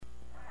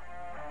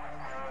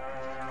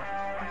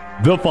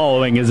The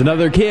following is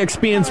another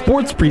KXPN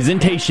Sports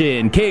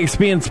presentation.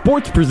 KXPN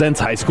Sports presents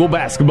high school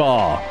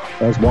basketball.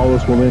 As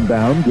Wallace will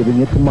inbound,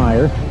 giving it to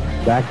Meyer.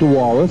 Back to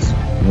Wallace.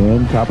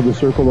 And top of the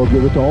circle, they'll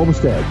give it to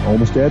Olmstead.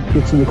 Olmstead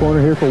gets in the corner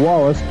here for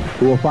Wallace,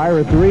 who will fire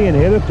a three and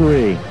hit a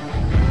three.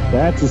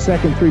 That's the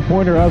second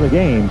three-pointer of the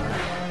game.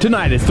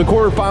 Tonight, it's the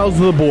quarterfinals of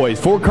the boys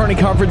Fort Kearney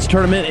Conference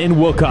Tournament in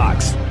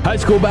Wilcox. High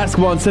school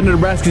basketball on Central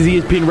Nebraska's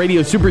ESPN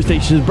Radio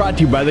Superstation is brought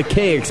to you by the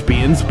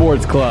KXPN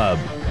Sports Club.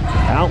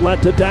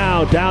 Outlet to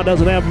Dow. Dow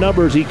doesn't have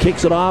numbers. He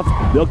kicks it off.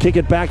 They'll kick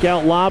it back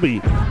out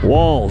lobby.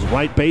 Walls,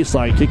 right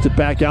baseline, kicks it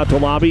back out to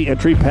lobby.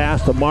 Entry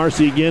pass to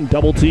Marcy again.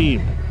 Double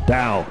team.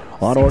 Dow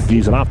on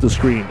Ortiz and off the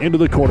screen. Into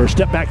the corner.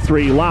 Step back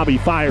three. Lobby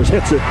fires.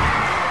 Hits it.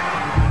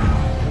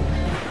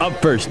 Up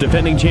first,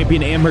 defending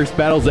champion Amherst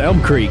battles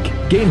Elm Creek.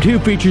 Game 2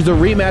 features a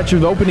rematch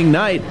of the opening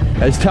night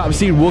as top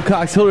seed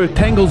Wilcox Hildreth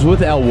tangles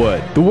with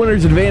Elwood. The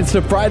winners advance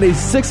to Friday's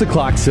 6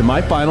 o'clock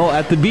semifinal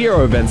at the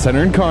Vieiro Event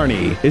Center in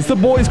Kearney. It's the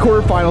boys'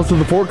 quarterfinals of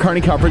the Fort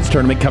Kearney Conference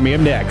Tournament coming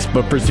up next.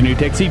 But first, a New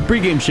Tech Seed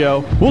pregame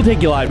show. We'll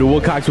take you live to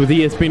Wilcox with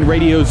ESPN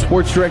Radio's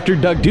sports director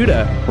Doug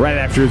Duda right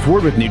after his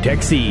word with New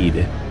Tech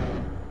Seed.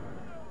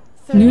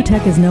 New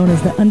Tech is known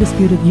as the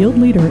undisputed yield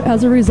leader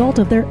as a result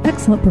of their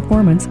excellent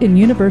performance in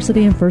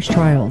university and first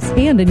trials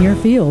and in your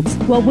fields.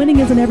 While winning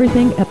isn't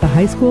everything at the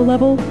high school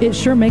level, it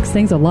sure makes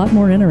things a lot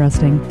more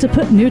interesting. To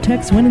put New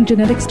Tech's winning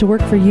genetics to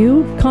work for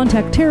you,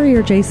 contact Terry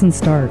or Jason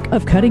Stark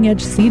of Cutting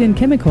Edge Seed and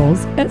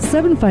Chemicals at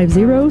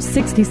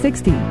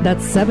 750-6060.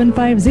 That's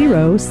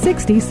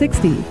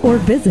 750-6060. Or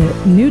visit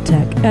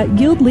newtech at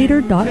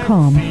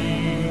yieldleader.com.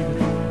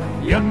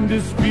 The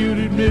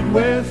undisputed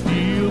Midwest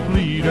yield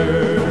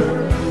leader.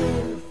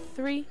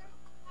 3,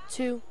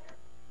 2,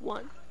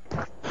 1.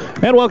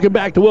 And welcome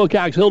back to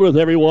Wilcox Hildreth,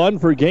 everyone,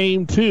 for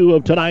Game 2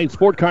 of tonight's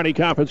Fort Kearney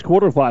Conference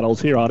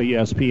quarterfinals here on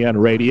ESPN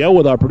Radio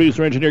with our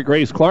producer-engineer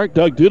Grace Clark,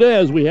 Doug Duda,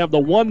 as we have the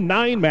 1-9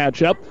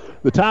 matchup.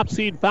 The top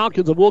seed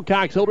Falcons of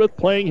Wilcox Hildreth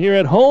playing here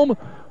at home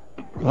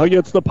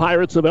against the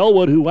Pirates of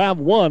Elwood, who have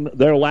won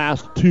their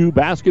last 2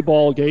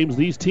 basketball games.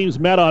 These teams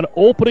met on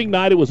opening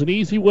night. It was an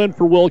easy win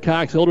for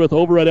Wilcox Hildreth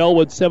over at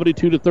Elwood,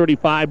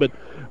 72-35, but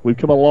we've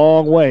come a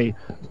long way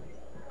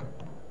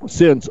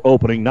since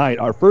opening night.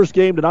 Our first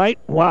game tonight,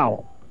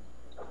 wow,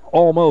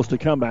 almost a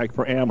comeback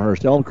for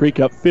Amherst. Elm Creek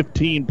up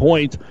 15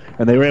 points,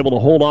 and they were able to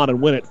hold on and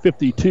win it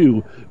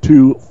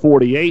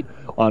 52-48.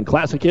 On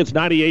Classic Hits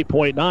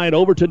 98.9,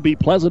 Overton beat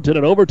Pleasanton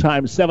in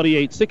overtime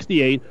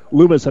 78-68.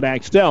 Loomis and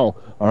Axtell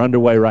are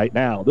underway right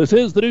now. This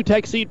is the New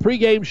Tech Seed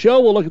pregame show.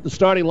 We'll look at the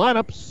starting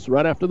lineups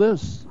right after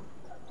this.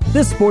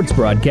 This sports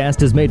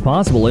broadcast is made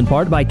possible in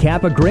part by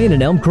Kappa Grain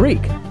in Elm Creek.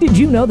 Did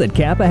you know that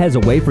Kappa has a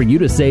way for you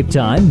to save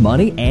time,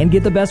 money, and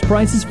get the best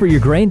prices for your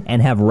grain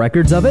and have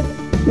records of it?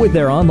 With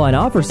their online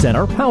offer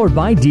center powered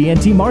by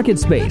DNT Market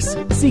Space.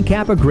 See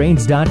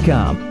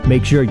kappagrains.com.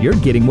 Make sure you're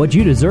getting what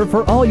you deserve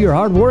for all your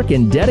hard work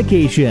and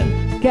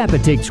dedication. Kappa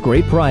takes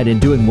great pride in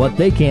doing what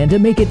they can to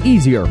make it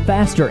easier,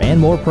 faster,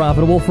 and more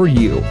profitable for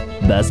you.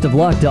 Best of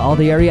luck to all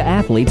the area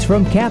athletes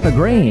from Kappa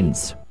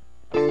Grains.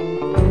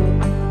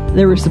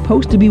 There is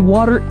supposed to be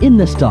water in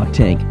the stock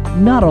tank,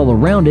 not all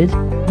around it.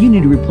 You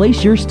need to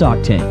replace your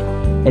stock tank.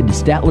 Head to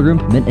Statler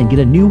Implement and get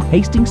a new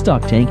Hastings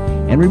stock tank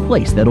and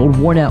replace that old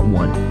worn-out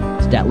one.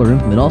 Statler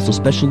Implement also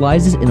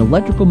specializes in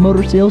electrical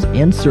motor sales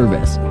and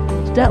service.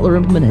 Statler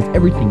Implement has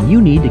everything you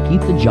need to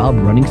keep the job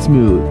running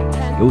smooth.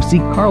 Go see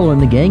Carlo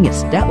and the gang at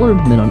Statler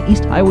Implement on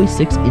East Highway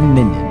 6 in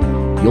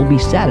Minden. You'll be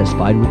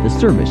satisfied with the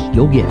service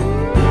you'll get.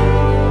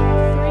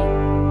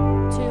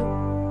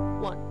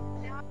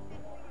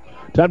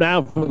 Time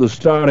now for the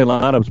starting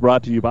lineups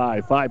brought to you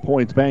by 5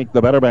 Points Bank,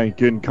 the Better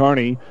Bank in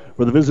Kearney.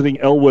 For the visiting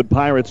Elwood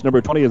Pirates,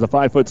 number 20 is a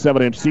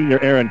 5'7" senior,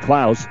 Aaron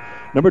Klaus.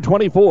 Number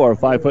 24,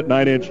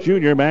 5'9"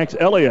 junior, Max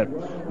Elliott.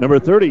 Number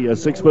 30, a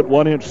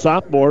 6'1"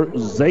 sophomore,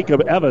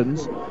 Jacob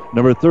Evans.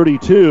 Number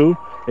 32,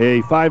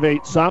 a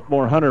 5'8"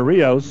 sophomore, Hunter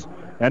Rios.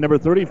 And number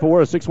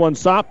 34, a 6'1"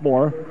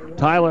 sophomore,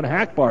 Tylen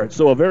Hackbart.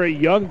 So a very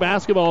young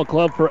basketball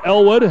club for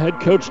Elwood. Head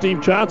coach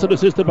Steve Johnson,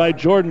 assisted by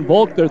Jordan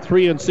Volk. They're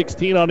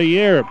 3-16 on the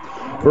year.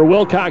 For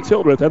Wilcox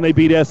Hildreth, and they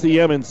beat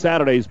SEM in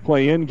Saturday's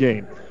play-in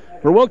game.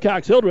 For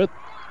Wilcox Hildreth,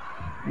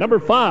 number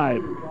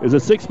 5 is a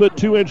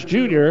 6'2"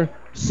 junior,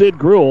 Sid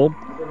Gruel.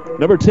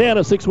 Number 10,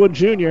 a 6'1"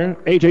 junior,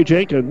 A.J.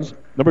 Jenkins.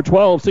 Number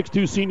 12,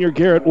 6'2" senior,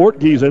 Garrett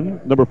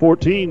Ortgiesen. Number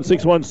 14,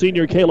 6'1"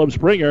 senior, Caleb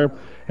Springer.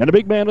 And a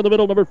big man in the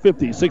middle, number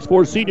 50,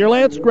 6'4" senior,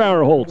 Lance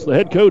Grauer-Holtz. The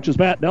head coach is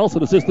Matt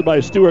Nelson, assisted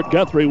by Stuart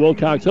Guthrie.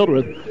 Wilcox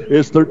Hildreth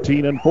is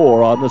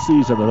 13-4 on the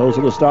season. And those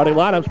are the starting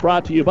lineups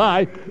brought to you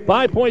by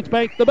 5 Points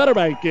Bank, the Better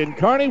Bank in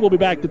Kearney. We'll be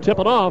back to tip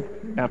it off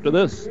after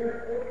this.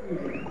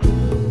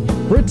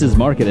 Fritz's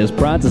Market is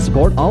proud to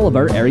support all of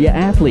our area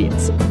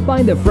athletes.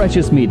 Find the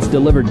freshest meats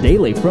delivered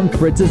daily from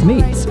Fritz's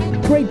Meats.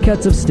 Great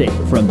cuts of steak,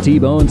 from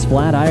T-bones,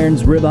 flat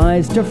irons,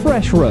 ribeyes, to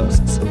fresh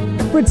roasts.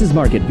 Fritz's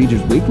Market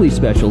features weekly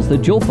specials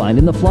that you'll find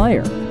in the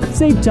flyer.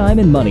 Save time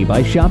and money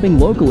by shopping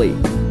locally.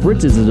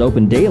 Fritz's is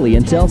open daily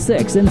until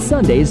 6 and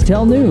Sundays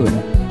till noon.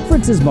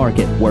 Fritz's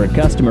Market, where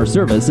customer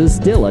service is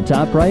still a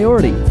top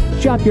priority.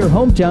 Shop your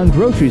hometown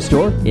grocery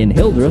store in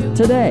Hildreth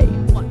today.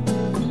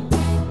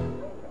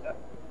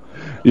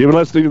 You've been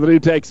listening to the New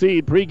Tech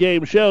Seed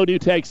pregame show. New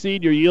Tech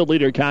Seed, your yield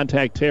leader.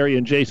 Contact Terry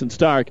and Jason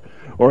Stark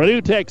or a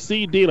New Tech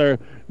Seed dealer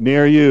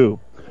near you.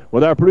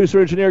 With our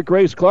producer-engineer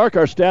Grace Clark,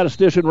 our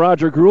statistician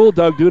Roger Gruhl,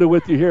 Doug Duda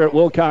with you here at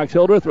Wilcox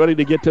Hildreth, ready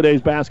to get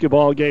today's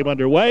basketball game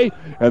underway.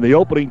 And the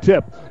opening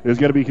tip is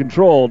going to be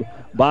controlled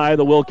by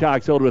the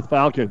Wilcox Hildreth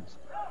Falcons.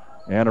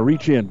 And a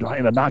reach in,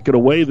 trying to knock it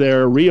away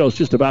there. Rios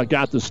just about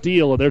got the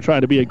steal, and they're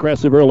trying to be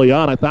aggressive early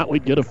on. I thought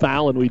we'd get a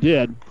foul, and we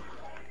did.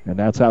 And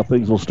that's how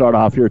things will start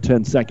off here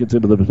 10 seconds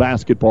into the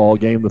basketball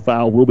game. The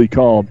foul will be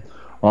called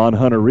on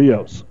Hunter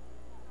Rios.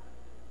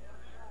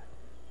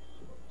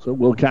 So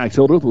Wilcox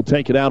Hildreth will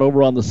take it out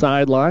over on the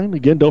sideline.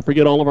 Again, don't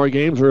forget all of our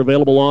games are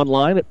available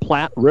online at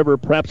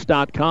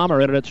PlatteRiverPreps.com.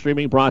 Our internet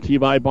streaming brought to you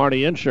by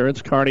Barney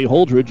Insurance, Kearney,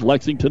 Holdridge,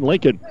 Lexington,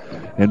 Lincoln.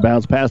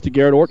 Inbounds pass to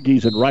Garrett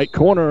Ortgiesen, right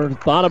corner.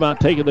 Thought about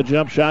taking the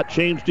jump shot,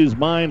 changed his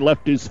mind,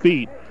 left his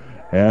feet,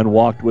 and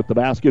walked with the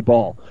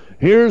basketball.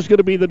 Here's going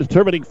to be the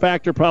determining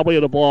factor probably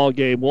of the ball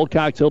game.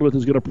 Wilcox Hildreth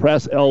is going to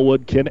press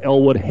Elwood. Can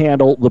Elwood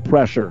handle the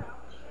pressure?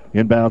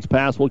 Inbounds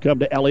pass will come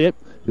to Elliott.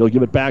 He'll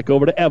give it back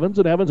over to Evans,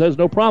 and Evans has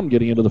no problem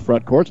getting into the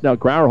front courts. Now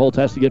Grauerholtz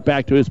has to get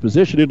back to his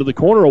position into the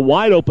corner. A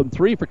wide-open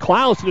three for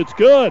Klaus, and it's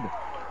good.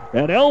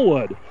 And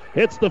Elwood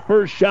hits the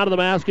first shot of the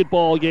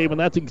basketball game, and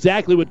that's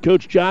exactly what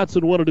Coach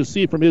Johnson wanted to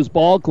see from his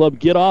ball club.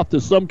 Get off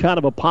to some kind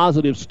of a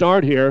positive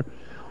start here.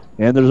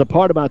 And there's a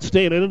part about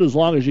staying in it as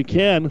long as you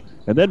can,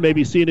 and then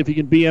maybe seeing if you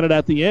can be in it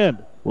at the end.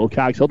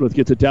 Wilcox Hildreth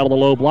gets it down on the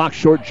low block.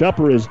 Short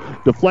jumper is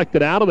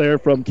deflected out of there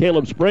from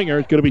Caleb Springer.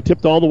 It's going to be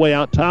tipped all the way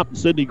out top, and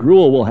Sidney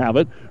Gruhl will have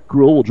it.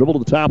 Gruhl will dribble to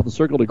the top of the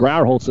circle to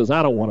Grauerholtz. Says,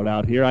 I don't want it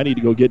out here. I need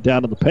to go get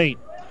down to the paint.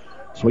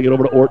 Swing it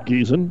over to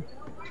Ortgiesen.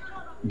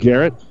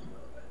 Garrett.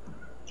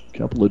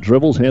 Couple of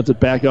dribbles, hands it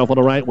back off on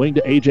the right wing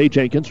to A.J.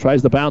 Jenkins.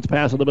 Tries the bounce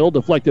pass in the middle,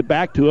 deflected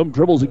back to him.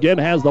 Dribbles again,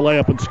 has the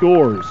layup and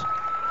scores.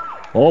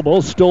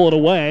 Almost stolen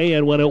away,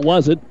 and when it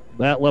wasn't,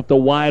 that left a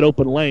wide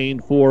open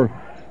lane for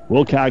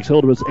Wilcox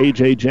Hildreth's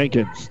A.J.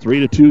 Jenkins.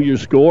 3-2 your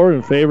score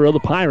in favor of the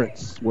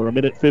Pirates. We're a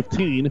minute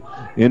 15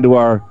 into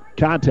our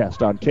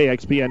contest on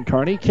KXPN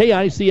Kearney,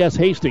 KICS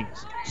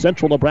Hastings,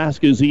 Central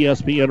Nebraska's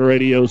ESPN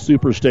radio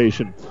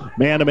superstation.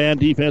 Man-to-man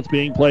defense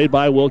being played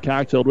by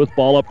Wilcox Hildreth.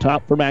 Ball up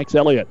top for Max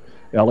Elliott.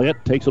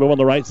 Elliott takes it over on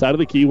the right side of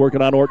the key,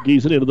 working on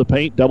Ortgiesen into the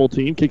paint, double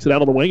team, kicks it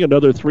out on the wing,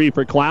 another three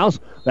for Klaus.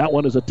 That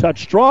one is a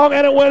touch strong,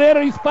 and it went in,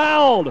 and he's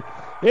fouled.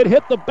 It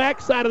hit the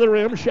backside of the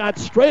rim, shot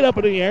straight up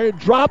in the air,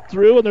 dropped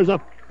through, and there's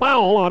a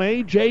foul on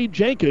A.J.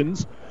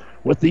 Jenkins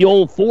with the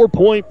old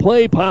 4-point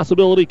play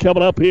possibility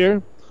coming up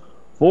here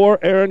for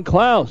Aaron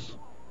Klaus.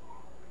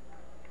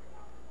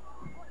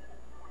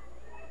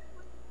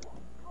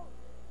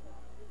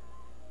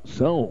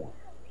 So,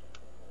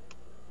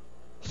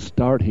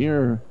 start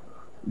here.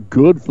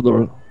 Good for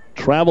the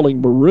traveling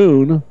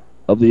maroon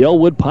of the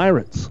Elwood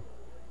Pirates.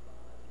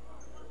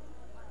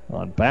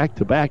 On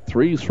back-to-back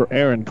threes for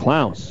Aaron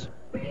Klaus.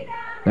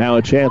 Now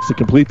a chance to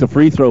complete the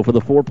free throw for the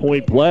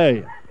 4-point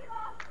play.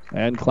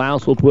 And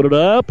Klaus will put it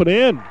up and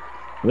in.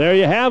 There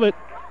you have it.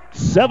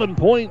 7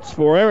 points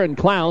for Aaron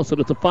Klaus,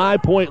 and it's a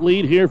 5-point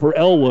lead here for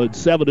Elwood.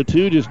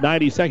 7-2, just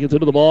 90 seconds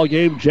into the ball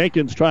game.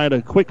 Jenkins trying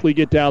to quickly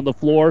get down the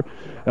floor.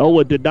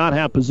 Elwood did not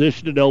have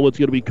position, and Elwood's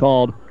going to be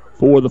called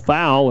for the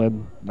foul,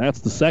 and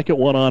that's the second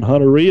one on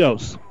Hunter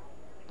Rios.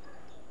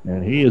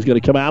 And he is going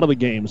to come out of the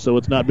game, so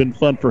it's not been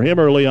fun for him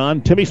early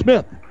on. Timmy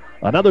Smith,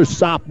 another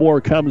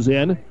sophomore, comes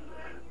in.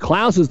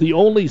 Klaus is the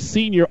only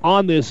senior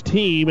on this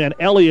team, and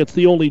Elliott's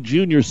the only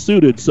junior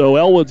suited, so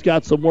Elwood's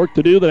got some work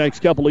to do the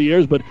next couple of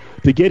years, but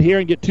to get here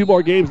and get 2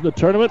 more games in the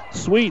tournament,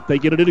 sweet. They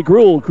get it into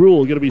Gruhl.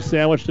 Gruhl going to be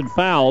sandwiched and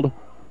fouled.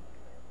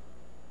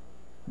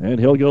 And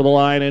he'll go to the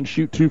line and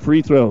shoot 2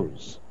 free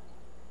throws.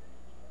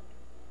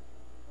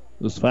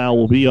 This foul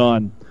will be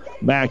on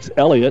Max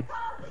Elliott.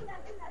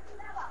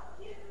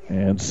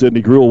 And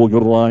Sidney Gruhl will go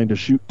to the line to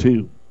shoot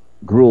 2.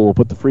 Gruhl will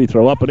put the free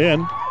throw up and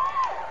in.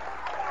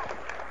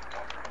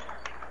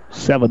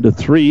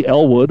 7-3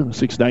 Elwood.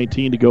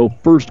 6:19 to go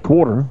first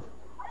quarter.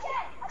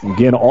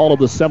 Again, all of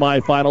the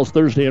semifinals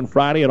Thursday and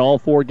Friday and all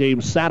 4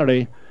 games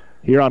Saturday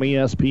here on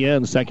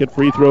ESPN. Second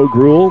free throw,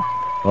 Gruhl.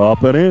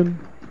 Up and in.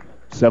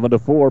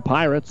 7-4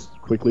 Pirates.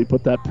 Quickly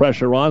put that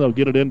pressure on. They'll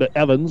get it into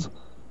Evans.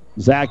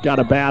 Zach got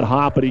a bad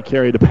hop, and he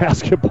carried the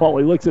basketball.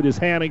 He looks at his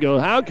hand and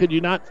goes, how could you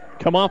not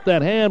come off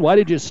that hand? Why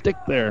did you stick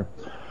there?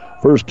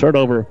 First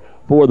turnover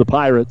for the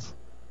Pirates.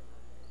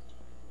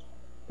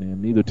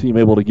 And neither team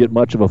able to get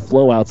much of a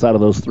flow outside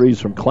of those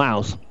threes from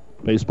Klaus.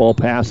 Baseball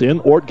pass in.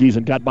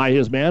 Ortgiesen got by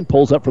his man,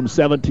 pulls up from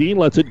 17,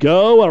 lets it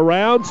go,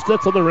 around,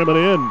 sits on the rim and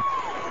in.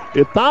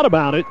 It thought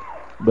about it,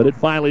 but it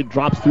finally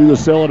drops through the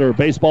cylinder.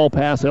 Baseball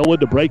pass, Elwood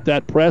to break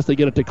that press. They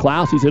get it to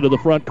Klaus. He's into the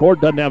front court.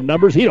 Doesn't have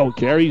numbers. He don't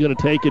care. He's going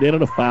to take it in,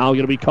 and a foul.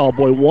 Going to be called,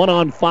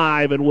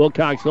 1-on-5, and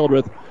Wilcox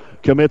Hildreth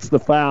commits the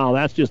foul.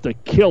 That's just a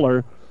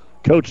killer.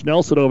 Coach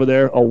Nelson over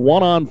there, a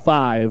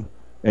 1-on-5,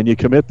 and you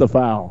commit the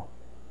foul.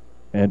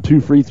 And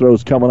 2 free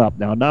throws coming up.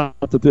 Now, not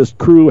that this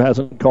crew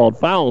hasn't called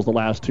fouls the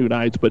last 2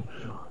 nights, but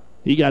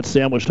he got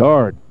sandwiched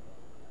hard.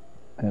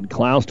 And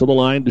Klaus to the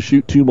line to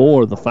shoot 2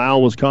 more. The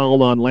foul was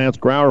called on Lance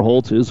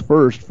Grauerholtz, his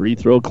first. Free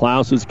throw,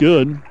 Klaus is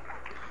good.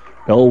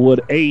 Elwood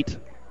 8,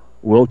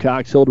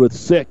 Wilcox Hildreth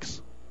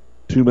 6.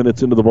 2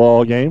 minutes into the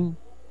ball game.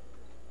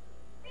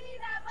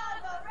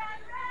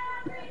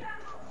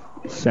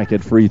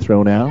 Second free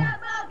throw now.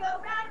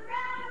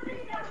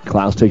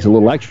 Klaus takes a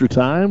little extra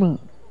time,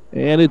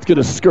 and it's going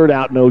to skirt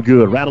out no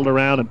good. Rattled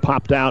around and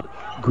popped out.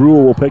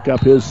 Gruel will pick up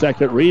his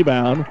second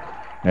rebound.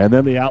 And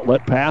then the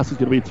outlet pass is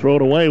going to be thrown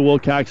away.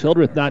 Wilcox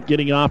Hildreth not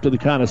getting off to the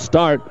kind of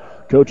start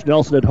Coach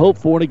Nelson had hoped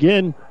for. And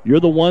again, you're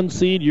the 1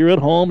 seed. You're at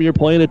home. You're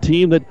playing a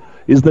team that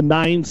is the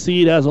 9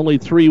 seed, has only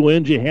 3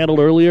 wins. You handled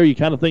earlier. You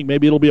kind of think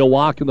maybe it'll be a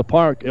walk in the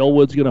park.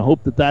 Elwood's going to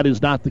hope that that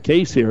is not the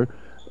case here.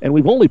 And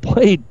we've only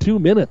played 2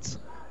 minutes.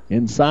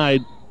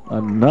 Inside,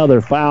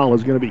 another foul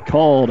is going to be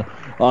called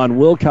on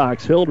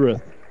Wilcox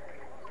Hildreth.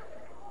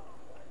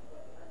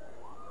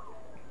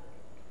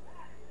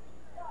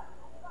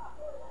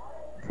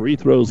 Free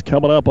throws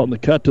coming up on the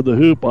cut to the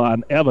hoop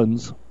on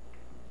Evans.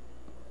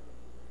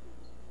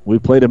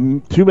 We've played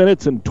 2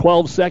 minutes and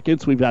 12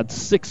 seconds. We've had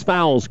 6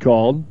 fouls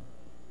called.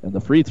 And the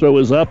free throw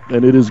is up,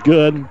 and it is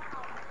good.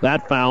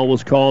 That foul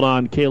was called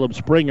on Caleb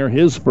Springer,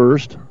 his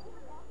first.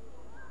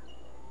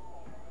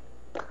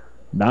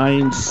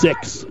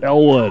 9-6,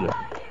 Elwood.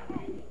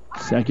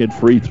 Second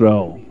free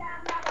throw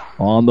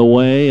on the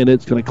way, and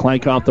it's going to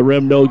clank off the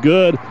rim, no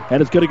good. And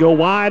it's going to go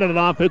wide, and an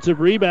offensive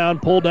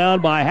rebound pulled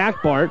down by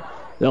Hackbart.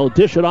 They'll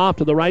dish it off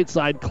to the right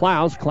side,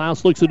 Klaus.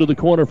 Klaus looks into the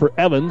corner for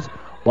Evans.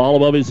 Ball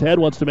above his head,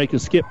 wants to make a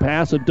skip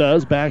pass, and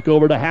does. Back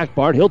over to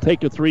Hackbart. He'll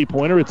take a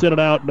three-pointer. It's in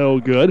and out, no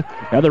good.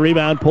 And the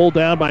rebound pulled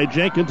down by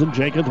Jenkins, and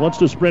Jenkins wants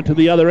to sprint to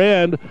the other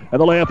end, and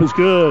the layup is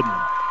good.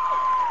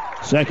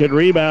 Second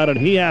rebound, and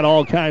he had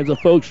all kinds of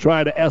folks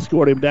trying to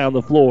escort him down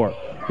the floor.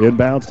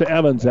 Inbounds to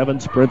Evans.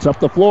 Evans sprints up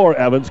the floor.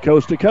 Evans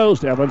coast to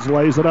coast. Evans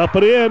lays it up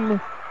and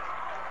in.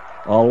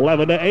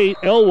 11-8,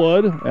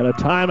 Elwood, and a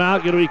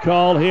timeout going to be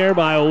called here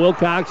by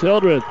Wilcox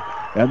Hildreth.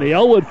 And the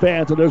Elwood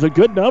fans, and there's a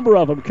good number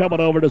of them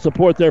coming over to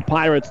support their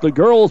Pirates. The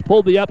girls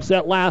pulled the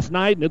upset last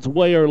night, and it's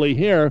way early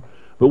here.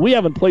 But we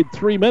haven't played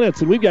 3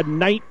 minutes, and we've got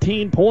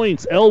 19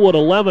 points. Elwood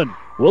 11,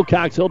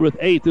 Wilcox Hildreth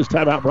 8. This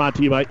timeout brought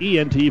to you by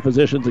ENT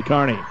Physicians at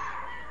Kearney.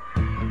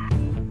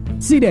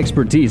 Seed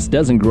expertise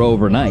doesn't grow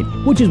overnight,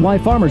 which is why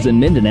farmers in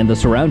Minden and the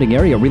surrounding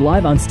area rely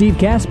on Steve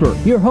Casper,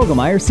 your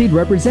Hogemeyer seed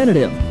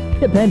representative.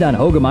 Depend on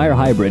Hogemeyer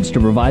hybrids to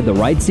provide the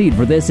right seed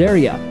for this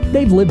area.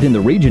 They've lived in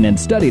the region and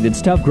studied its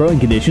tough growing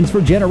conditions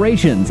for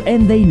generations,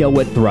 and they know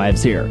what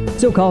thrives here.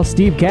 So call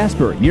Steve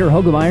Casper, your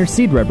Hogemeyer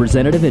seed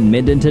representative in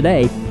Minden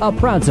today, a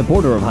proud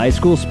supporter of high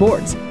school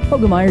sports.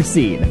 Hogemeyer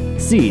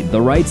Seed. Seed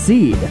the right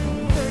seed.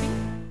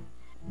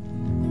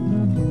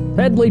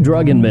 Pedley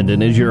Drug in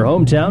Minden is your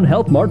hometown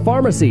Health Mart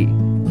pharmacy,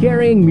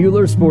 carrying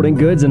Mueller Sporting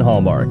Goods and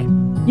Hallmark.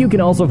 You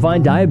can also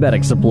find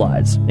diabetic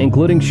supplies,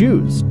 including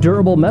shoes,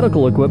 durable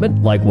medical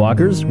equipment like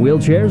walkers,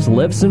 wheelchairs,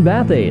 lifts, and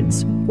bath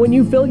aids. When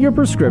you fill your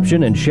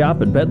prescription and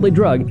shop at Pedley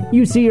Drug,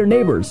 you see your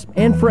neighbors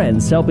and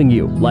friends helping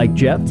you, like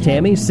Jeff,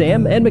 Tammy,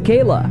 Sam, and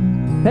Michaela.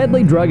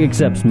 Pedley Drug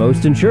accepts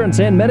most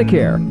insurance and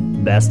Medicare.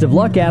 Best of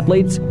luck,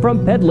 athletes,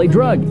 from Pedley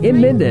Drug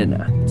in Minden.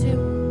 2,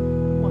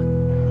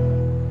 1.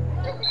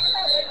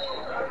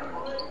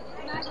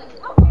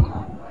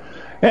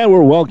 And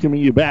we're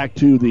welcoming you back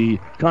to the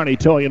Kearney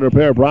Towing and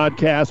Repair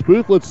broadcast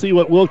booth. Let's see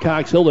what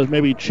Wilcox Hildreth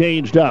maybe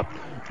changed up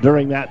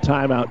during that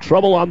timeout.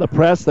 Trouble on the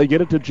press. They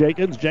get it to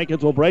Jenkins.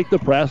 Jenkins will break the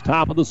press.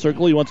 Top of the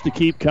circle. He wants to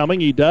keep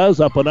coming. He does.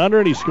 Up and under,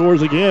 and he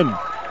scores again.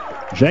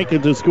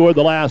 Jenkins has scored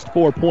the last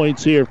 4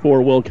 points here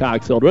for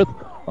Wilcox Hildreth.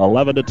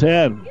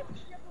 11-10.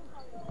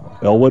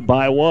 Elwood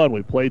by 1.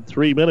 We played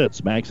 3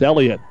 minutes. Max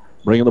Elliott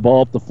bringing the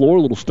ball up the floor.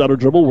 A little stutter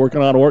dribble.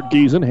 Working on Ort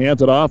Giesen.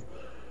 Hands it off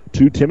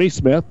to Timmy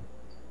Smith,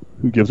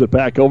 who gives it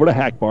back over to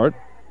Hackbart.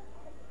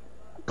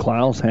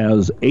 Klaus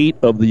has 8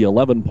 of the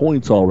 11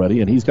 points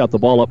already, and he's got the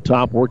ball up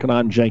top working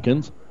on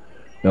Jenkins.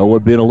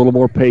 Elwood being a little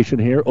more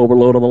patient here.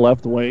 Overload on the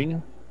left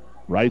wing.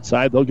 Right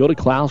side, they'll go to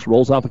Klaus.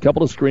 Rolls off a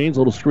couple of screens. A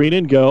little screen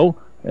and go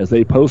as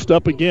they post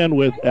up again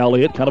with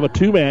Elliott. Kind of a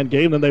two-man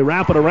game. Then they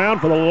wrap it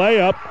around for the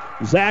layup.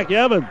 Zach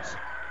Evans.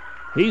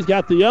 He's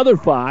got the other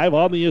 5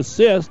 on the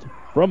assist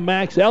from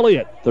Max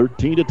Elliott.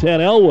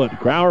 13-10 Elwood.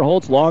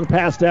 Grauerholtz, long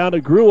pass down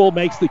to Gruel,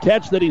 makes the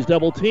catch, that he's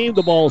double-teamed.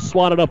 The ball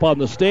swatted up on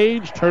the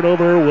stage.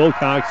 Turnover,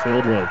 Wilcox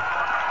Hildreth.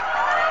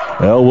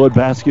 Elwood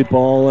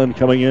basketball, and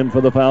coming in for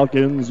the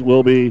Falcons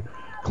will be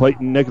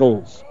Clayton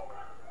Nichols.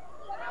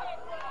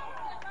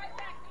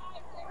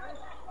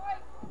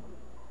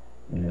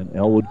 And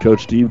Elwood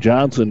coach Steve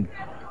Johnson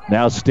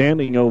now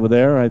standing over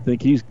there. I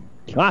think he's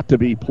got to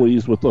be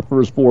pleased with the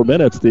first 4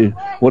 minutes.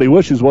 What he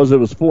wishes was it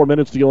was 4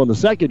 minutes to go in the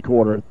second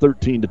quarter,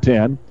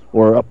 13-10,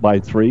 or up by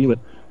 3, but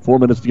 4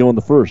 minutes to go in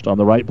the first. On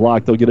the right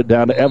block, they'll get it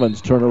down to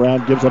Evans. Turn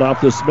around, gives it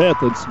off to Smith,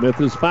 and Smith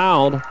is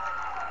fouled.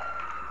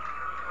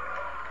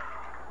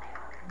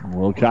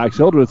 Wilcox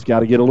Hildreth's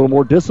got to get a little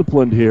more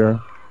disciplined here.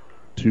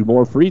 2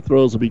 more free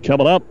throws will be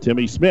coming up.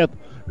 Timmy Smith,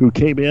 who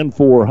came in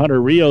for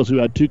Hunter Rios, who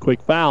had 2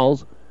 quick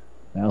fouls,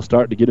 now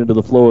starting to get into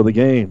the flow of the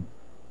game.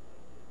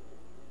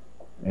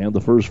 And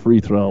the first free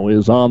throw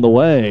is on the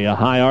way. A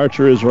high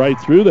archer is right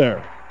through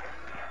there.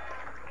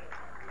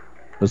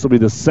 This will be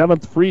the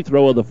 7th free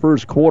throw of the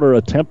first quarter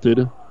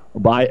attempted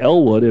by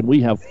Elwood, and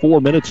we have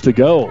 4 minutes to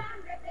go.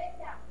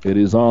 It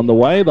is on the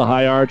way. The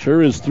high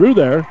archer is through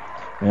there,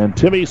 and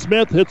Timmy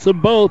Smith hits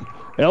them both.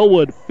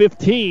 Elwood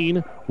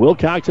 15,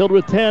 Wilcox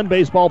Hildreth 10.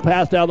 Baseball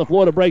pass down the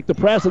floor to break the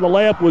press, and the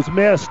layup was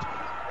missed.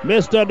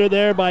 Missed under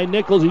there by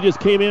Nichols. He just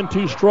came in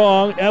too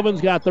strong.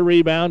 Evans got the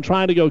rebound,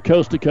 trying to go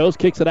coast to coast.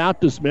 Kicks it out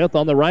to Smith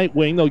on the right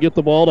wing. They'll get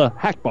the ball to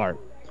Hackbart.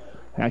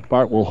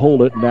 Hackbart will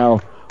hold it. Now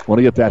want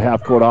to get that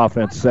half-court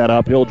offense set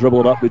up. He'll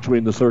dribble it up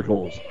between the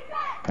circles.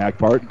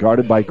 Hackbart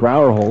guarded by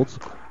Grauerholtz.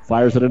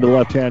 Fires it into the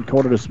left-hand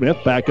corner to Smith.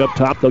 Back up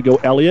top, they'll go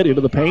Elliott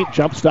into the paint.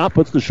 Jump stop,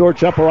 puts the short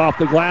jumper off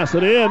the glass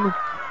and in.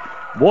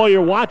 Boy,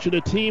 you're watching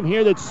a team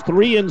here that's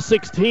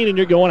 3-16, and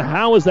you're going,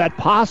 how is that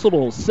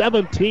possible?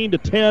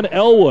 17-10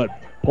 Elwood.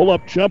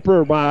 Pull-up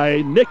jumper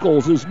by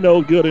Nichols is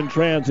no good in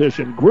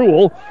transition.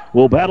 Gruel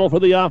will battle for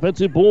the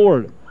offensive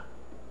board.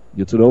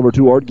 Gets it over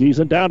to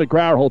Ortgiesen, down to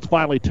Grauerholtz,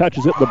 finally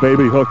touches it. The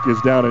baby hook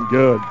is down and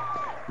good.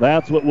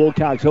 That's what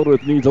Wilcox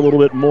Hildreth needs a little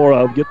bit more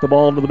of. Get the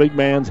ball into the big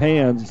man's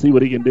hands and see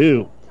what he can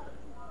do.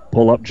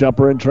 Pull-up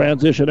jumper in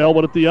transition.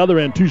 Elwood at the other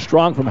end. Too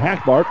strong from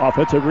Hackbart.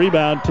 Offensive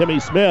rebound. Timmy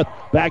Smith.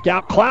 Back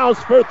out.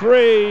 Klaus for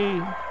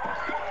three.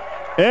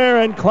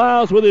 Aaron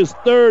Klaus with his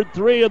third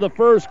three of the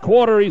first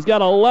quarter. He's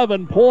got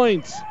 11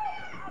 points.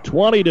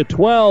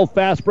 20-12.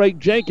 Fast break.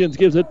 Jenkins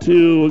gives it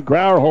to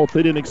Grauerholtz.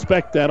 They didn't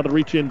expect that. A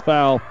reach-in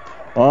foul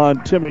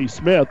on Timmy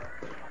Smith.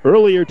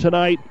 Earlier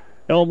tonight,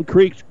 Elm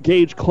Creek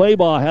Gage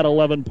Claybaugh had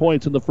 11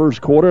 points in the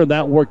first quarter, and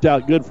that worked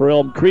out good for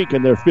Elm Creek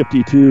in their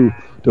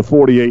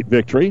 52-48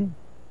 victory.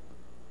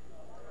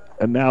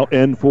 And now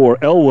in for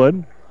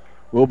Elwood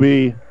will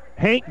be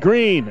Hank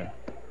Green.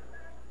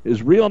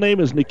 His real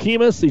name is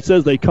Nikimas. He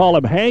says they call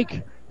him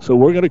Hank, so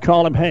we're going to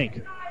call him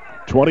Hank.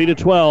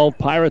 20-12.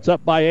 Pirates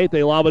up by 8.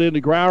 They lob it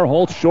into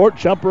Grauerholtz. Short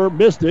jumper,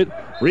 missed it.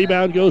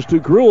 Rebound goes to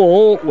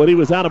Gruel when he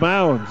was out of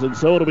bounds. And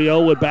so it'll be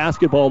Elwood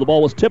basketball. The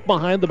ball was tipped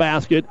behind the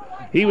basket.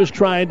 He was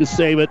trying to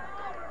save it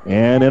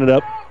and ended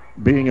up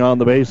being on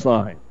the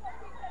baseline.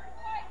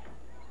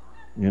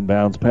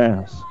 Inbounds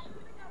pass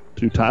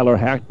to Tyler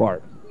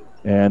Hackbart.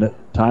 And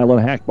Tyler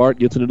Hackbart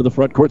gets it into the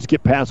front court.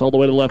 Skip pass all the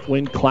way to left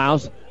wing.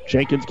 Klaus.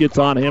 Jenkins gets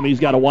on him. He's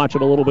got to watch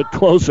him a little bit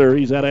closer.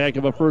 He's had a heck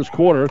of a first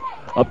quarter.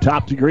 Up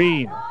top to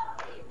Green.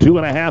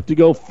 2.5 to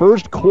go.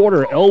 First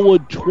quarter.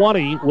 Elwood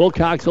 20.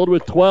 Wilcox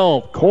Hildreth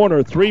 12.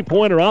 Corner.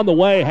 Three-pointer on the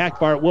way.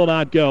 Hackbart will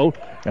not go.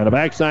 And a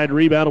backside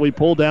rebound will be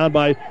pulled down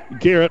by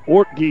Garrett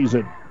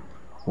Ortgiesen.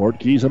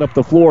 Ortgiesen up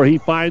the floor. He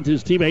finds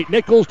his teammate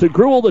Nichols to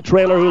Gruel, the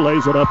trailer, who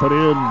lays it up and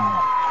in.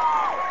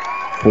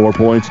 4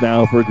 points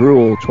now for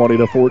Gruel.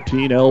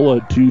 20-14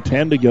 Elwood.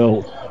 2:10 to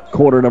go.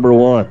 Quarter number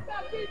one.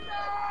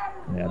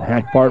 And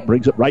Hackbart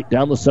brings it right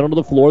down the center of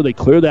the floor. They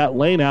clear that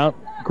lane out.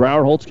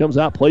 Grauerholtz comes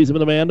out, plays him in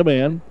the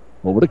man-to-man.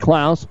 Over to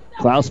Klaus.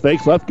 Klaus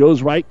fakes left,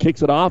 goes right,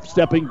 kicks it off.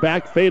 Stepping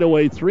back,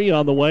 fadeaway three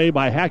on the way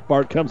by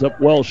Hackbart. Comes up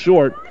well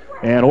short.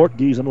 And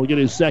Ortgiesen will get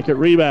his second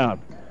rebound.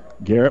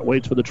 Garrett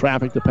waits for the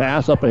traffic to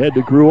pass. Up ahead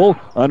to Gruel.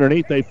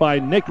 Underneath they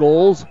find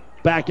Nichols.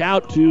 Back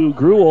out to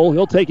Gruel.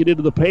 He'll take it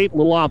into the paint. A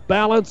little off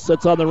balance.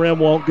 Sits on the rim,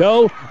 won't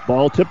go.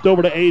 Ball tipped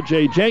over to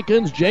A.J.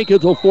 Jenkins.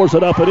 Jenkins will force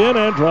it up and in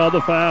and draw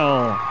the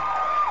foul.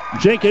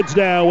 Jenkins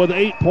now with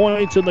 8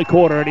 points in the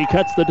quarter, and he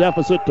cuts the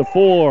deficit to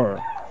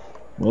 4.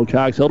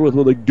 Wilcox Hildreth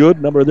with a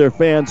good number of their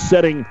fans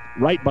setting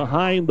right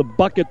behind the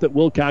bucket that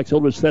Wilcox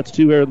Hildreth sets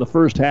to here in the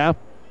first half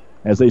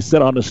as they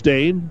sit on the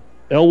stage.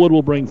 Elwood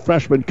will bring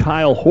freshman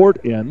Kyle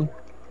Hort in.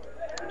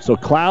 So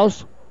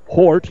Klaus,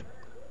 Hort,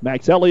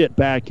 Max Elliott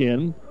back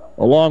in,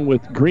 along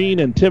with Green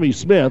and Timmy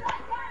Smith.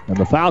 And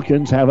the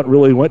Falcons haven't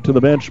really went to the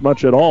bench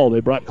much at all.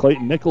 They brought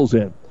Clayton Nichols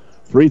in.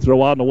 Free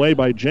throw on the way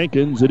by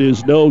Jenkins. It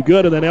is no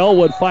good. And then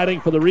Elwood fighting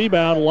for the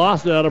rebound,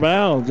 lost it out of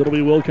bounds. It'll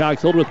be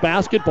Wilcox Hildreth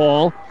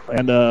basketball.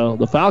 And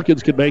the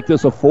Falcons could make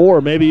this a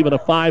 4, maybe even a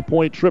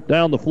 5-point trip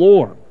down the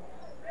floor.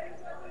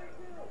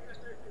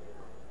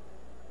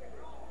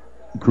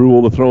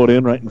 Gruel to throw it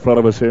in right in front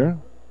of us here.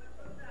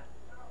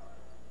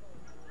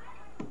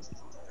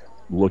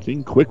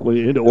 Looking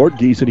quickly into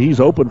Ortgiesen. He's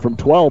open from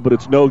 12, but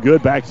it's no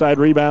good. Backside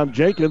rebound.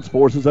 Jenkins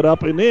forces it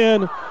up and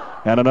in.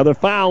 And another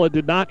foul. It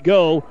did not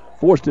go.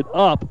 Forced it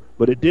up,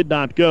 but it did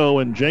not go.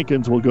 And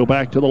Jenkins will go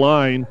back to the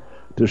line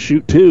to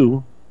shoot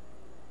 2.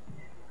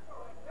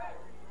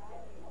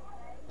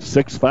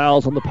 6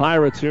 fouls on the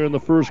Pirates here in the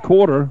first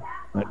quarter.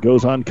 That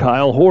goes on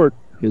Kyle Hort.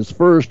 His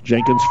first.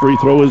 Jenkins' free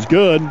throw is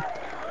good.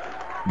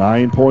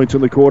 9 points in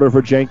the quarter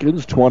for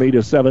Jenkins.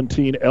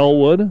 20-17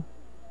 Elwood.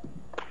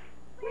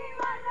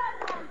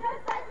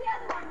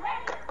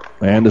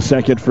 And the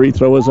second free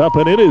throw is up,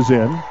 and it is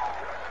in.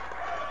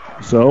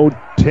 So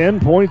 10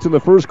 points in the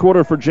first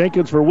quarter for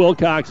Jenkins for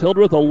Wilcox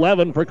Hildreth,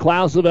 11 for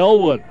Klaus of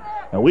Elwood.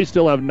 And we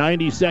still have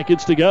 90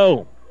 seconds to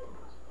go.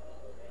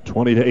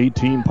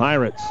 20-18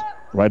 Pirates.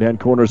 Right-hand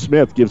corner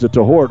Smith gives it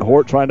to Hort.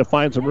 Hort trying to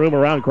find some room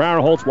around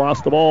Grauerholtz,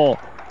 lost the ball.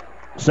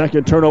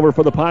 Second turnover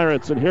for the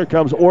Pirates, and here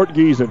comes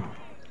Ortgiesen.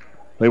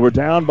 They were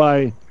down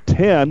by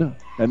 10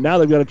 And now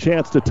they've got a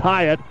chance to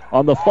tie it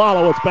on the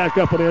follow. It's back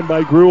up and in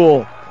by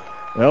Gruel.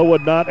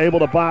 Elwood not able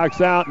to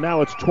box out.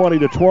 Now it's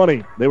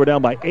 20-20. They were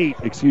down by 8,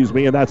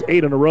 and that's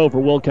 8 in a row for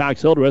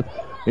Wilcox Hildreth.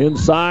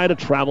 Inside, a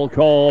travel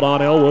called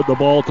on Elwood. The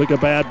ball took a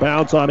bad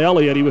bounce on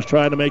Elliott. He was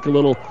trying to make a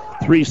little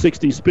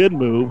 360 spin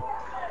move.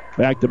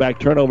 Back-to-back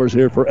turnovers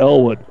here for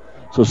Elwood.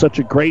 So such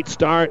a great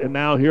start, and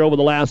now here over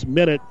the last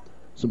minute,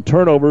 some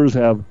turnovers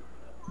have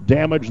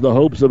damaged the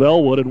hopes of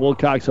Elwood, and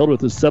Wilcox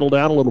Hildreth has settled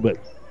down a little bit.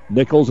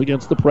 Nichols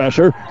against the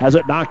pressure, has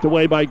it knocked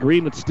away by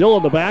Green. It's still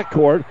in the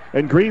backcourt,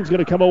 and Green's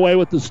going to come away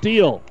with the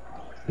steal.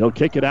 He'll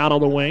kick it out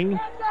on the wing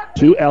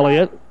to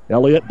Elliott.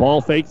 Elliott,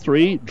 ball fake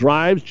 3,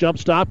 drives, jump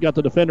stop, got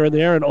the defender in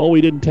there, and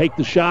he didn't take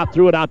the shot,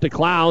 threw it out to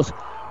Klaus.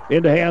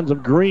 Into hands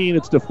of Green,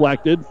 it's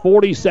deflected.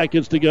 40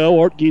 seconds to go,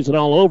 Ortgieson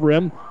all over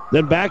him.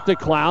 Then back to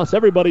Klaus.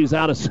 Everybody's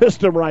out of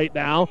system right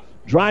now.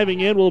 Driving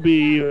in will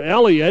be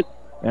Elliott,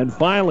 and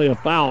finally a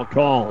foul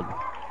called.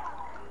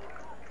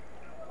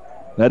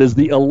 That is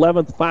the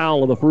 11th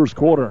foul of the first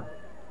quarter.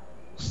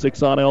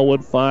 6 on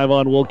Elwood, 5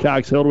 on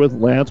Wilcox Hildreth.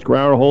 Lance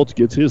Grauerholtz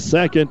gets his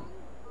second.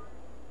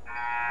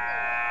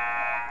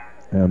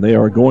 And they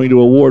are going to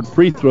award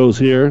free throws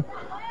here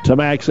to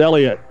Max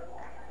Elliott.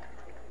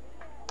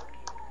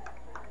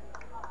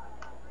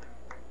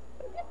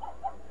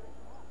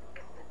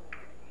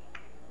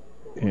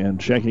 And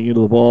checking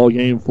into the ball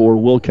game for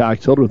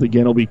Wilcox Hildreth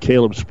again will be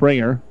Caleb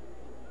Springer.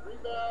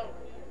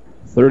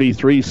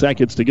 33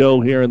 seconds to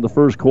go here in the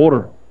first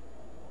quarter.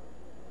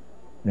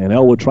 And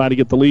Elwood trying to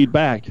get the lead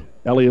back.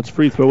 Elliott's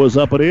free throw is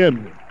up and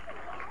in.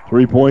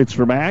 3 points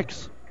for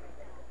Max.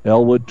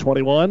 Elwood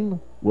 21.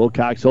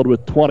 Wilcox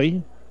Hildreth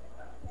 20.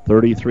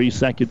 33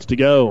 seconds to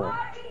go.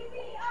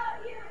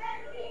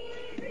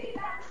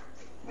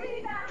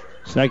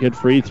 Second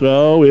free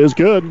throw is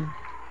good.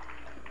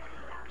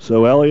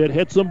 So Elliott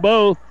hits them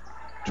both.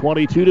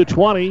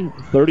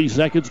 22-20. 30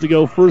 seconds to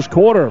go first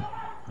quarter.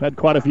 Had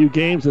quite a few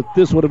games that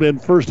this would have been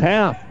first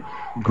half.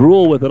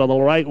 Gruel with it on the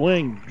right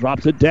wing.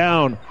 Drops it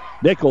down.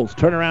 Nichols,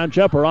 turnaround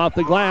jumper off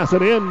the glass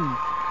and in.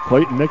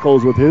 Clayton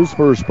Nichols with his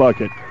first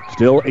bucket.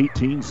 Still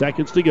 18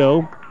 seconds to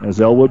go as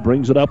Elwood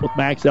brings it up with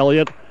Max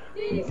Elliott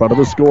in front of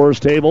the scorer's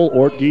table.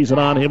 Ortgieson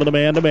on him in the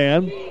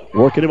man-to-man.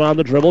 Working him on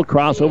the dribble.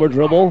 Crossover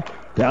dribble.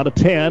 Down to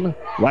 10.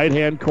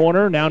 Right-hand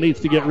corner. Now needs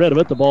to get rid of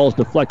it. The ball is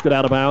deflected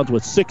out of bounds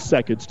with 6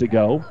 seconds to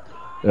go.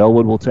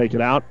 Elwood will take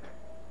it out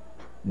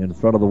in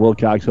front of the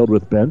Wilcox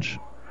Hildreth bench.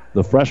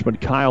 The freshman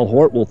Kyle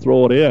Hort will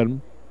throw it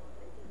in.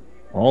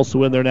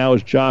 Also in there now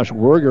is Josh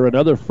Werger,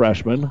 another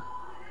freshman.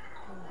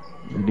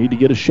 They need to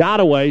get a shot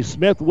away.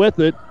 Smith with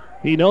it.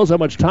 He knows how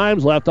much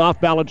time's left.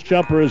 Off-balance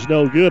jumper is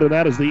no good, and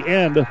that is the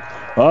end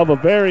of a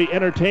very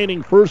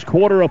entertaining first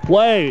quarter of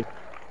play.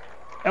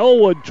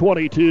 Elwood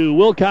 22,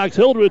 Wilcox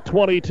Hildreth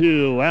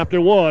 22 after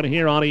 1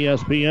 here on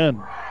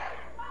ESPN.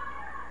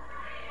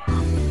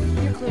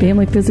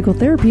 Family Physical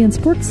Therapy and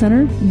Sports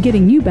Center,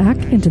 getting you back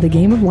into the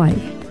game of life.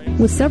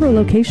 With several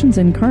locations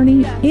in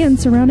Kearney and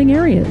surrounding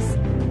areas.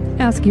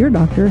 Ask your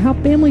doctor how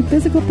Family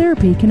Physical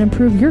Therapy can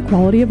improve your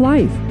quality of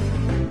life.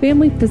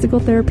 Family Physical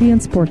Therapy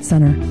and Sports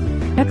Center.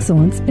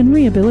 Excellence in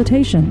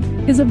Rehabilitation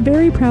is a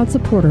very proud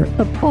supporter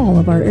of all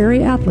of our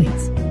area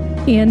athletes,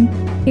 in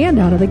and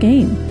out of the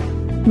game.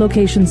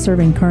 Locations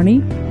serving Kearney,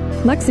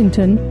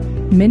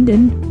 Lexington,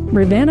 Minden,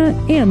 Ravenna,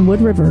 and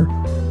Wood River.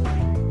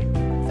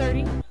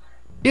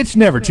 It's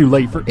never too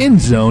late for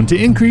InZone to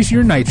increase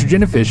your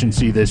nitrogen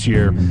efficiency this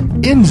year.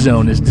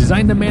 InZone is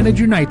designed to manage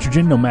your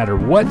nitrogen no matter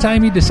what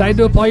time you decide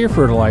to apply your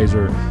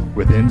fertilizer.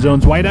 With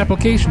InZone's wide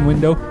application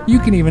window, you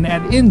can even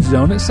add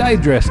InZone at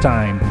side dress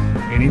time.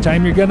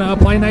 Anytime you're going to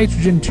apply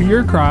nitrogen to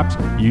your crops,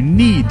 you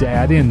need to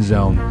add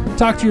InZone.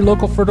 Talk to your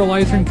local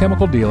fertilizer and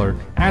chemical dealer.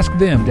 Ask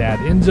them to add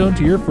InZone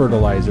to your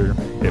fertilizer.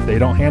 If they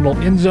don't handle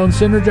InZone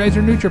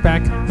Synergizer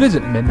NutriPack,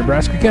 visit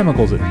Mid-Nebraska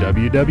Chemicals at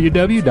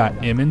www.mncag.com.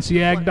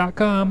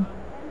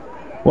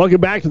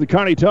 Welcome back to the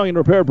Kearney Towing and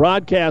Repair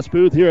broadcast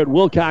booth here at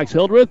Wilcox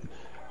Hildreth.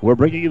 We're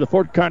bringing you the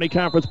Fort Kearney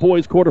Conference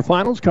Boys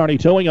quarterfinals. Kearney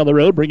Towing on the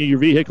road, bringing your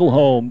vehicle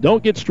home.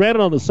 Don't get stranded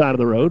on the side of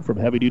the road. From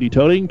heavy-duty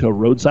towing to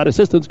roadside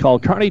assistance, call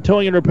Kearney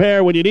Towing and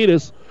Repair when you need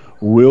us.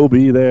 We'll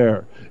be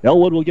there.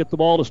 Elwood will get the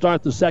ball to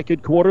start the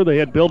second quarter. They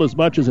had built as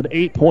much as an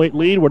 8-point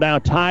lead. We're now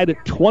tied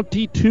at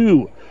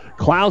 22.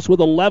 Klaus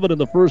with 11 in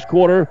the first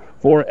quarter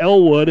for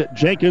Elwood.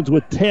 Jenkins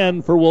with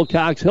 10 for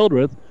Wilcox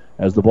Hildreth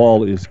as the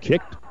ball is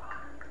kicked.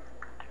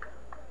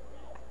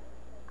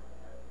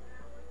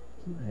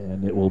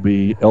 And it will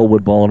be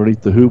Elwood ball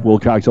underneath the hoop.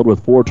 Wilcox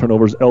Hildreth 4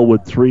 turnovers.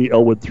 Elwood 3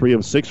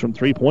 of 6 from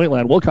three-point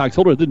land. Wilcox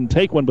Hildreth didn't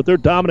take one, but they're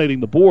dominating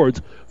the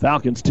boards.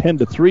 Falcons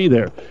 10-3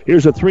 there.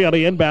 Here's a 3 on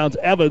the inbounds.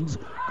 Evans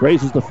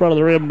grazes the front of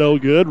the rim. No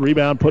good.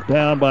 Rebound put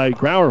down by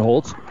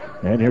Grauerholtz.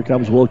 And here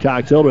comes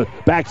Wilcox Hildreth.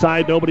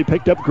 Backside, nobody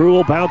picked up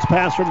Gruel. Bounce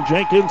pass from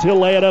Jenkins. He'll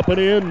lay it up and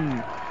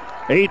in.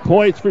 8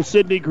 points for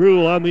Sidney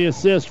Gruel on the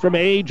assist from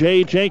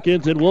A.J.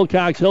 Jenkins, and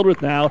Wilcox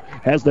Hildreth now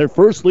has their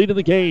first lead of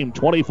the game,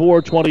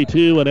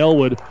 24-22, and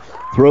Elwood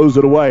throws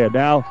it away. And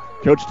now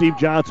Coach Steve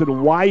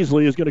Johnson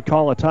wisely is going to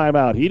call a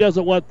timeout. He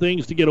doesn't want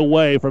things to get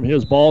away from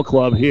his ball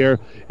club here,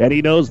 and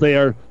he knows they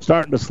are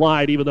starting to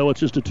slide even though it's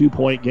just a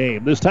 2-point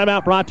game. This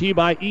timeout brought to you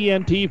by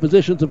ENT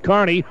Physicians of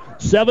Kearney.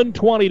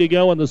 7:20 to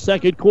go in the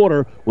second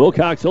quarter.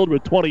 Wilcox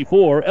Hildreth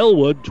 24,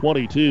 Elwood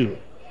 22.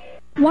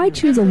 Why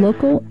choose a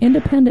local,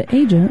 independent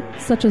agent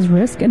such as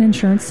Risk and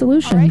Insurance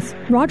Solutions?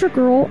 Roger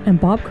Gurl and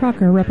Bob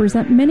Crocker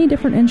represent many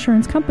different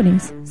insurance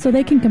companies, so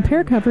they can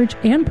compare coverage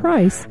and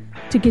price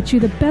to get you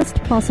the best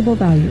possible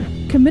value.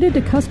 Committed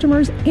to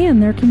customers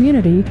and their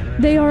community,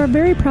 they are a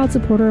very proud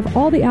supporter of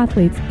all the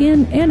athletes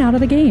in and out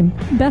of the game.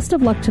 Best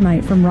of luck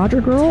tonight from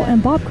Roger Gurl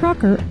and Bob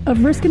Crocker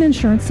of Risk and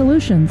Insurance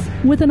Solutions,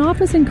 with an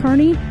office in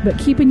Kearney, but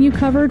keeping you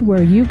covered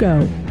where you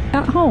go.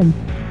 At home,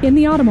 in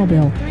the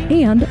automobile,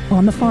 and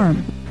on the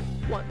farm.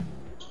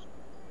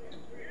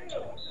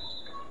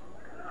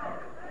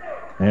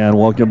 And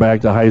welcome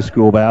back to high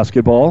school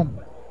basketball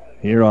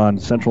here on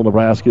Central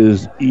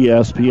Nebraska's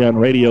ESPN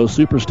Radio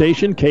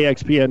Superstation,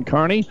 KXPN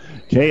Kearney,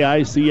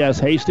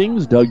 KICS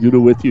Hastings. Doug Duda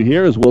with you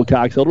here as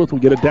Wilcox Hildreth will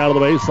get it down to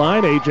the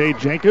baseline. A.J.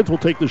 Jenkins will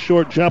take the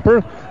short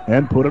jumper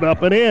and put it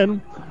up and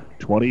in.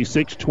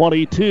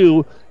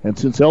 26-22. And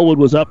since Elwood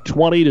was up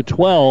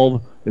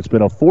 20-12, it's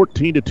been a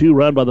 14-2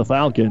 run by the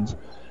Falcons.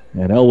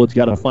 And Elwood's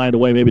got to find a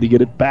way maybe to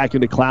get it back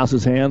into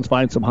Klaus's hands,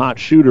 find some hot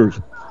shooters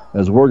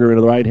as Werger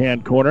into the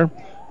right-hand corner.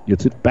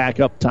 Gets it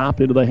back up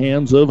top into the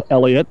hands of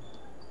Elliott.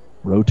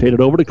 Rotated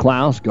over to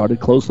Klaus,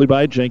 guarded closely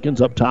by Jenkins,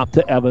 up top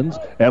to Evans.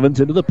 Evans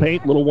into the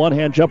paint, little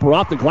one-hand jumper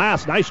off the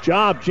glass. Nice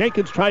job.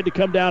 Jenkins tried to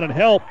come down and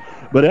help,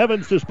 but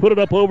Evans just put it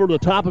up over the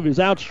top of his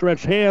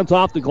outstretched hands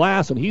off the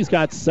glass, and he's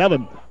got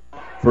 7.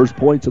 First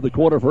points of the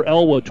quarter for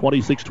Elwood,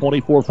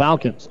 26-24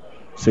 Falcons.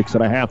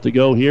 6.5 to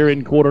go here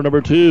in quarter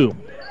number 2.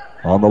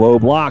 On the low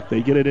block,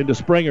 they get it into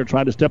Springer,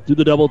 trying to step through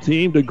the double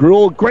team to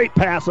Gruel. Great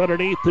pass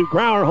underneath to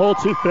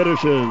Grauerholtz, who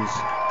finishes.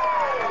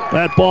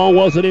 That ball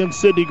wasn't in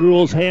Sidney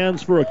Gruel's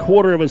hands for a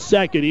quarter of a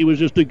second. He was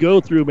just a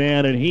go-through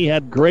man, and he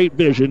had great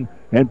vision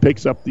and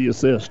picks up the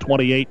assist.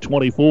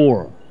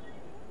 28-24.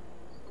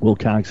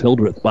 Wilcox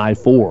Hildreth by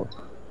 4.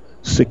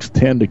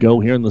 6:10 to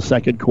go here in the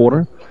second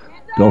quarter.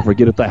 Don't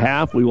forget at the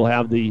half, we will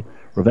have the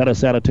Ravenna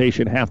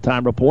Sanitation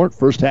halftime report.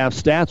 First half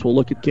stats, we'll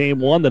look at game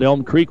 1 that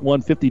Elm Creek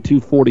won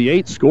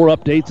 52-48. Score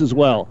updates as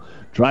well.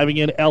 Driving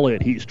in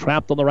Elliott. He's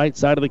trapped on the right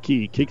side of the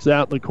key. Kicks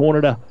out in the corner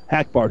to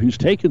Hackbart, who's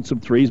taken some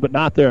threes, but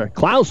not there.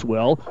 Klaus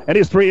will, and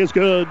his three is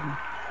good.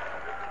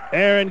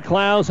 Aaron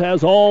Klaus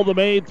has all the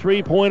made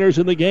three-pointers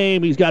in the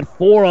game. He's got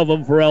 4 of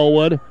them for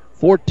Elwood.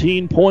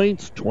 14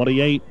 points,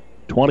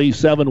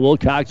 28-27.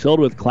 Wilcox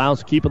Hildreth.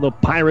 Klaus keeping the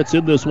Pirates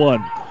in this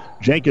one.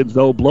 Jenkins,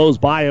 though, blows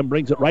by him,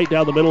 brings it right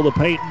down the middle of the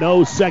paint.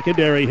 No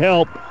secondary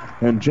help,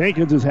 and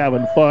Jenkins is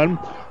having fun.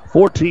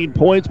 14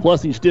 points,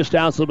 plus he's dished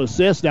out some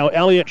assists. Now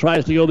Elliott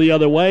tries to go the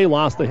other way,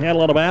 lost the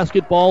handle on a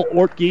basketball.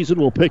 Ortgiesen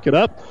will pick it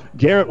up.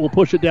 Garrett will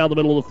push it down the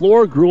middle of the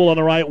floor. Gruel on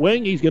the right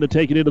wing. He's going to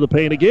take it into the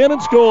paint again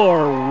and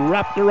score.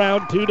 Wrapped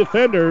around 2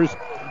 defenders.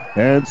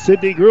 And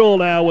Sidney Gruel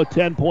now with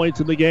 10 points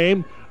in the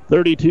game.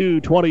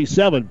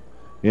 32-27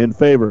 in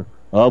favor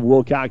of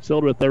Wilcox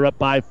Hildreth. They're up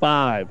by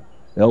 5.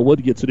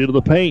 Elwood gets it into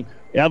the paint.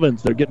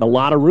 Evans, they're getting a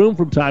lot of room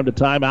from time to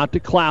time. Out to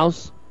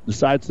Klaus.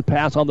 Decides to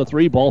pass on the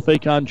 3. Ball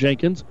fake on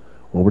Jenkins.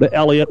 Over to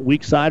Elliott,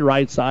 weak side,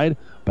 right side.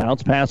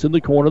 Bounce pass in the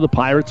corner. The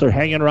Pirates are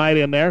hanging right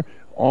in there.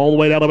 All the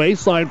way down the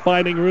baseline,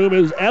 finding room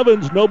is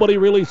Evans. Nobody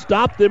really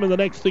stopped him, and the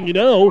next thing you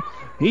know,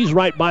 he's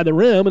right by the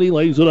rim, and he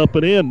lays it up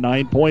and in.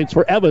 9 points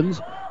for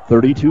Evans.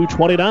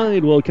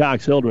 32-29,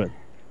 Wilcox Hildreth.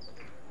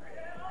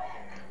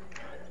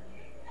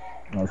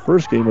 Our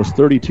first game was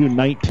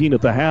 32-19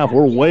 at the half.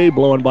 We're way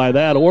blown by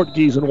that.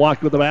 Ortgiesen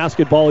walked with the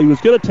basketball. He was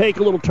going to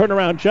take a little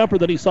turnaround jumper.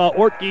 Then he saw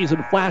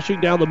Ortgiesen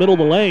flashing down the middle of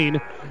the lane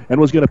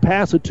and was going to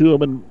pass it to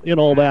him, and in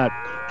all that,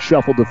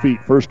 shuffled the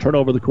feet. First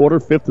turnover of the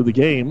quarter, 5th of the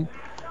game.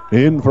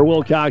 In for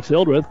Wilcox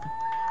Hildreth,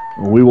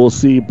 we will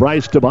see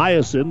Bryce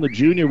Tobiasen, the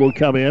junior, will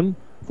come in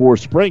for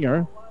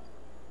Springer.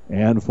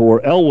 And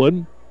for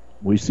Elwood,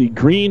 we see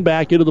Green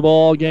back into the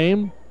ball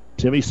game.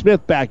 Timmy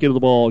Smith back into the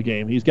ball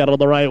game. He's got it on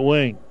the right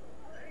wing.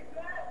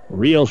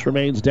 Rios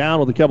remains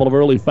down with a couple of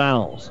early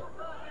fouls.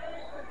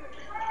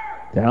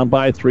 Down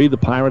by 3. The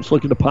Pirates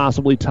looking to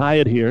possibly tie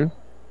it here.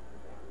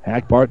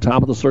 Hackbart,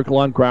 top of the circle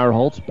on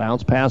Grauerholtz.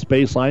 Bounce pass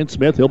baseline.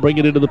 Smith, he'll bring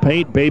it into the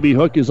paint. Baby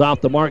hook is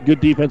off the mark. Good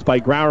defense by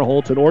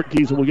Grauerholtz, and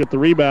Ortgiesen will get the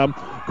rebound.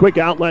 Quick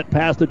outlet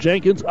pass to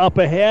Jenkins. Up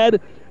ahead.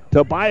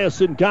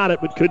 Tobiasen got it,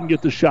 but couldn't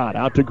get the shot.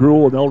 Out to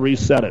Gruel, and they'll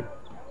reset it.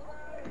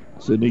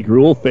 Sidney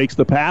Gruel fakes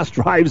the pass,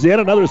 drives in.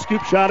 Another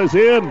scoop shot is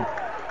in.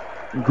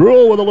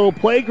 Gruel with a little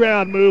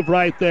playground move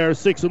right there.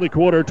 6 in the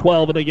quarter,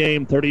 12 in the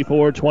game,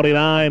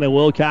 34-29. And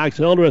Wilcox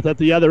Hildreth at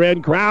the other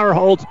end.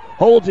 Grauerholtz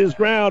holds his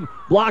ground,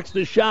 blocks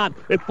the shot.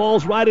 It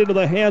falls right into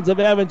the hands of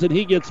Evans, and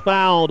he gets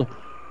fouled.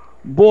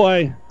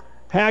 Boy,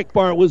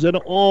 Hackbart was in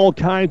all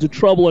kinds of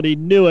trouble, and he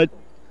knew it.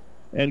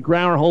 And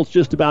Grauerholtz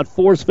just about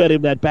force-fed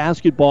him that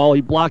basketball. He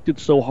blocked it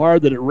so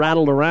hard that it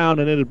rattled around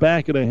and ended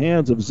back in the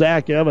hands of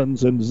Zach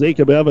Evans. And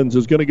Jacob Evans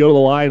is going to go to the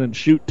line and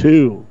shoot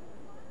 2.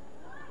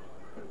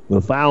 The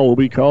foul will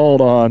be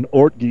called on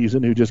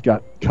Ortgiesen, who just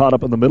got caught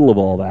up in the middle of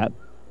all that.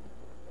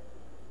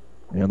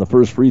 And the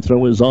first free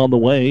throw is on the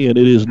way, and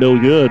it is no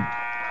good.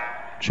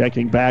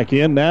 Checking back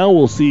in now,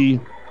 we'll see.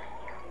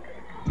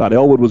 Thought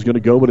Elwood was going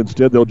to go, but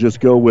instead they'll just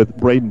go with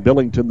Braden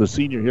Billington, the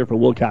senior here for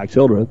Wilcox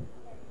Hildreth.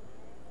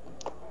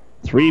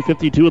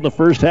 3:52 in the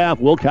first half.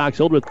 Wilcox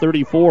Hildreth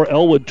 34,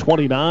 Elwood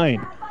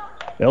 29.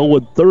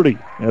 Elwood 30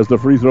 as the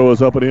free throw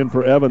is up and in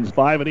for Evans.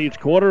 5 in each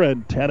quarter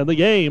and 10 in the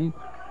game.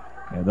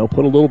 And they'll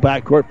put a little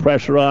backcourt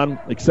pressure on,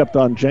 except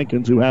on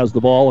Jenkins, who has the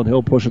ball, and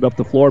he'll push it up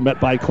the floor. Met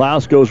by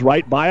Klaus, goes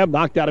right by him,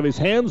 knocked out of his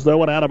hands,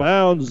 though, and out of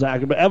bounds.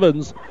 Jacob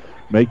Evans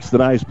makes the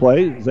nice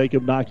play.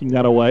 Jacob knocking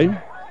that away.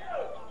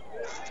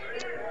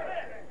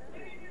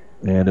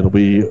 And it'll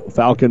be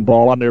Falcon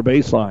ball on their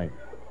baseline.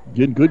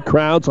 Getting good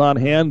crowds on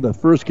hand. The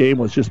first game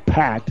was just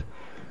packed.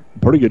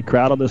 Pretty good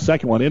crowd on the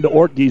second one. Into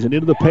Ortgiesen,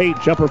 into the paint.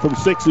 Jumper from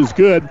 6 is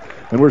good.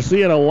 And we're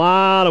seeing a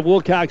lot of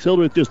Wilcox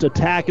Hildreth just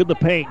attacking the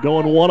paint,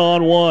 going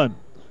one-on-one.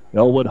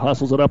 Elwood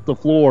hustles it up the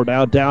floor,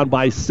 now down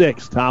by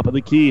 6. Top of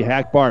the key,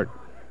 Hackbart.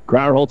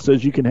 Grauerholtz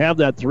says you can have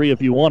that 3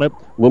 if you want it.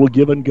 Little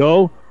give and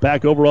go.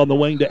 Back over on the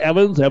wing to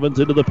Evans. Evans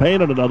into the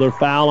paint, and another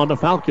foul on the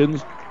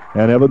Falcons.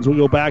 And Evans will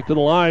go back to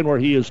the line where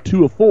he is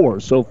 2 of 4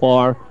 so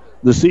far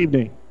this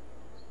evening.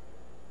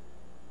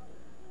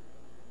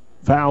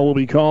 Foul will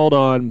be called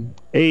on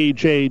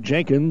A.J.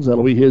 Jenkins.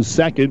 That'll be his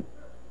second.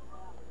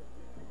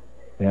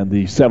 And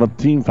the 7th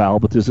team foul,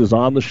 but this is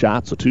on the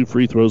shot, so 2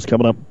 free throws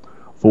coming up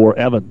for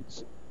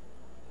Evans.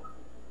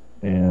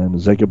 And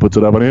Zeka puts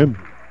it up and in.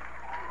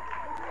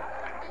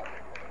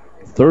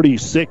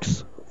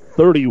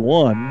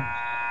 36-31.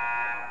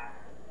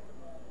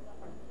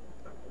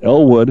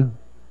 Elwood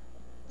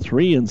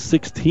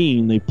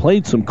 3-16. They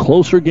played some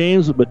closer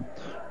games, but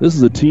this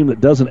is a team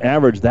that doesn't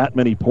average that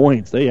many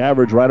points. They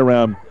average right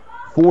around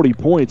 40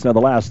 points. Now, the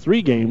last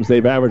 3 games,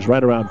 they've averaged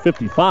right around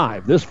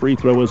 55. This free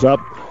throw is up,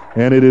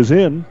 and it is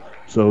in.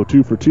 So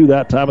 2 for 2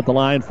 that time at the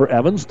line for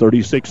Evans.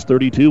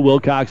 36-32,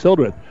 Wilcox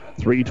Hildreth.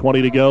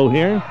 3:20 to go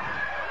here.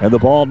 And the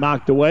ball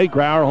knocked away.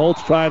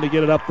 Grauerholtz trying to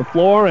get it up the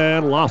floor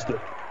and lost it.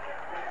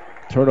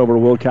 Turnover to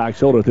Wilcox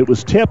Hildreth. It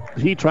was tipped.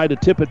 He tried to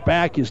tip it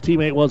back. His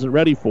teammate wasn't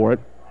ready for it.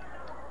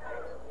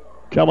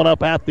 Coming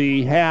up at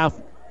the half,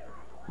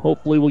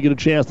 hopefully we'll get a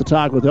chance to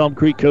talk with Elm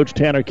Creek coach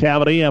Tanner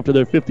Cavity after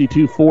their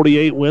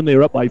 52-48 win. They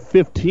were up by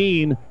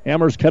 15.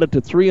 Amherst cut it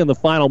to 3 in the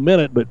final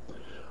minute, but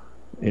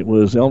it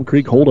was Elm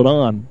Creek holding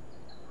on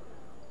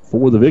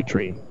for the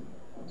victory.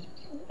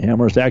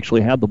 Amherst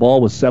actually had the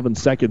ball with 7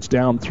 seconds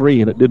down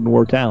 3, and it didn't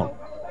work out.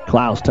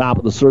 Klaus top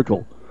of the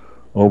circle.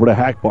 Over to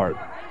Hackbart.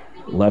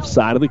 Left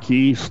side of the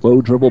key.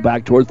 Slow dribble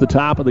back towards the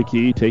top of the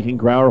key, taking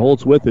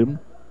Grauerholtz with him.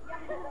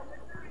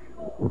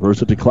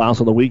 Reverse it to Klaus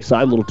on the weak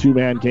side. Little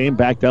 2-man game.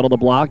 Back down on the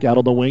block. Out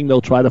on the wing.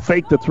 They'll try to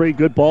fake the 3.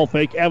 Good ball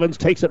fake. Evans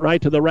takes it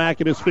right to the rack,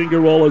 and his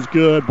finger roll is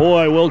good.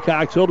 Boy,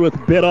 Wilcox Hildreth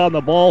bit on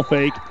the ball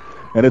fake.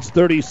 And it's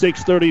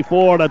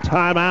 36-34 and a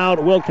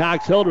timeout.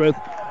 Wilcox Hildreth,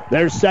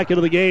 their second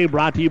of the game,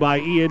 brought to you by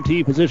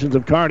ENT Physicians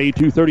of Kearney.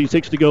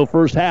 2:36 to go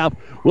first half.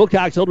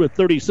 Wilcox Hildreth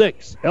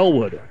 36,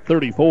 Elwood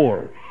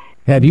 34.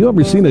 Have you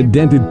ever seen a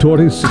dented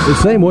tortoise? The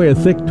same way a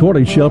thick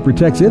tortoise shell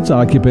protects its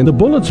occupant, the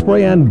bullet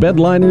spray-on bed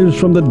liners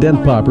from the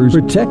Dent Poppers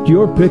protect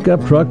your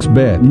pickup truck's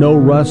bed. No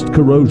rust,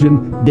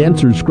 corrosion,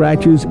 dents, or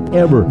scratches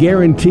ever.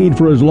 Guaranteed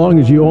for as long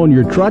as you own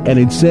your truck, and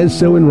it says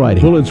so in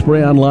writing. Bullet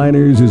spray-on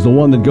liners is the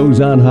one that goes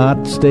on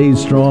hot,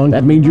 stays strong.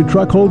 That means your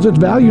truck holds its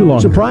value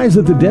longer. Surprised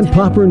that the Dent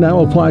Popper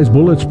now applies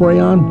bullet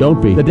spray-on?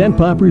 Don't be. The Dent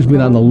Popper's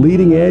been on the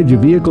leading edge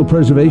of vehicle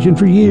preservation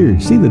for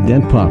years. See the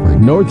Dent Popper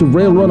north of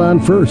Railroad on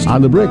First,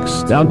 on the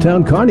Bricks, downtown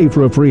Kearney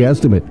for a free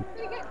estimate.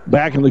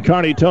 Back in the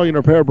Kearney Towing and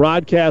Repair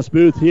broadcast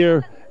booth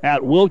here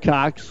at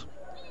Wilcox.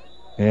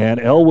 And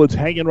Elwood's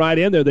hanging right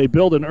in there. They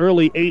built an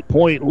early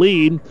 8-point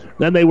lead.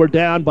 Then they were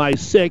down by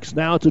 6.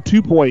 Now it's a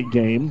 2-point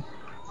game.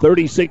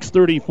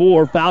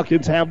 36-34.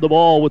 Falcons have the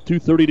ball with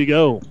 2:30 to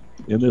go.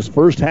 In this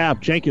first half,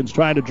 Jenkins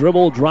trying to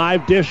dribble,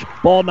 drive, dish.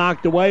 Ball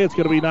knocked away. It's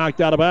going to be knocked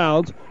out of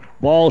bounds.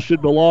 Ball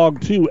should belong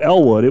to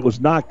Elwood. It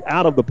was knocked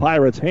out of the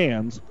Pirates'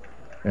 hands.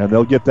 And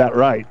they'll get that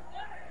right.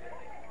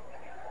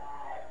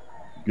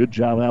 Good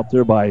job out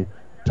there by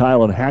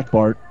Tylen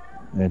Hackbart,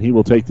 and he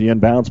will take the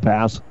inbounds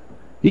pass.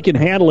 He can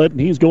handle it, and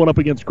he's going up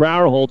against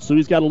Grauerholtz, so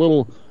he's got a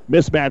little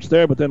mismatch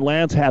there, but then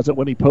Lance has it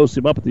when he posts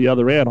him up at the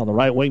other end. On the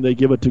right wing, they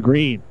give it to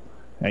Green.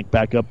 Hank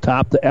back up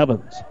top to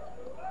Evans.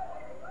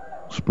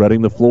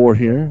 Spreading the floor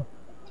here,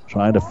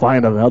 trying to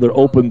find another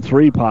open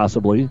 3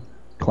 possibly.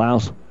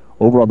 Klaus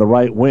over on the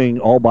right wing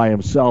all by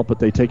himself, but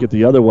they take it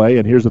the other way,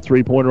 and here's a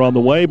 3-pointer on the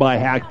way by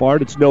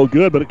Hackbart. It's no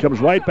good, but it comes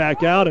right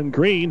back out, and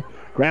Green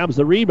grabs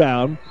the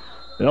rebound.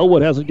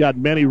 Elwood hasn't got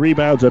many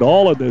rebounds at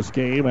all in this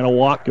game, and a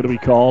walk going to be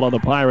called on the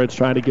Pirates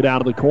trying to get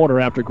out of the corner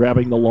after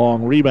grabbing the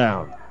long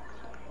rebound.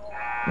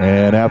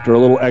 And after a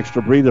little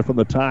extra breather from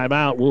the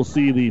timeout, we'll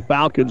see the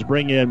Falcons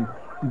bring in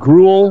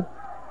Gruel,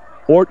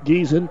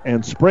 Ortgiesen,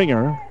 and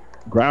Springer.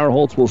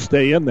 Grauerholtz will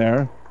stay in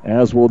there,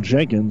 as will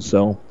Jenkins,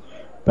 so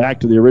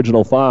back to the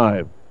original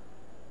 5.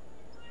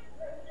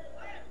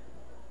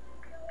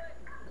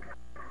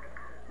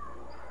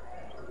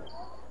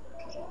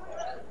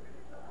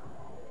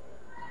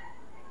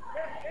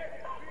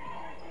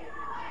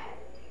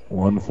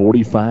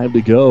 1:45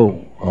 to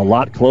go. A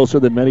lot closer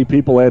than many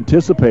people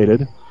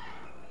anticipated.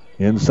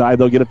 Inside,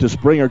 they'll get it to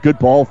Springer. Good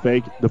ball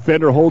fake.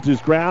 Defender holds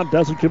his ground,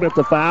 doesn't commit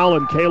the foul,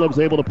 and Caleb's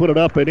able to put it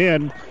up and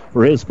in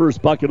for his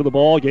first bucket of the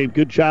ball game.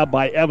 Good job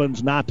by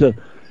Evans not to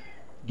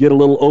get a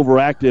little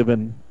overactive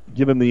and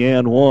give him the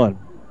and one.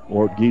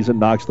 Ort Giesen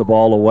knocks the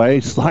ball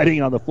away.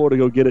 Sliding on the floor to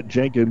go get it,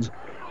 Jenkins.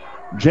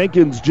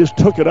 Jenkins just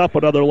took it up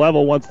another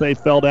level once they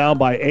fell down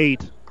by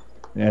 8.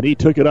 And he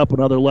took it up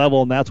another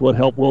level, and that's what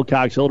helped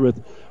Wilcox Hildreth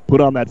put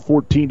on that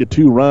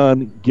 14-2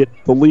 run, get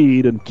the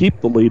lead, and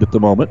keep the lead at the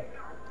moment.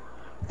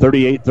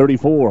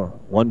 38-34,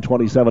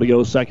 1:27 to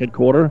go, second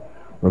quarter.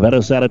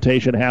 Ravenna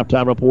Sanitation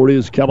halftime report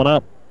is coming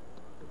up.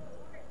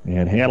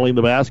 And handling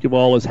the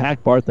basketball is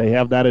Hackbart. They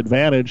have that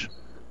advantage.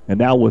 And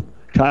now with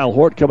Kyle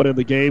Hort coming in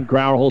the game,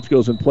 Grauerholtz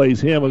goes and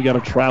plays him. We've got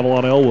to travel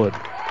on Elwood.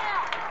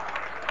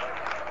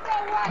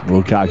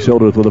 Wilcox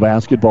Hildreth with the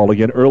basketball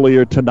again.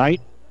 Earlier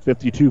tonight,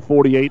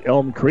 52-48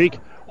 Elm Creek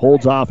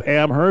holds off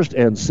Amherst,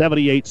 and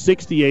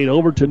 78-68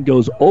 Overton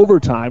goes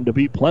overtime to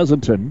beat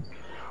Pleasanton.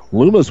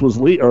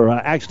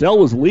 Axtell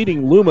was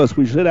leading Loomis.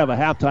 We should have a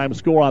halftime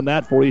score on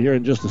that for you here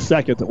in just a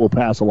second that we'll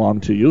pass along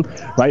to you.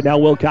 Right now,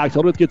 Wilcox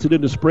Hildreth gets it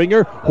into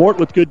Springer. Hort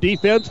with good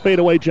defense.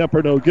 Fadeaway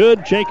jumper, no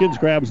good. Jenkins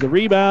grabs the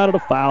rebound, and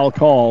a foul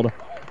called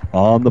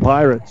on the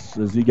Pirates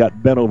as he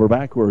got bent over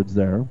backwards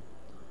there.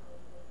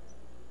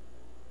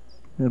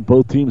 And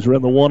both teams are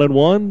in the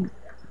 1-1.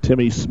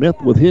 Timmy Smith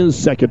with his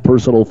second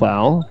personal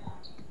foul.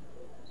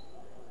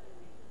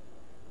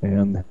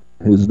 And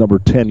his number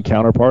 10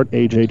 counterpart,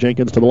 A.J.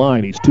 Jenkins, to the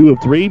line. He's 2 of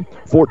 3,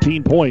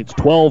 14 points,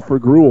 12 for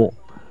Gruel.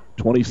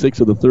 26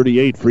 of the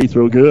 38, free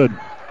throw good.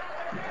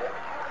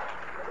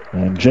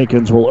 And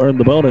Jenkins will earn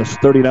the bonus,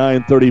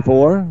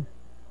 39-34.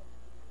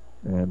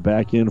 And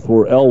back in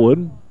for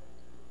Elwood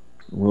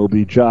will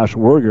be Josh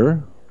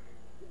Werger.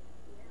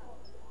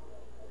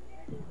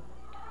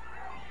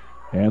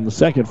 And the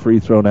second free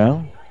throw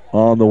now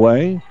on the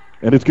way,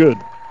 and it's good.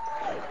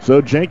 So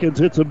Jenkins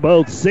hits them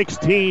both.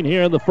 16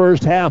 here in the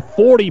first half.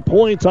 40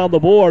 points on the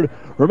board.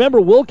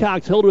 Remember,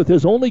 Wilcox Hildreth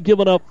has only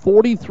given up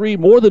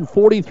more than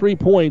 43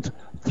 points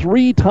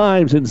 3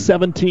 times in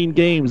 17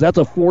 games. That's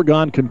a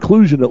foregone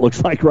conclusion, it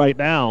looks like right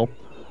now.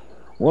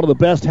 One of the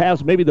best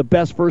halves, maybe the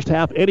best first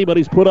half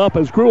anybody's put up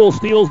as Gruel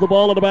steals the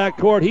ball in the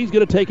backcourt. He's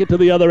going to take it to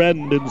the other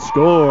end and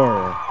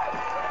score.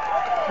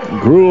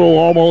 Gruel,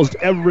 almost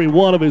every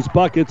one of his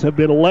buckets have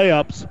been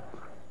layups.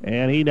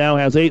 And he now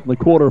has 8 in the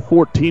quarter,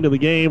 14 in the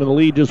game, and the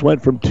lead just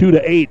went from 2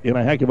 to 8 in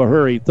a heck of a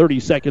hurry. 30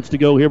 seconds to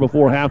go here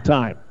before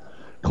halftime.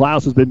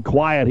 Klaus has been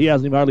quiet. He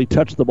hasn't even hardly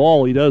touched the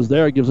ball. He does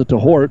there. Gives it to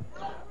Hort.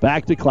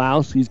 Back to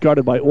Klaus. He's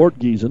guarded by Ort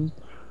Giesen.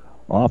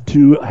 Off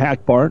to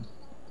Hackbart.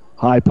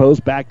 High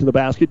post, back to the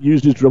basket.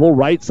 Used his dribble.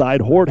 Right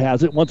side. Hort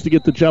has it. Wants to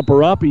get the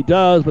jumper up. He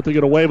does, but they're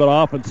going to wave it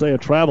off and say a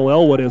travel.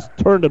 Elwood has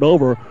turned it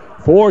over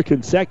 4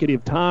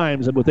 consecutive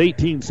times, and with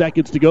 18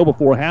 seconds to go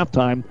before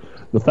halftime,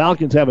 the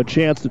Falcons have a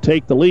chance to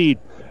take the lead.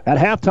 At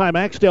halftime,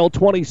 Axtell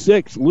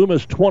 26,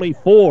 Loomis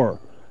 24.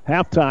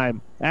 Halftime,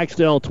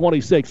 Axtell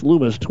 26,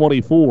 Loomis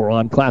 24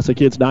 on Classic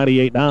Hits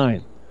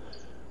 98.9.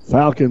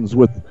 Falcons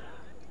with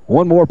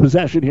one more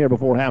possession here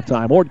before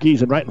halftime. Ort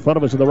Giesen right in front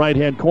of us in the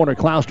right-hand corner.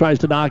 Klaus tries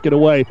to knock it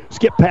away.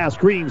 Skip past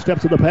Green,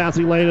 steps in the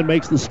passing lane and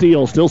makes the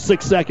steal. Still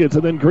 6 seconds,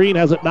 and then Green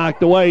has it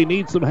knocked away.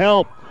 Needs some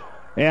help.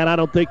 And I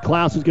don't think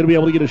Klaus is going to be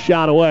able to get a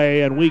shot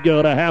away. And we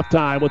go to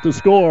halftime with the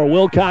score.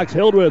 Wilcox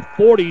Hildreth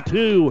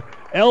 42,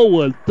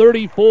 Elwood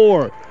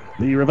 34.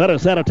 The Ravenna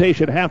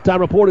Sanitation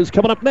halftime report is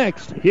coming up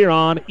next here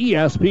on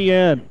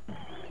ESPN.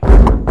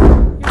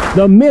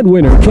 The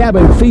Midwinter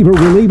Cabin Fever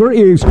Reliever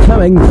is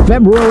coming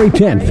February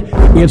 10th.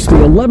 It's the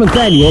 11th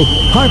annual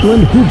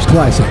Heartland Hoops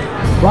Classic.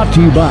 Brought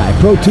to you by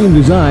Pro Team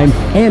Design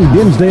and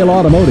Dinsdale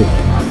Automotive.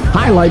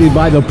 Highlighted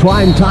by the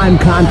primetime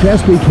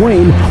contest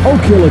between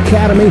Oak Hill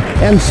Academy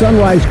and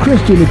Sunrise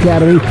Christian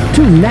Academy,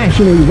 2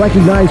 nationally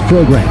recognized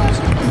programs.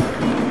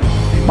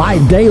 Buy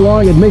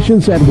day-long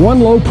admissions at one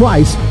low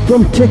price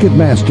from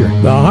Ticketmaster.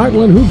 The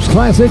Heartland Hoops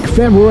Classic,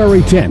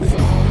 February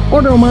 10th.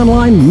 Order them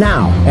online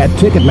now at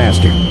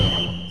Ticketmaster.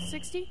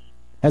 60.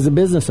 As a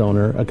business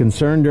owner, a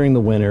concern during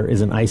the winter is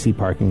an icy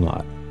parking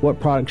lot. What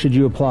product should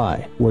you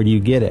apply? Where do you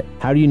get it?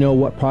 How do you know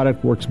what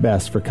product works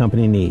best for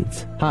company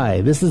needs?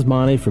 Hi, this is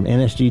Monty from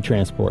NSG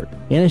Transport.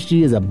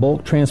 NSG is a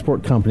bulk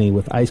transport company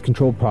with ice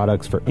control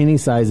products for any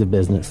size of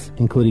business,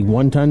 including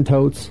 1-ton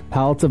totes,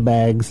 pallets of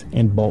bags,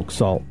 and bulk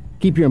salt.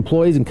 Keep your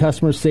employees and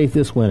customers safe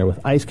this winter with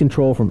ice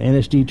control from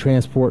NSG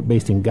Transport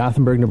based in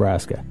Gothenburg,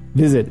 Nebraska.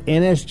 Visit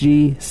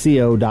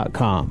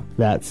nsgco.com.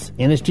 That's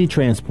NSG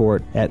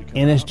Transport at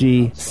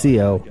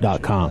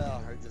nsgco.com.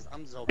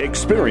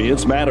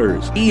 Experience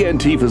matters.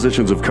 ENT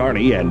Physicians of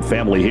Kearney and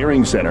Family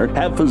Hearing Center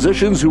have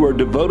physicians who are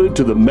devoted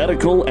to the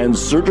medical and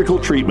surgical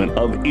treatment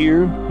of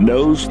ear,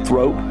 nose,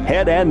 throat,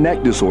 head, and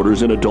neck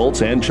disorders in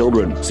adults and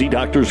children. See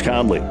Doctors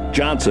Conley,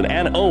 Johnson,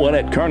 and Owen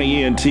at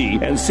Kearney ENT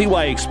and see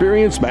why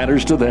experience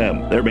matters to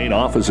them. Their main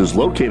office is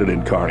located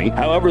in Kearney.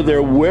 However,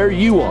 they're where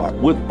you are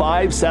with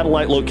 5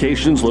 satellite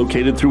locations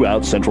located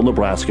throughout central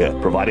Nebraska,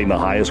 providing the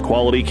highest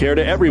quality care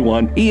to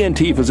everyone. ENT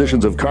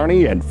Physicians of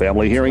Kearney and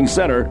Family Hearing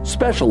Center,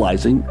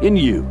 specializing in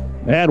you.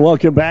 And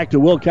welcome back to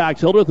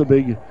Wilcox Hildreth. A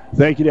big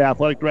thank you to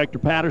Athletic Director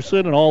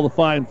Patterson and all the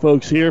fine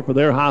folks here for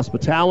their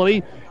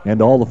hospitality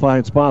and all the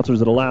fine sponsors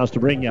that allow us to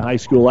bring you high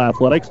school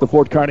athletics. The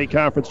Fort Kearney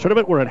Conference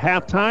Tournament. We're at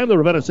halftime. The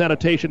Ravenna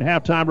Sanitation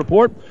halftime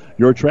report.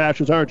 Your trash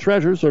is our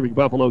treasure, serving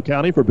Buffalo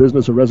County for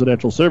business and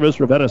residential service.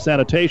 Ravenna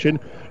Sanitation,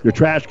 your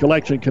trash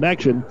collection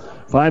connection.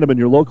 Find them in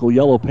your local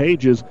yellow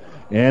pages.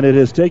 And it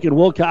has taken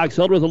Wilcox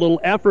Hildreth a little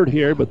effort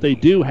here, but they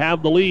do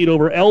have the lead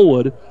over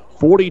Elwood,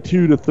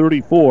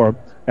 42-34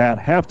 at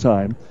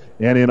halftime.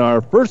 And in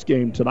our first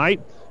game tonight,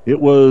 it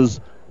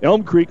was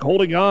Elm Creek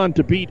holding on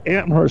to beat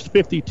Amherst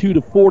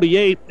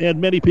 52-48,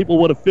 and many people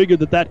would have figured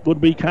that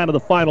would be kind of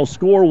the final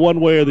score one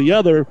way or the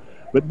other,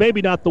 but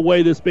maybe not the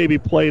way this maybe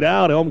played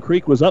out. Elm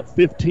Creek was up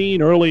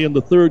 15 early in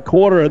the third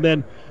quarter and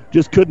then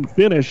just couldn't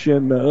finish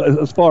and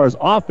as far as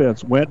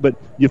offense went, but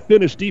you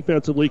finished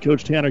defensively.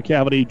 Coach Tanner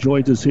Cavity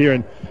joins us here,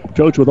 and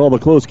Coach, with all the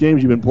close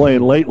games you've been playing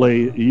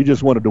lately, you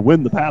just wanted to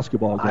win the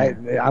basketball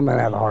game. I'm going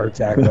to have a heart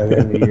attack by the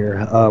end of the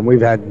year.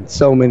 We've had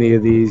so many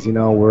of these,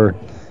 I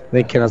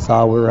think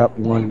Kennesaw, we were up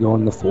 1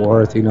 going to the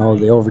 4th.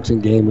 The Overton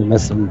game, we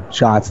missed some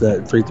shots,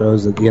 free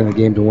throws at the end of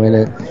the game to win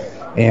it,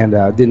 and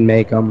didn't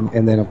make them.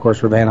 And then, of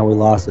course, Ravenna, we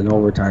lost in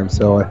overtime.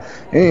 So,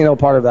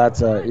 part of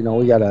that's,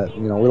 we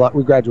got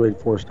we graduated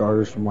 4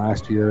 starters from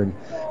last year, and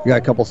we got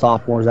a couple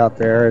sophomores out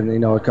there,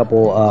 and, a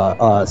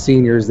couple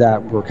seniors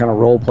that were kind of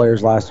role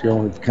players last year,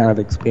 and we've kind of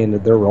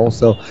expanded their role.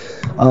 So,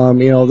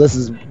 this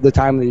is the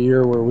time of the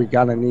year where we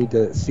kind of need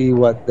to see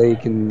what they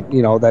can,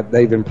 that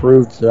they've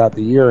improved throughout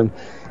the year.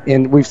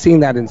 And we've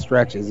seen that in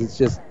stretches. It's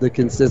just the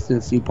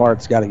consistency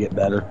part's got to get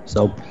better.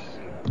 So,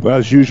 well,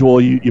 as usual,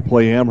 you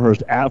play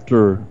Amherst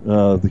after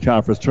the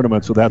conference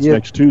tournament, so that's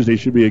next Tuesday.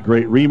 Should be a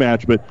great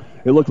rematch, but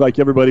it looked like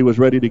everybody was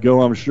ready to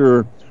go. I'm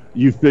sure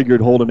you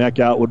figured Holden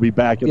Eckhout would be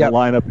back in the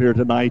lineup here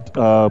tonight,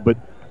 but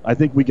I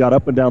think we got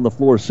up and down the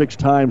floor 6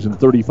 times in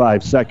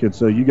 35 seconds,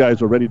 so you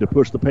guys are ready to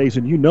push the pace,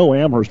 and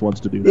Amherst wants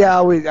to do that.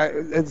 Yeah,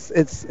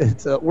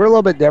 we're a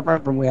little bit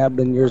different from we have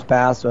been years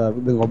past. We've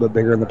been a little bit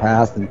bigger in the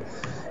past, and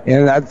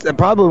that's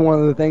probably one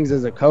of the things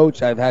as a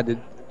coach I've had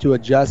to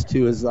adjust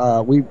to is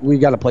we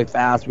got to play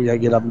fast. We got to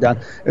get up and down.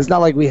 It's not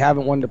like we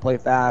haven't wanted to play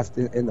fast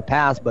in the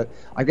past, but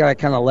I got to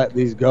kind of let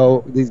these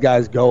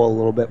guys go a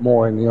little bit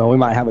more. And we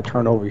might have a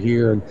turnover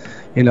here, and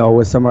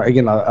with some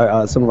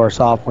of our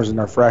sophomores and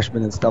our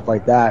freshmen and stuff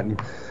like that. And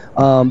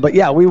but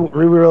we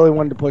really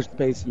wanted to push the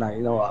pace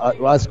tonight.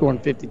 Us scoring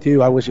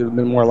 52, I wish it would have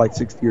been more like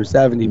 60 or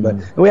 70, but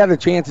we had the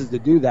chances to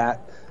do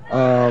that.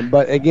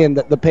 But again,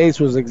 the pace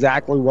was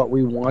exactly what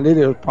we wanted.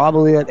 It was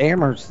probably at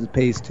Amherst's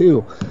pace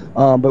too.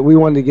 But we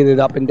wanted to get it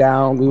up and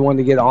down. We wanted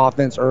to get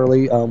offense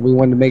early. We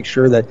wanted to make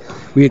sure that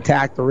we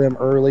attacked the rim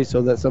early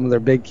so that some of their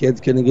big kids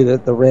couldn't get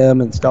at the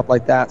rim and stuff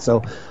like that.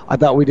 So I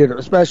thought we did,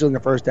 especially in the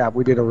first half,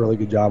 we did a really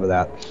good job of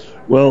that.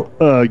 Well,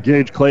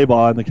 Gage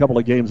Claybaugh, in the couple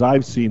of games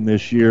I've seen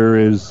this year,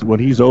 is when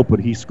he's open,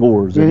 he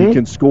scores. And he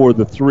can score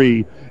the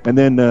 3. And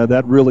then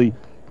that really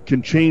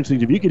can change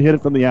things. If you can hit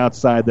it from the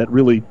outside, that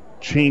really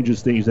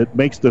changes things. It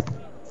makes the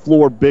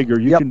floor bigger.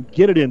 You can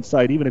get it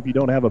inside even if you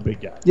don't have a big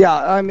guy. Yeah,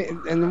 I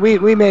mean, and we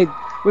made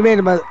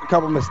a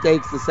couple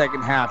mistakes the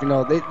second half.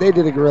 They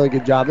did a really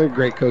good job. They're a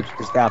great coach,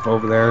 the staff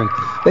over there, and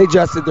they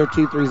adjusted their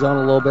 2-3 zone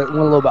a little bit, went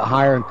a little bit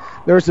higher. And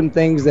there were some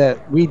things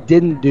that we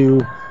didn't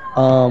do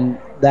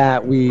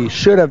that we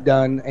should have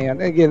done, and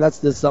again, that's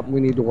just something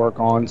we need to work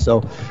on.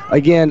 So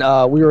again,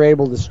 we were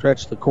able to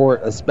stretch the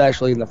court,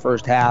 especially in the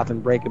first half,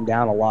 and break them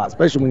down a lot,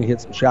 especially when you hit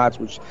some shots,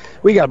 which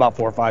we got about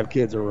 4 or 5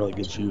 kids that are really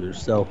good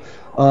shooters. So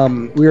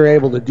we were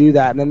able to do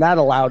that, and then that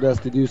allowed us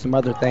to do some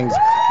other things.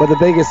 But the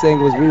biggest thing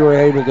was we were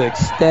able to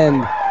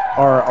extend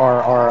our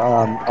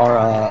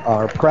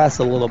press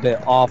a little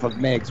bit off of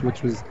Meigs,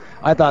 which was,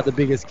 I thought, the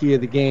biggest key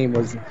of the game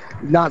was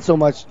not so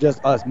much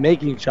just us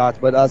making shots,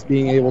 but us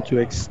being able to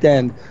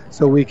extend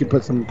so we could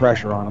put some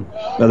pressure on them.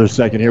 Another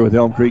second here with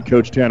Elm Creek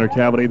coach Tanner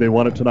Cavity. They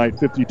won it tonight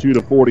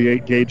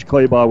 52-48. Gage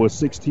Claybaugh with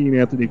 16,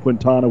 Anthony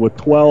Quintana with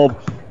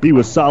 12. He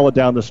was solid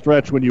down the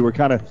stretch when you were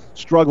kind of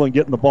struggling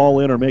getting the ball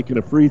in or making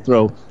a free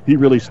throw. He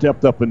really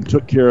stepped up and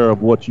took care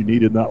of what you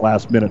needed in that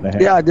last minute and a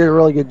half. Yeah, I did a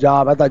really good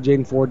job. I thought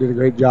Jaden Ford did a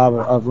great job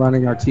of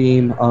running our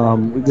team.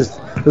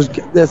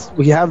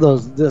 We have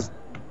those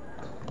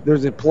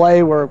there's a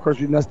play where, of course,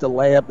 we missed a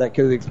layup that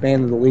could have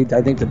expanded the lead,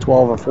 I think, to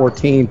 12 or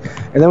 14.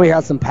 And then we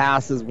had some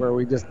passes where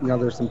we just,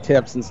 there's some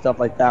tips and stuff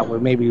like that where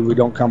maybe we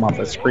don't come off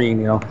a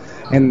screen,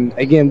 And,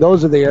 again,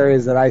 those are the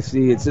areas that I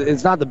see.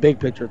 It's not the big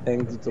picture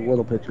things. It's a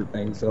little picture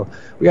thing. So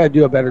we got to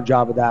do a better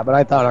job of that. But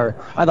I thought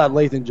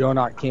Lathan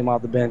Jonak came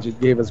off the bench. It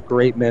gave us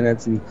great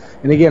minutes. And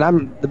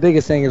again, the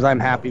biggest thing is I'm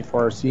happy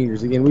for our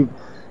seniors. Again, we've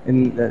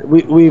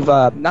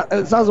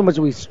it's not so much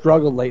that we've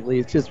struggled lately.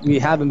 It's just we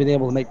haven't been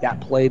able to make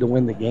that play to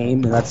win the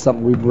game, and that's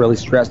something we've really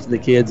stressed to the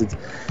kids.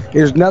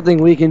 There's nothing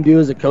we can do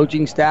as a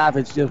coaching staff.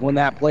 It's just when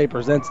that play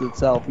presents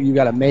itself, you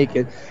got to make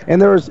it.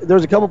 And there's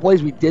a couple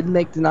plays we did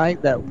make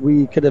tonight that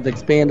we could have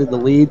expanded the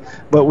lead,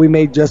 but we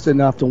made just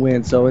enough to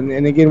win. So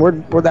and again,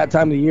 we're that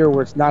time of the year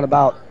where it's not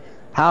about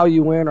how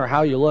you win or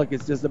how you look.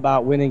 It's just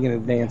about winning and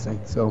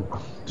advancing.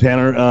 So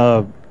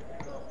Tanner,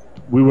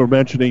 we were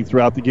mentioning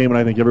throughout the game, and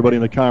I think everybody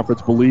in the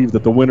conference believed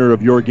that the winner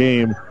of your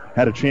game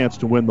had a chance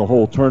to win the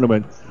whole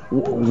tournament.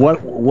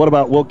 What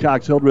about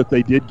Wilcox Hildreth?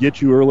 They did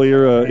get you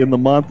earlier in the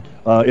month.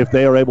 If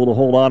they are able to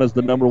hold on as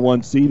the number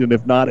 1 seed, and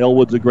if not,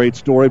 Elwood's a great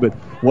story. But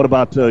what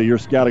about your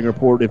scouting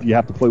report if you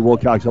have to play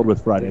Wilcox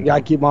Hildreth Friday? You got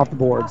to keep them off the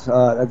boards.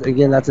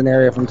 Again, that's an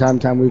area from time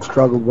to time we've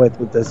struggled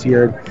with this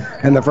year.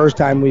 And the first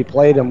time we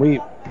played them,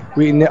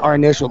 our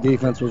initial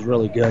defense was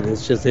really good.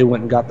 It's just they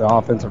went and got the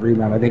offensive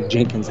rebound. I think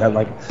Jenkins had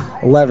like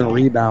 11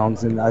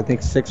 rebounds, and I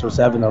think 6 or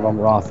 7 of them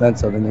were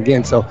offensive. And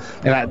again,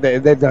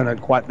 they've done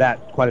quite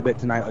a bit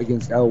tonight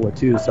against Elwood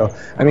too. So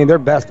I mean, their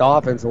best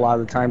offense a lot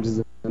of the times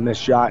is a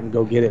missed shot and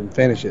go get it and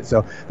finish it.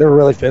 So they're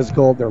really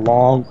physical. They're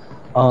long.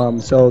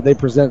 So they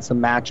present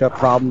some matchup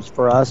problems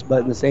for us.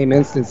 But in the same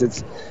instance,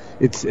 it's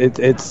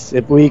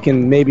if we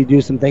can maybe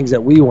do some things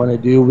that we want to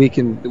do,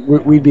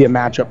 we'd be a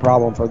matchup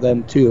problem for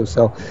them too.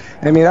 So,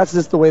 I mean, that's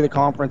just the way the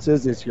conference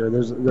is this year.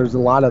 There's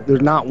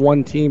not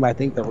one team I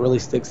think that really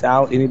sticks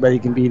out. Anybody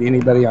can beat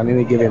anybody on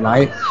any given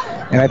night,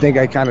 and I think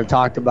I kind of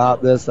talked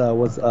about this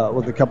with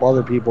a couple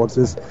other people. It's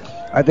just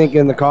I think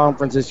in the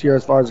conference this year,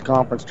 as far as the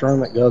conference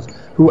tournament goes,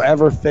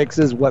 whoever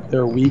fixes what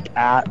they're weak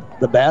at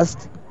the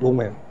best will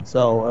win.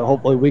 So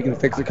hopefully we can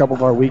fix a couple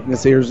of our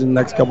weaknesses in the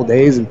next couple of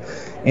days, and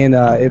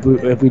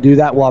if we do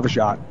that, we'll have a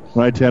shot.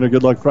 All right, Tanner,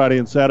 good luck Friday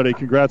and Saturday.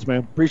 Congrats, man.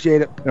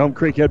 Appreciate it. Elm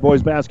Creek head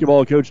boys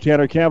basketball coach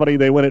Tanner Cavity.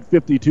 They win at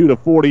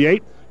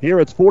 52-48. Here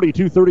it's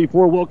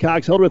 42-34.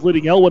 Wilcox Hildreth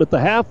leading Elwood at the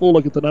half. We'll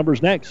look at the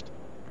numbers next.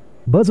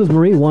 Buzz's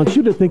Marine wants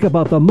you to think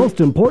about the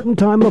most important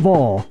time of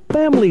all,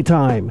 family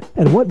time.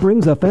 And what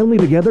brings a family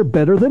together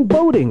better than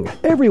boating?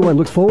 Everyone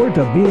looks forward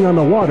to being on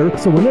the water,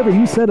 so whenever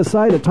you set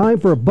aside a time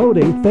for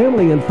boating,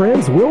 family and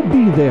friends will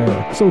be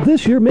there. So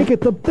this year, make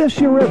it the best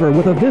year ever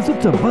with a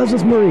visit to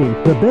Buzz's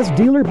Marine, the best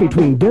dealer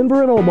between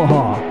Denver and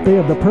Omaha. They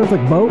have the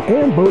perfect boat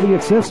and boating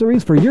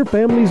accessories for your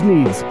family's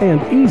needs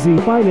and easy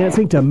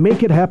financing to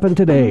make it happen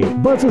today.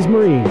 Buzz's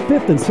Marine,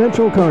 5th and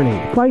Central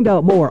Kearney. Find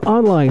out more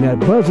online at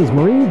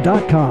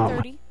buzzesmarine.com.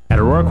 At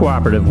Aurora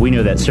Cooperative, we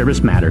know that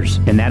service matters,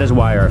 and that is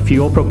why our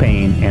fuel,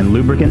 propane, and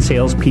lubricant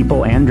sales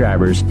people and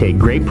drivers take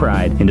great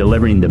pride in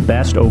delivering the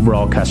best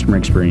overall customer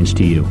experience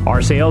to you.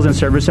 Our sales and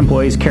service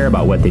employees care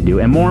about what they do,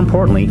 and more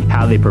importantly,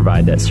 how they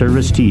provide that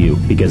service to you,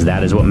 because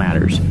that is what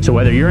matters. So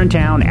whether you're in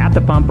town, at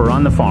the pump, or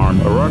on the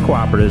farm, Aurora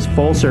Cooperative's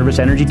full-service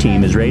energy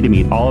team is ready to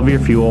meet all of your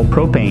fuel,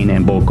 propane,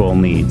 and bulk oil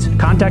needs.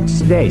 Contact us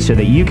today so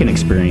that you can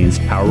experience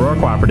how Aurora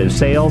Cooperative's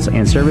sales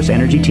and service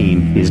energy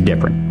team is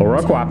different.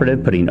 Aurora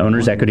Cooperative, putting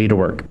owner's equity to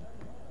work.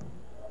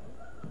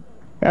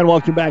 And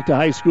welcome back to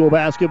high school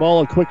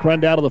basketball. A quick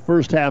rundown of the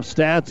first half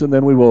stats, and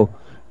then we will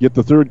get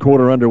the third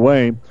quarter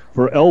underway.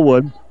 For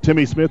Elwood,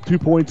 Timmy Smith, 2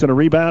 points and a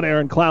rebound.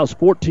 Aaron Klaus,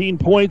 14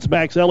 points.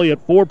 Max Elliott,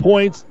 4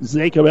 points.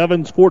 Jacob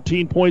Evans,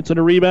 14 points and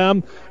a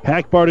rebound.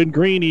 Hackbart and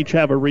Green each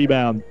have a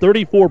rebound.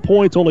 34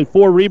 points, only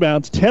 4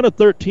 rebounds. 10 of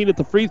 13 at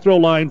the free throw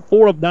line.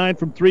 4 of 9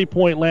 from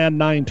three-point land,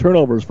 9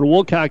 turnovers. For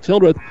Wilcox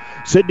Hildreth,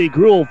 Sidney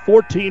Gruel,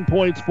 14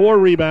 points, 4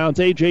 rebounds.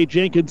 A.J.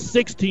 Jenkins,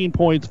 16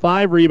 points,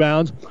 5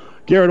 rebounds.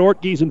 Garrett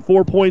Ortgiesen,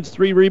 4 points,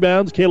 3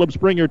 rebounds. Caleb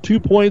Springer, 2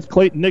 points.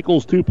 Clayton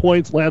Nichols, 2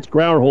 points. Lance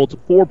Grauerholtz,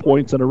 4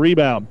 points and a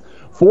rebound.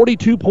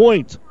 42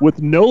 points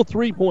with no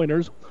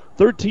three-pointers.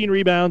 13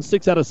 rebounds,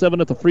 6 out of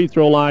 7 at the free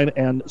throw line,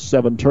 and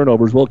 7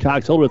 turnovers.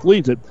 Wilcox Hildreth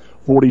leads it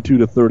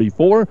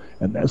 42-34.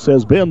 And this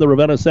has been the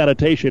Ravenna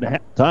Sanitation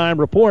Halftime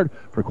Report.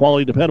 For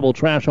quality, dependable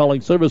trash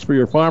hauling service for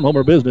your farm, home,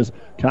 or business,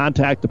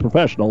 contact the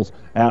professionals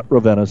at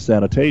Ravenna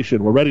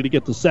Sanitation. We're ready to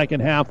get the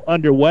second half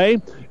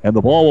underway, and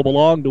the ball will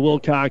belong to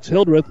Wilcox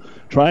Hildreth,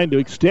 trying to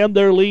extend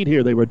their lead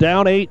here. They were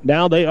down 8,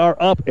 now they are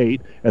up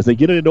 8 as they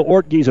get it into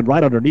Ortgiesen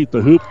right underneath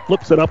the hoop,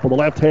 flips it up with the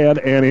left hand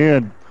and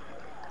in.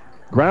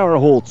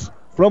 Grauerholtz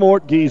from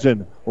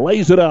Ortgiesen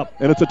lays it up,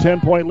 and it's a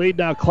 10-point lead.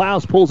 Now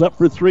Klaus pulls up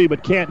for 3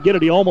 but can't get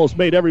it. He almost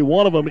made every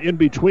one of them in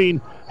between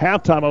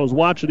halftime. I was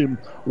watching him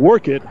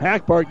work it.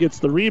 Hackbart gets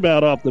the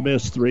rebound off the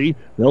missed 3.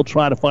 They'll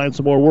try to find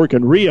some more work,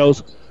 and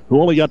Rios,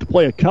 who only got to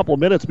play a couple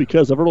minutes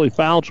because of early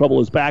foul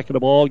trouble, is back in the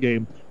ball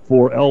game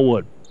for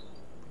Elwood.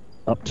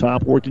 Up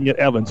top, working at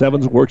Evans.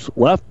 Evans works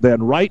left,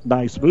 then right.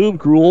 Nice move.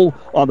 Gruel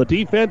on the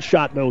defense.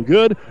 Shot no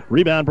good.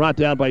 Rebound brought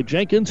down by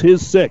Jenkins,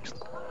 his 6th.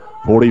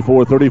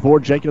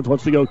 44-34. Jenkins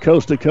wants to go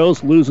coast to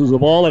coast, loses the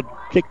ball, and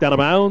kicked out of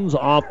bounds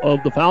off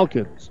of the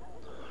Falcons.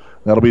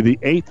 That'll be the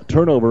 8th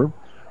turnover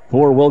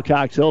for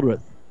Wilcox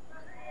Hildreth.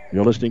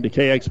 You're listening to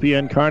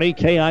KXPN Kearney,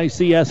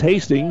 KICS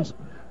Hastings,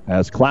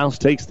 as Klaus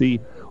takes the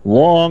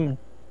long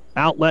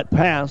outlet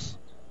pass,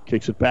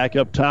 kicks it back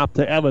up top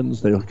to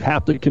Evans. They'll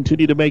have to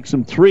continue to make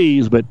some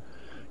threes, but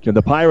can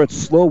the Pirates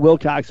slow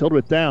Wilcox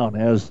Hildreth down?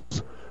 As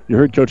you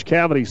heard Coach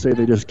Cavity say,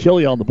 they just kill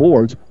you on the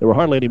boards. There were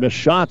hardly any missed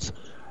shots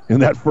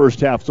in that first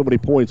half. So many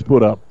points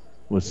put up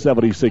with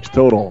 76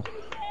 total.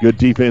 Good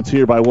defense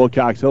here by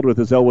Wilcox Hildreth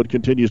as Elwood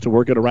continues to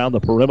work it around the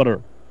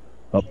perimeter.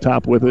 Up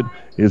top with it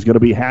is going to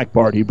be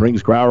Hackbart. He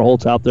brings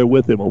Grauerholtz out there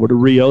with him. Over to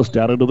Rios,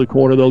 down into the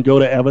corner. They'll go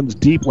to Evans,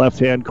 deep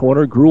left-hand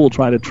corner. Gruel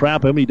trying to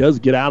trap him. He does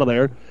get out of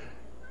there.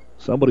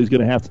 Somebody's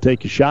going to have to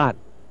take a shot.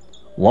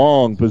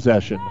 Long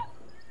possession.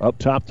 Up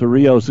top to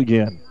Rios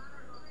again.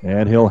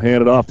 And he'll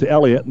hand it off to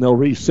Elliott, and they'll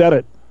reset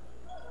it.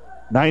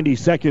 90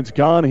 seconds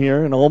gone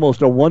here, and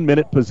almost a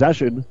 1-minute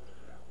possession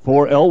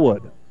for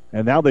Elwood.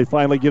 And now they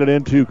finally get it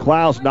into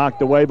Klaus,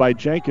 knocked away by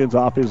Jenkins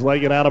off his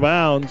leg and out of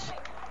bounds.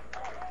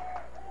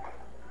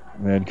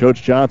 And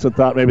Coach Johnson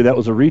thought maybe that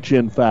was a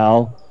reach-in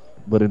foul,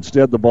 but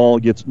instead the ball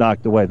gets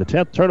knocked away. The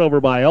 10th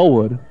turnover by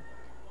Elwood,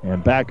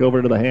 and back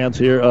over to the hands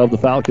here of the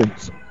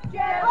Falcons.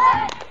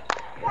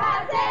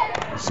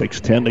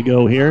 6:10 to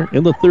go here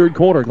in the third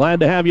quarter. Glad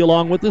to have you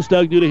along with us.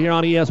 Doug Duda here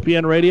on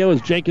ESPN Radio as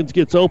Jenkins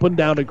gets open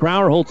down to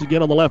Grauerholtz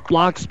again on the left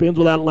block. Spins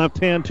with that left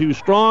hand too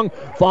strong.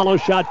 Follow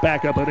shot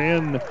back up and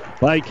in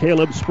by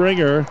Caleb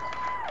Springer.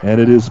 And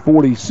it is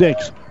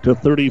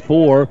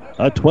 46-34.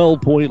 A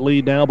 12-point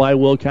lead now by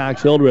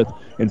Wilcox Hildreth.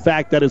 In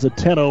fact, that is a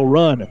 10-0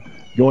 run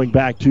going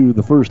back to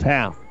the first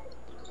half.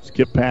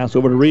 Skip pass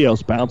over to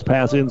Rios. Bounce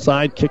pass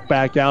inside. Kick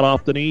back out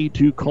off the knee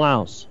to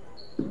Klaus.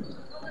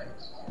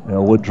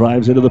 Elwood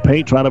drives into the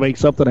paint, trying to make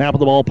something happen.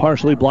 The ball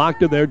partially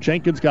blocked in there.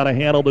 Jenkins got a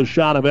handle the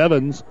shot of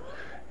Evans.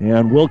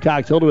 And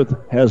Wilcox Hildreth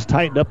has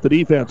tightened up the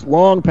defense.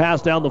 Long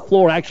pass down the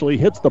floor. Actually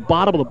hits the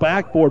bottom of the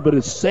backboard, but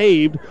is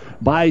saved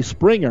by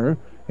Springer.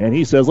 And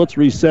he says, let's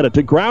reset it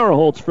to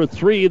Grauerholtz for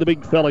three. The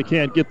big fella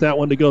can't get that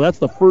one to go. That's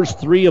the first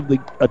three of the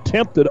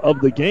attempted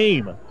of the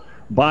game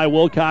by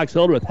Wilcox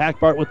Hildreth.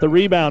 Hackbart with the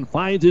rebound,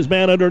 finds his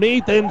man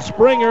underneath, and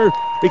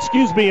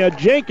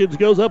Jenkins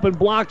goes up and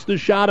blocks the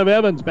shot of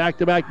Evans.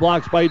 Back-to-back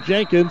blocks by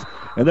Jenkins,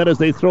 and then as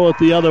they throw it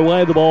the other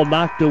way, the ball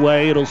knocked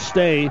away. It'll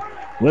stay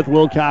with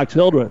Wilcox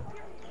Hildreth.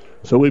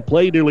 So we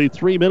played nearly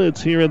 3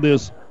 minutes here in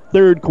this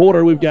third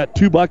quarter. We've got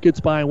 2 buckets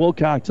by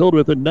Wilcox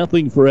Hildreth and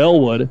nothing for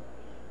Elwood.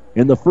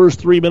 In the first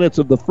 3 minutes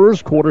of the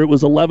first quarter, it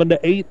was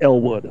 11-8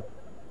 Elwood.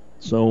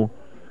 So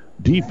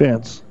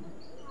defense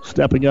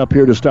stepping up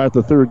here to start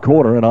the third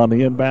quarter, and on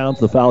the inbounds,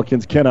 the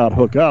Falcons cannot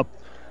hook up,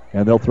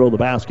 and they'll throw the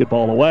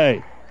basketball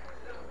away.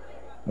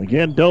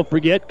 Again, don't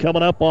forget,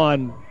 coming up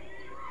on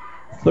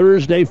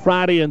Thursday,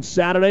 Friday, and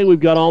Saturday, we've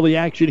got all the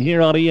action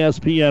here on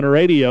ESPN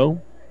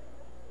Radio.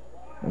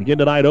 Again,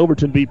 tonight,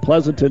 Overton beat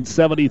Pleasanton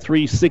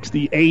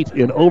 73-68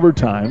 in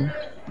overtime.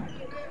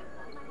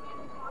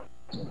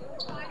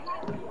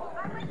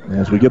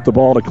 As we get the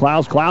ball to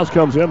Klaus. Klaus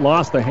comes in,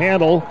 lost the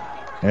handle,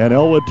 and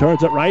Elwood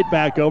turns it right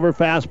back over.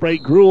 Fast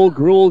break, Gruel.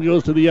 Gruel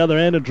goes to the other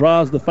end and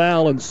draws the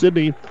foul, and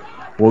Sidney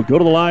will go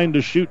to the line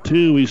to shoot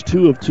 2. He's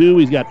 2 of 2.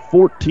 He's got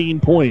 14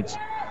 points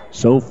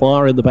so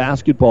far in the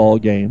basketball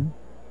game.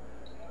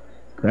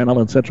 Grand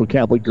Island Central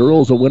Catholic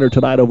Girls a winner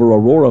tonight over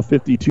Aurora,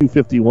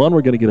 52-51.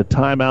 We're going to get a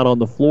timeout on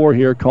the floor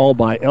here called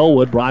by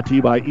Elwood, brought to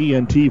you by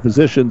ENT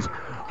Physicians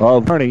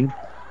of Kearney.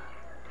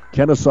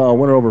 Kennesaw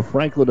winner over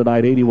Franklin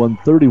tonight,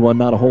 81-31.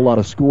 Not a whole lot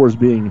of scores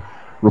being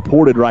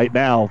reported right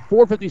now.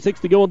 4:56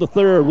 to go in the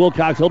third.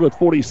 Wilcox Hildreth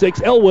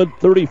 46, Elwood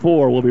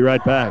 34. We'll be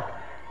right back.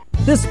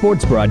 This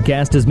sports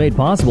broadcast is made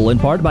possible in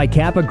part by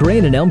Kappa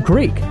Grain in Elm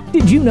Creek.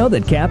 Did you know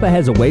that Kappa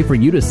has a way for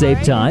you to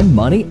save time,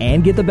 money,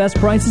 and get the best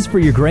prices for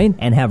your grain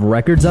and have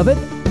records of it?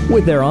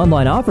 With their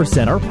online offer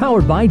center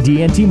powered by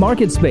DNT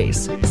Market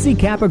Space. See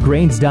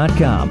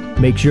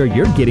KappaGrains.com. Make sure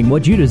you're getting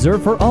what you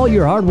deserve for all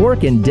your hard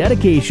work and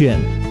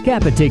dedication.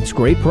 Kappa takes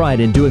great pride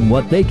in doing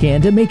what they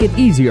can to make it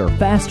easier,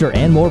 faster,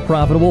 and more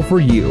profitable for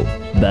you.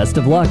 Best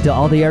of luck to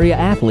all the area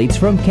athletes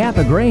from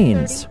Kappa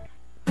Grains.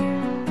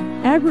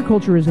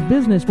 Agriculture is a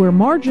business where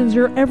margins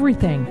are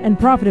everything, and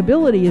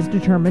profitability is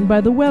determined by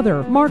the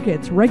weather,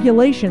 markets,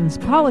 regulations,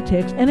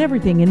 politics, and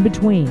everything in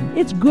between.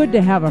 It's good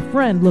to have a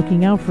friend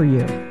looking out for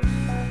you.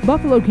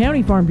 Buffalo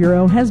County Farm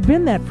Bureau has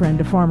been that friend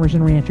to farmers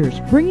and ranchers,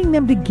 bringing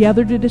them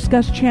together to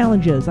discuss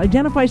challenges,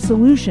 identify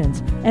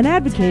solutions, and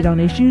advocate on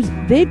issues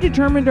they've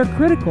determined are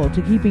critical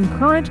to keeping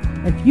current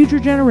and future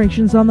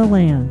generations on the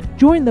land.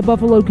 Join the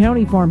Buffalo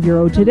County Farm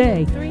Bureau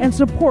today and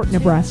support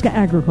Nebraska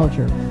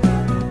agriculture.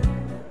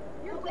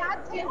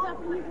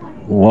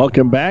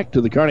 Welcome back to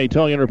the Kearney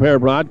Towing and Repair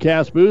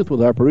broadcast booth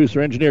with our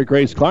producer-engineer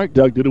Grace Clark.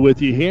 Doug Duda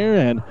with you here,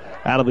 and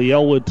out of the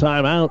Elwood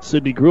timeout,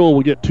 Sidney Gruel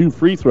will get 2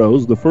 free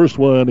throws. The first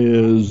one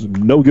is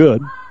no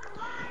good.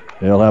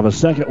 They'll have a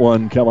second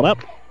one coming up.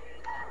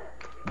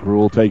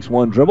 Gruel takes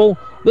one dribble.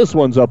 This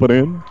one's up and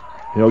in.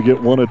 He'll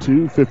get 1 of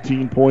 2,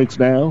 15 points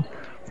now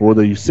for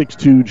the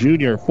 6'2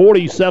 junior.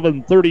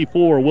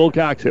 47-34,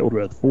 Wilcox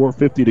Hildreth.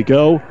 4:50 to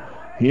go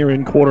here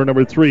in quarter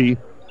number 3.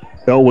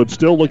 Elwood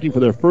still looking for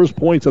their first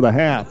points of the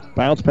half.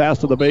 Bounce pass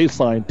to the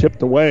baseline,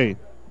 tipped away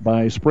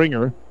by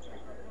Springer.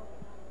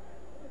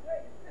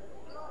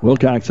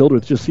 Wilcox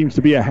Hildreth just seems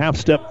to be a half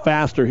step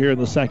faster here in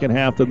the second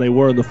half than they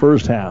were in the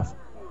first half.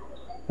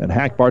 And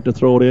Hackbart to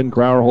throw it in.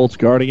 Grauerholtz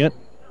guarding it.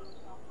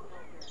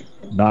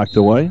 Knocked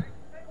away.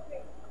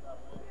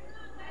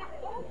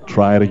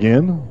 Try it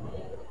again.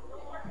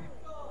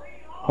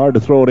 Hard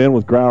to throw it in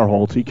with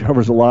Grauerholtz. He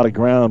covers a lot of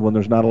ground when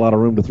there's not a lot of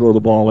room to throw the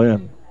ball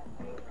in.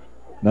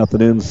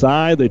 Nothing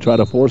inside. They try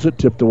to force it.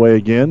 Tipped away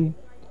again.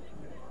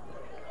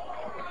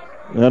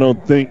 I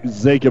don't think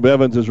Jacob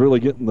Evans is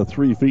really getting the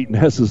 3 feet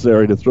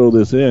necessary to throw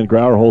this in.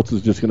 Grauerholtz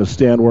is just going to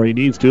stand where he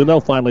needs to, and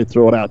they'll finally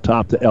throw it out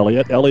top to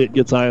Elliott. Elliott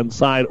gets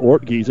inside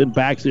Ortgiesen,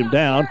 backs him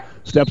down,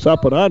 steps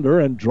up and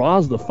under, and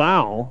draws the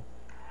foul.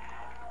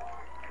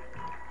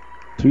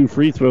 2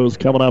 free throws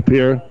coming up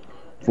here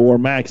for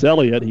Max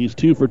Elliott. He's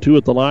 2 for 2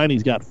 at the line.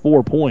 He's got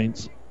 4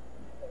 points.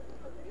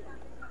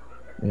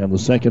 And the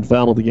second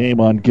foul of the game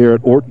on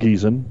Garrett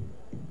Ortgiesen.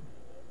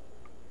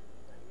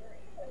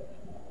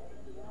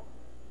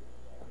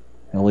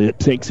 Elliott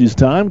takes his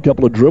time,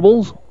 couple of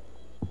dribbles,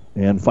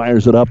 and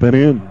fires it up and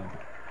in.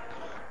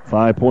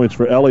 5 points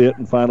for Elliott,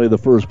 and finally the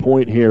first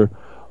point here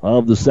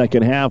of the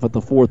second half at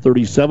the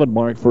 4:37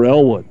 mark for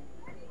Elwood.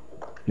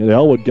 And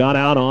Elwood got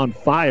out on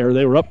fire.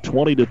 They were up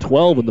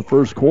 20-12 in the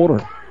first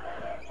quarter.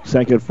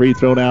 Second free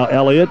throw now,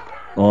 Elliott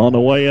on the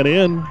way and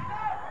in.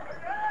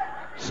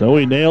 So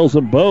he nails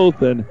them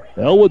both, and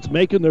Elwood's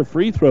making their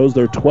free throws.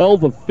 They're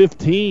 12 of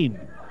 15.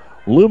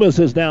 Loomis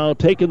has now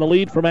taken the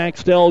lead from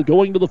Axtell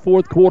going to the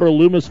fourth quarter.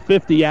 Loomis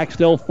 50,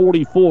 Axtell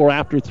 44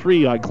 after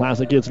 3 on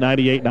Classic Hits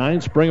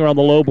 98.9. Springer on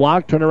the low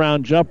block,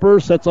 turnaround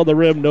jumper, sets on the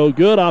rim, no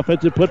good.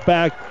 Offensive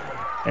putback,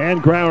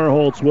 and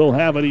Grauerholtz will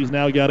have it. He's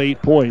now got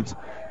 8 points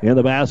in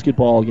the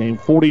basketball game,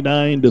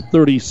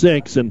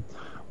 49-36, and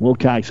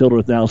Wilcox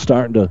Hildreth now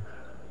starting to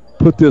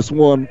put this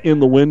one in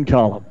the win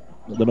column.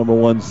 The number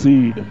 1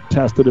 seed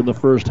tested in the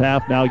first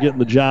half, now getting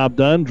the job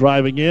done.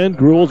 Driving in,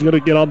 Gruel's going to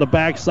get on the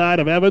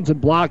backside of Evans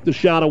and block the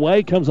shot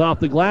away. Comes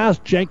off the glass.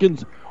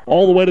 Jenkins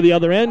all the way to the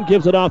other end,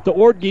 gives it off to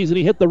Ortgiesen.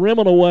 He hit the rim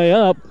on the way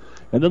up,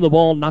 and then the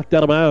ball knocked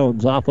out of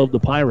bounds off of the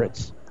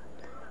Pirates.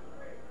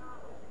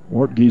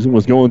 Ortgiesen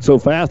was going so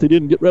fast he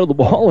didn't get rid of the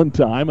ball in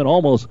time and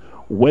almost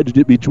wedged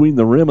it between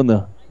the rim and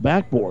the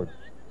backboard.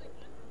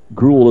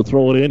 Gruel to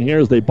throw it in here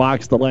as they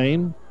box the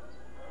lane.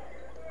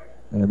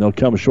 And they'll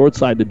come short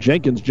side to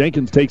Jenkins.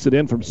 Jenkins takes it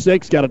in from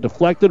 6, got it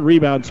deflected.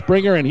 Rebound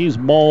Springer, and he's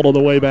mauled on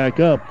the way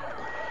back up.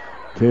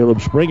 Caleb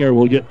Springer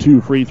will get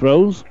 2 free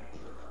throws.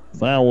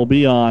 Foul will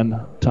be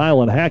on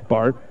Tylen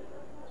Hackbart,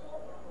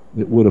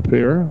 it would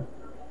appear.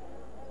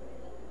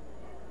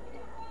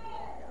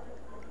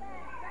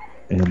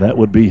 And that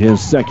would be his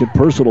second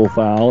personal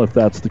foul, if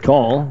that's the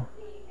call.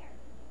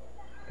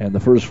 And the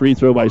first free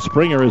throw by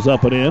Springer is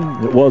up and in.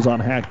 It was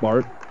on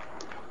Hackbart.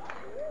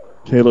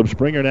 Caleb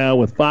Springer now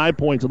with 5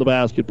 points in the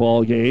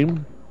basketball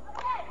game.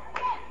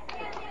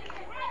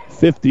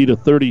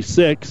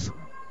 50-36.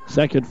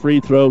 Second free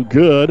throw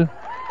good.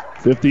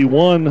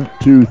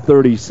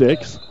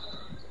 51-36.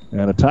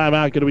 And a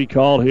timeout going to be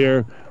called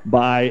here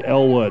by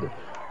Elwood.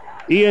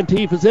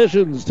 ENT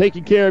Physicians,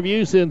 taking care of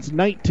you since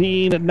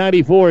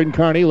 1994 in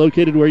Kearney,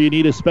 located where you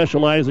need us,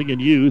 specializing in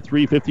you.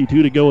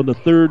 3:52 to go in the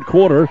third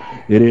quarter.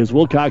 It is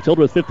Wilcox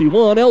Hildreth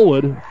 51,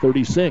 Elwood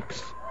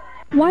 36.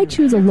 Why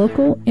choose a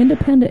local,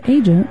 independent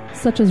agent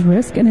such as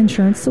Risk and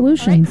Insurance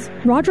Solutions?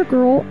 Roger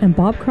Girl and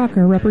Bob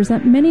Crocker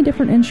represent many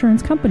different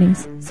insurance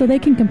companies, so they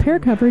can compare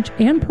coverage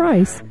and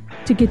price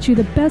to get you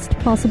the best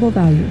possible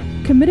value.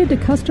 Committed to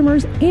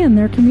customers and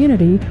their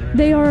community,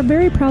 they are a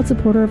very proud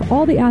supporter of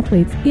all the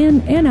athletes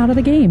in and out of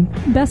the game.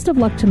 Best of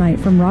luck tonight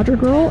from Roger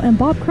Girl and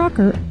Bob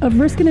Crocker of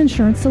Risk and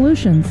Insurance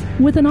Solutions,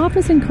 with an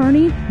office in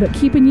Kearney, but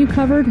keeping you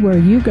covered where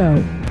you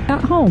go.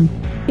 At home,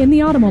 in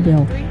the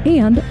automobile,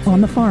 and on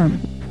the farm.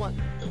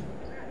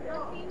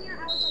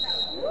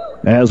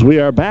 As we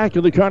are back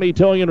in the Kearney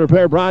Towing and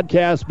Repair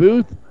broadcast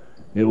booth,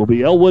 it will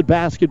be Elwood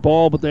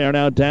basketball, but they are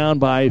now down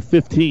by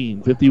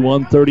 15,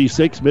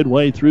 51-36,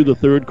 midway through the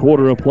third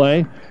quarter of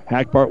play.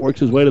 Hackbart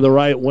works his way to the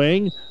right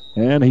wing,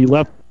 and he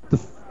left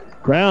the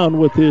ground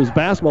with his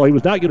basketball. He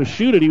was not going to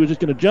shoot it. He was just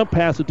going to jump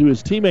pass it to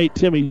his teammate,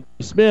 Timmy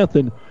Smith,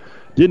 and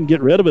didn't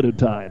get rid of it in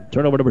time.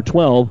 Turnover number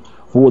 12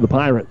 for the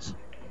Pirates.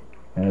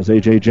 As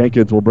A.J.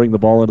 Jenkins will bring the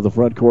ball into the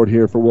front court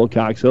here for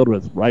Wilcox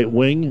Hildreth. Right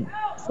wing,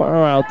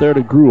 far out there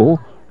to Gruel.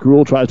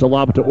 Gruel tries to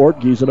lob it to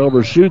Ortgiesen,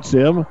 overshoots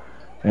him,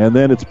 and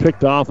then it's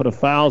picked off, and a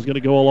foul is going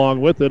to go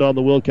along with it on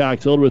the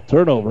Wilcox Hildreth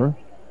turnover.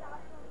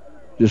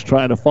 Just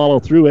trying to follow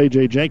through.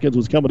 A.J. Jenkins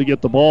was coming to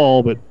get the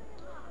ball, but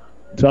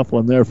tough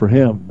one there for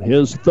him.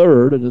 His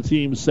third and the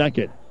team's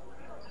second.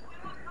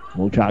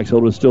 Wilcox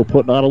Hildreth still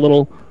putting on a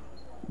little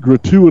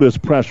gratuitous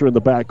pressure in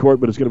the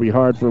backcourt, but it's going to be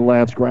hard for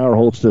Lance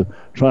Grauerholtz to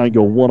try and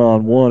go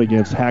one-on-one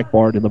against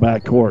Hackbart in the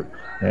backcourt.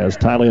 As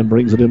Tylen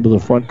brings it into the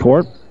front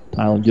court.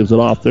 Tylen gives it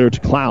off there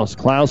to Klaus.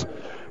 Klaus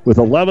with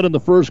 11 in the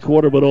first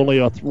quarter, but only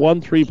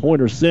one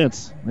three-pointer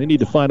since. They need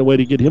to find a way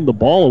to get him the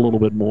ball a little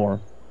bit more.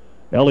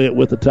 Elliott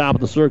with the top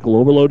of the circle,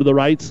 overload to the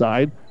right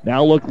side.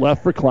 Now look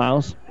left for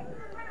Klaus.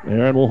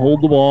 Aaron will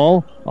hold the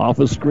ball off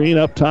a screen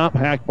up top.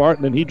 Hackbart,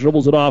 and then he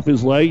dribbles it off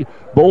his leg.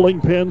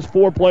 Bowling pins.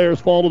 4 players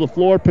fall to the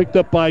floor. Picked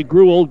up by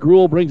Gruel.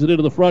 Gruel brings it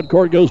into the front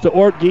court. Goes to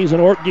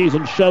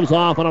Ortgiesen shoves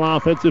off on an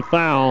offensive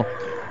foul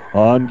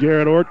on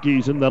Garrett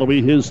Ortgiesen. That'll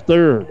be his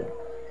third.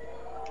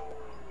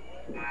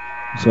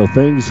 So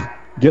things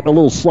getting a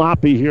little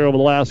sloppy here over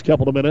the last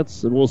couple of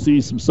minutes, and we'll see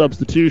some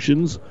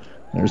substitutions.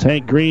 There's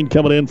Hank Green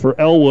coming in for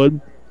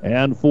Elwood,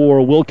 and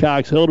for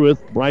Wilcox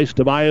Hildreth, Bryce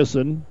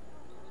Tobiasen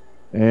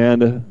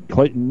and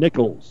Clayton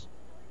Nichols.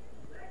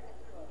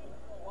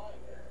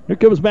 Here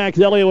comes Max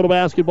Elliott with a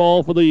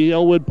basketball for the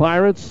Elwood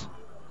Pirates,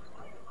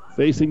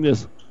 facing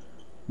this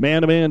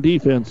man-to-man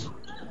defense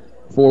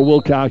for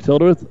Wilcox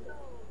Hildreth,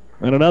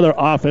 and another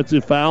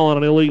offensive foul on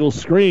an illegal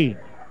screen.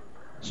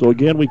 So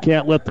again, we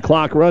can't let the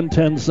clock run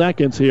 10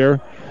 seconds here,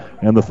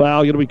 and the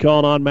foul going to be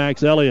called on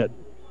Max Elliott.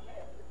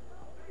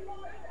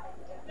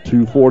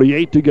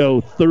 2:48 to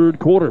go, third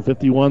quarter,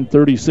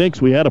 51-36.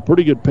 We had a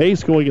pretty good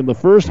pace going in the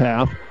first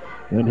half.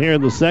 And here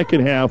in the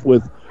second half,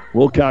 with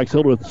Wilcox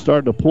Hildreth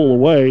starting to pull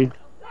away,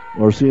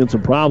 we're seeing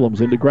some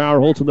problems. Into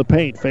Grauer-Holtz in the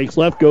paint. Fakes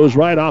left, goes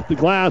right off the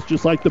glass,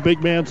 just like the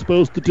big man's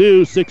supposed to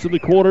do. 6 in the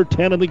quarter,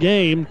 10 in the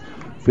game.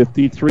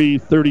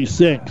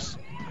 53-36.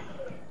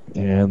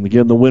 And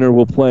again, the winner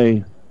will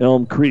play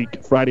Elm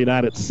Creek Friday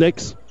night at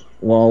 6,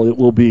 while it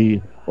will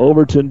be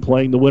Overton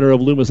playing the winner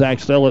of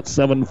Loomis-Axtell at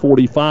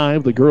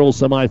 7:45. The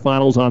girls'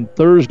 semifinals on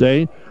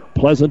Thursday.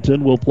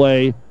 Pleasanton will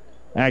play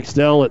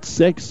Axtell at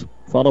 6.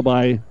 Followed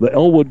by the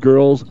Elwood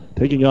girls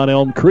taking on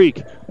Elm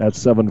Creek at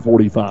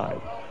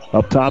 7:45.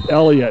 Up top,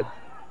 Elliott.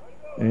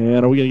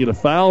 And are we going to get a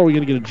foul or are we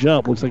going to get a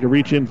jump? Looks like a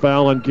reach-in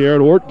foul on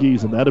Garrett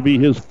Ortgiesen. That'll be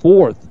his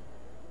 4th.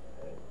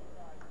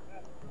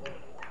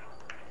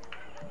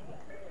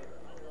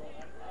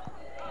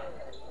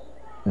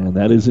 And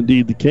that is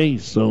indeed the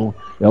case. So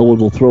Elwood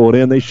will throw it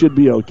in. They should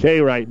be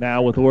okay right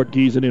now with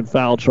Ortgiesen in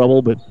foul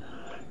trouble, but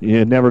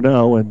you never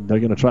know. And they're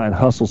going to try and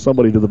hustle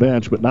somebody to the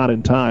bench, but not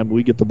in time.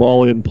 We get the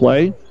ball in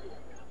play.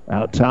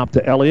 Out top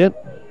to Elliott.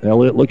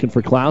 Elliott looking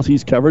for Klaus.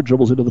 He's covered.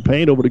 Dribbles into the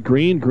paint. Over to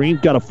Green.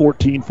 Green's got a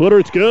 14-footer.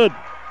 It's good.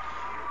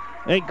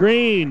 Hank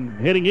Green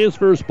hitting his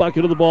first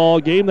bucket of the ball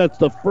game. That's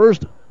the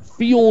first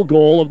field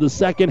goal of the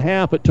second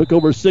half. It took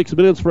over 6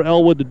 minutes for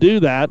Elwood to do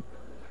that.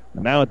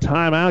 And now a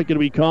timeout going to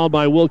be called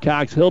by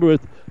Wilcox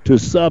Hildreth to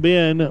sub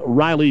in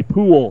Riley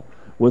Poole.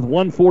 With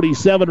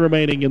 1:47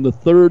 remaining in the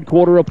third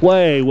quarter of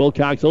play.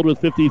 Wilcox Hildreth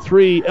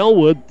 53,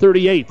 Elwood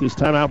 38. This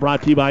timeout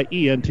brought to you by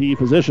ENT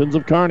Physicians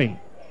of Kearney.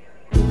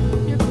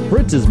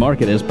 Fritz's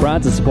Market is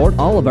proud to support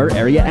all of our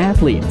area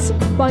athletes.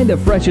 Find the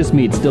freshest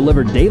meats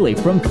delivered daily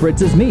from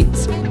Fritz's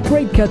Meats.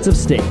 Great cuts of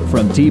steak,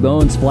 from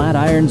T-bones, flat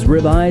irons,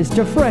 ribeyes,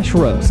 to fresh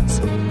roasts.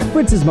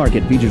 Fritz's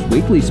Market features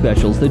weekly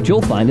specials that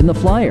you'll find in the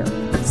flyer.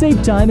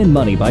 Save time and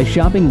money by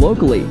shopping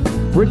locally.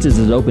 Fritz's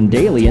is open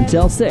daily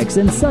until 6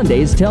 and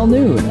Sundays till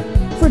noon.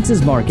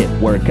 Fritz's Market,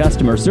 where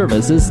customer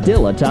service is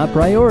still a top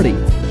priority.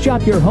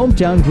 Shop your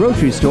hometown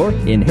grocery store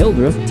in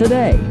Hildreth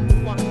today.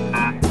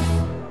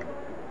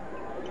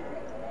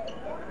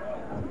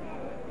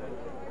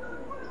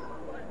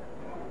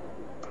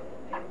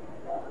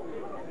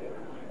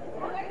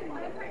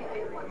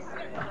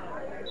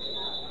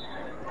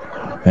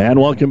 And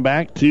welcome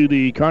back to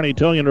the Kearney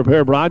Towing and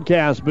Repair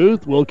broadcast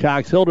booth.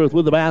 Wilcox Hildreth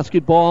with the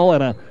basketball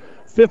and a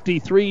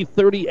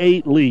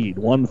 53-38 lead.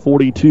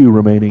 1:42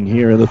 remaining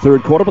here in the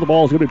third quarter, but the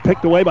ball is going to be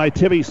picked away by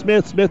Timmy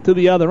Smith. Smith to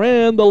the other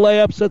end. The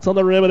layup sits on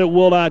the rim and it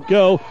will not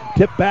go.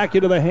 Tipped back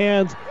into the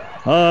hands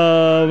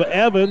of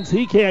Evans.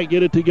 He can't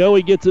get it to go.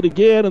 He gets it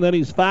again, and then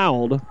he's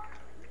fouled.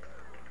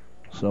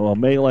 So a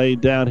melee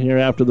down here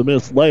after the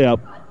missed layup.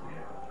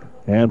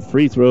 And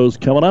free throws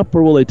coming up,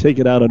 or will they take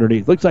it out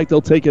underneath? Looks like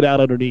they'll take it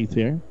out underneath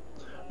here.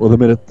 With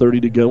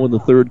 1:30 to go in the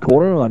third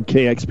quarter on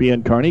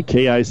KXPN Kearney,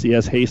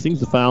 KICS Hastings.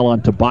 The foul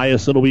on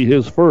Tobias will be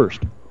his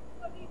first.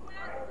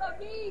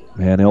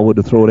 And Elwood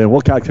to throw it in.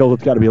 Wilcox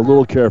Hildreth's got to be a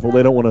little careful.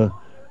 They don't want to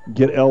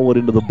get Elwood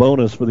into the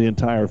bonus for the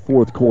entire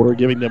fourth quarter,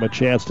 giving them a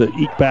chance to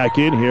eke back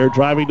in here.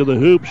 Driving to the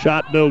hoop,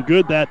 shot no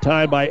good that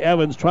time by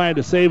Evans. Trying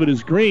to save it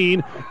is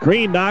Green.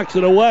 Green knocks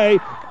it away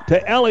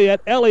to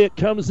Elliott. Elliott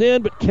comes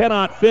in but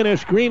cannot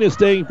finish. Green is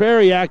staying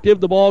very active.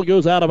 The ball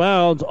goes out of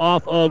bounds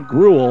off of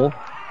Gruel.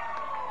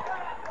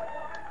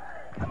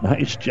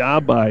 Nice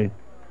job by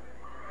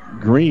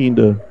Green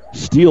to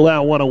steal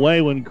that one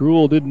away when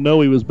Gruel didn't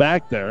know he was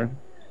back there.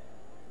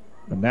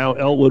 And now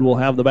Elwood will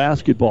have the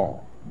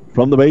basketball.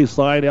 From the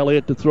baseline,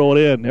 Elliott to throw it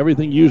in.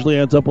 Everything usually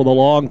ends up with a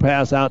long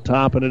pass out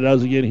top, and it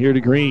does again here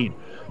to Green.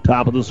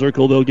 Top of the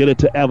circle, they'll get it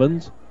to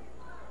Evans.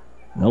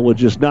 Elwood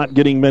just not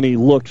getting many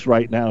looks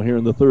right now here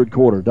in the third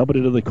quarter. Dump it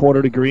into the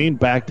corner to Green.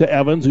 Back to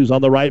Evans, who's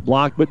on the right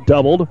block, but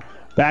doubled.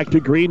 Back to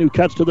Green, who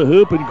cuts to the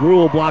hoop, and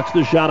Gruel blocks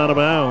the shot out of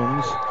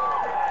bounds.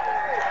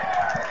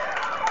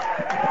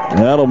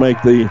 That'll make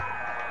the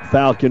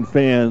Falcon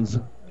fans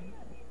a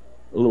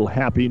little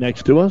happy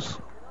next to us.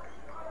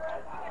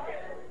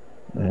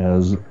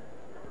 as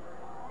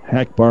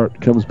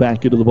Hackbart comes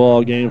back into the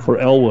ball game for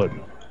Elwood.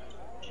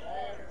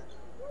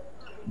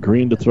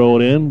 Green to throw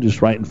it in,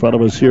 just right in front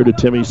of us here to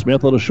Timmy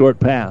Smith on a short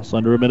pass.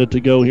 Under a minute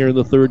to go here in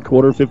the third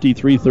quarter,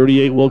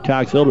 53-38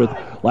 Wilcox Hildreth.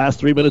 Last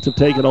 3 minutes have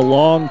taken a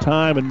long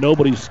time and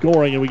nobody's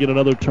scoring, and we get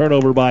another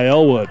turnover by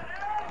Elwood.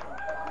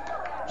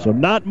 So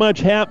not much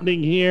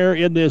happening here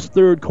in this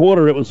third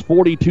quarter. It was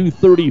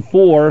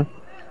 42-34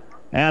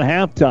 at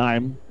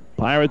halftime.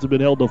 Pirates have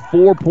been held to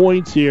 4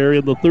 points here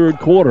in the third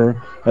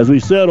quarter. As we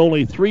said,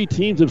 only 3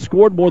 teams have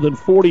scored more than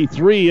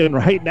 43, and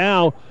right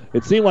now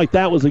it seemed like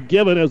that was a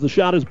given as the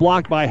shot is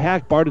blocked by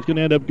Hackbart. It's going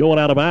to end up going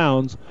out of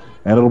bounds,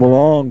 and it'll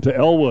belong to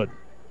Elwood.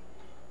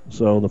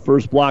 So the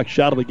first block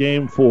shot of the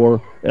game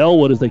for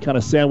Elwood as they kind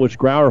of sandwich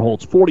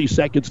Grauerholtz. 40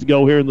 seconds to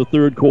go here in the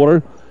third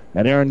quarter,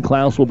 and Aaron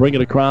Klaus will bring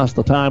it across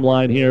the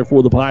timeline here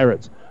for the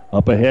Pirates.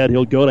 Up ahead,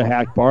 he'll go to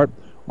Hackbart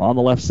on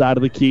the left side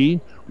of the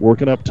key.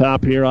 Working up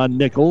top here on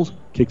Nichols.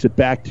 Kicks it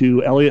back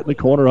to Elliott in the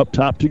corner, up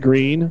top to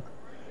Green.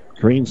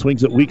 Green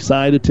swings it weak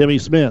side to Timmy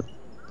Smith.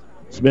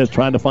 Smith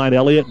trying to find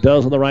Elliott,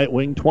 does on the right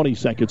wing. 20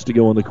 seconds to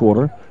go in the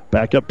quarter.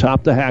 Back up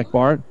top to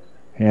Hackbart.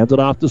 Hands it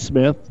off to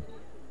Smith.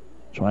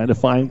 Trying to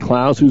find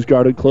Klaus, who's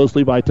guarded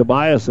closely by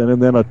Tobiasen.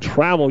 And then a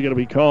travel going to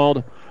be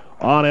called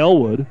on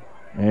Elwood.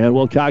 And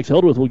Wilcox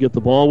Hildreth will get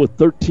the ball with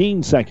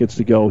 13 seconds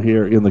to go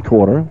here in the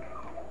quarter.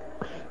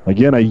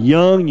 Again, a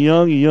young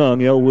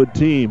Elwood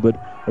team, but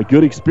a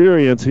good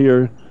experience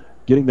here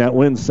getting that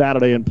win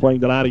Saturday and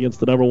playing tonight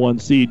against the number 1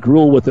 seed.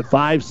 Gruhl with it,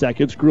 5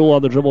 seconds. Gruhl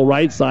on the dribble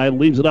right side,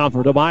 leaves it off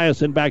for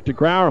Tobiasen, back to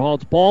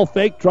Grauerholtz. Ball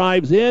fake,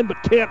 drives in, but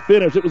can't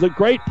finish. It was a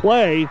great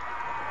play,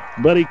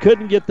 but he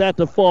couldn't get that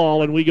to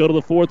fall, and we go to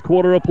the fourth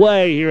quarter of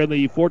play here in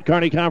the Fort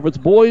Kearney Conference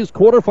Boys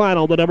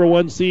quarterfinal. The number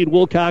 1 seed,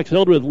 Wilcox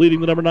Hildreth, leading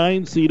the number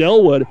 9 seed,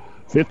 Elwood,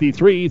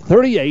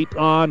 53-38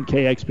 on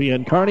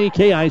KXPN Kearney,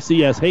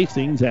 KICS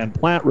Hastings, and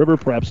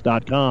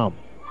PlatteRiverPreps.com.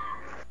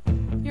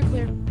 You're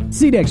clear.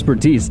 Seed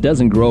expertise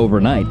doesn't grow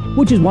overnight,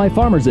 which is why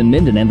farmers in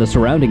Minden and the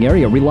surrounding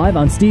area rely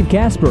on Steve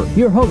Casper,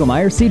 your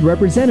Hogemeyer seed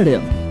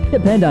representative.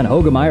 Depend on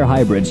Hogemeyer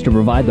hybrids to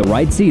provide the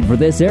right seed for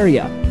this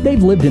area.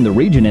 They've lived in the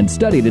region and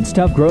studied its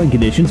tough growing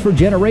conditions for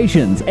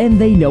generations, and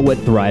they know what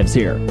thrives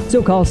here.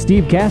 So call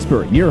Steve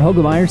Casper, your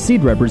Hogemeyer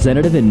seed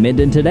representative in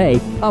Minden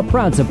today, a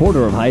proud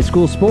supporter of high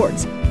school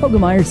sports.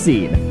 Hogemeyer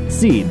Seed.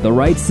 Seed the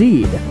right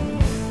seed.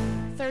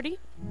 30.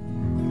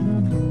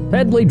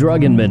 Pedley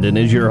Drug in Minden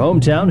is your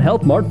hometown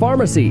Health Mart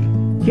pharmacy,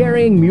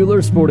 carrying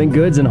Mueller Sporting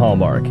Goods and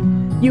Hallmark.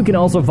 You can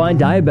also find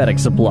diabetic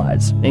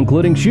supplies,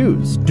 including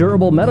shoes,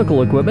 durable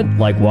medical equipment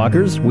like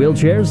walkers,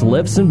 wheelchairs,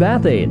 lifts, and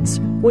bath aids.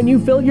 When you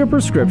fill your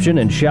prescription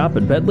and shop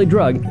at Pedley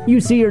Drug,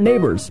 you see your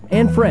neighbors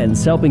and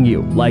friends helping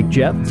you, like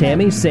Jeff,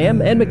 Tammy,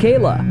 Sam, and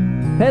Michaela.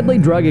 Pedley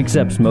Drug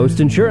accepts most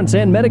insurance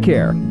and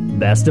Medicare.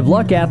 Best of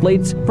luck,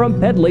 athletes, from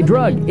Pedley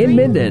Drug in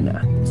Minden.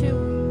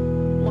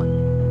 2,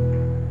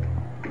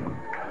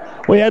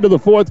 1. We head to the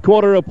fourth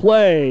quarter of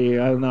play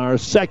in our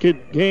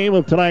second game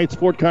of tonight's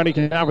Fort Kearney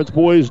Conference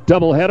Boys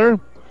doubleheader.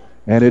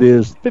 And it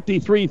is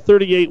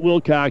 53-38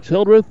 Wilcox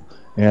Hildreth.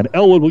 And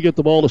Elwood will get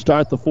the ball to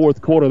start the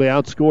fourth quarter. They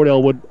outscored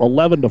Elwood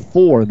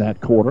 11-4 in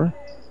that quarter.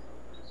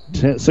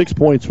 6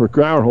 points for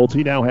Grauerholtz.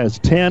 He now has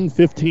 10,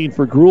 15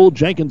 for Gruhl.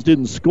 Jenkins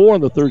didn't score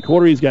in the third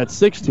quarter. He's got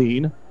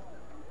 16.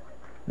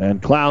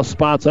 And Klaus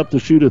spots up to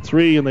shoot a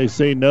 3, and they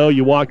say, no,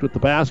 you walked with the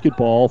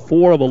basketball.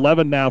 4 of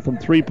 11 now from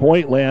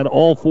three-point land.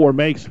 All 4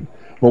 makes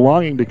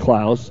belonging to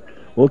Klaus.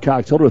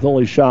 Wilcox Hildreth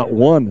only shot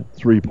 1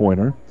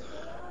 3-pointer.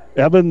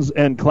 Evans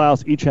and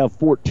Klaus each have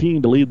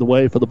 14 to lead the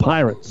way for the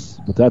Pirates.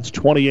 But that's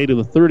 28 of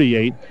the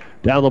 38.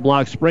 Down the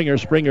block, Springer.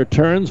 Springer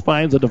turns,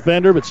 finds a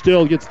defender, but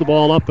still gets the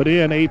ball up and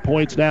in. 8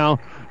 points now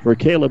for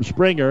Caleb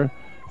Springer.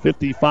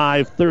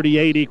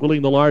 55-38,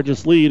 equaling the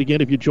largest lead.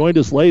 Again, if you joined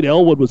us late,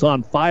 Elwood was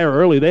on fire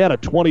early. They had a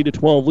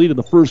 20-12 lead in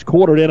the first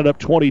quarter. It ended up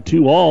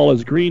 22-all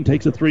as Green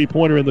takes a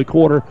 3-pointer in the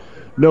quarter.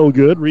 No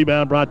good.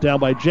 Rebound brought down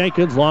by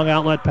Jenkins. Long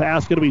outlet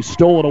pass going to be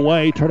stolen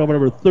away. Turnover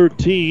number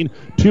 13.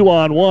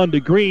 2-on-1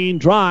 to Green.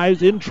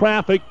 Drives in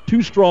traffic.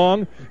 Too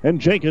strong. And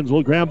Jenkins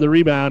will grab the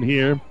rebound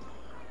here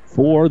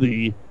for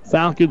the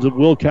Falcons of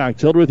Wilcox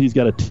Hildreth. He's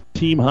got a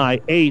team-high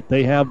 8.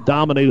 They have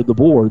dominated the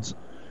boards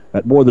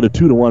at more than a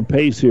 2-1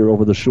 pace here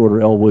over the shorter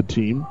Elwood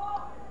team.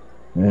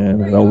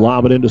 And they'll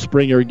lob it into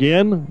Springer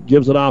again.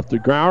 Gives it off to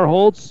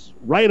Grauerholtz.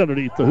 Right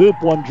underneath the hoop.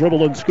 One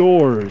dribble and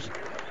scores.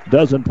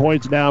 Dozen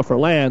points now for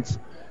Lance.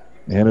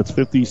 And it's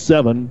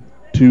 57-38.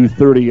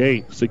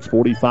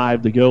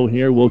 6:45 to go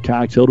here.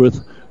 Wilcox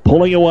Hildreth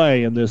pulling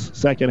away in this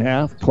second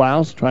half.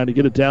 Klaus trying to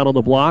get it down on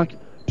the block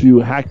to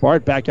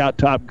Hackbart. Back out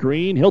top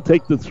Green. He'll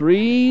take the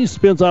 3.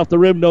 Spins off the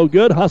rim. No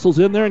good. Hustles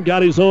in there and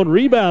got his own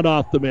rebound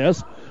off the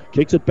miss.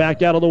 Kicks it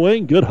back out of the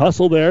wing. Good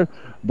hustle there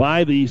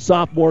by the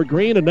sophomore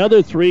Green.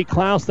 Another 3.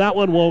 Klaus, that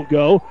one won't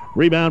go.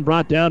 Rebound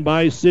brought down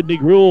by Sidney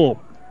Gruhl.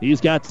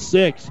 He's got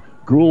 6.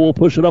 Gruhl will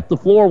push it up the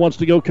floor. Wants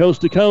to go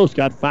coast to coast.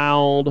 Got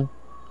fouled.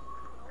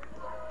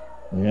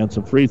 And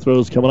some free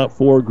throws coming up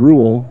for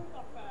Gruhl.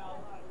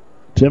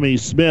 Timmy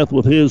Smith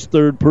with his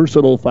third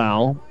personal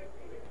foul.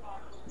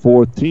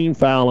 4th team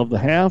foul of the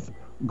half.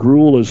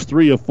 Gruel is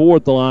 3 of 4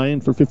 at the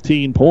line for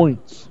 15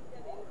 points.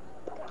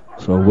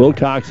 So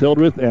Wilcox,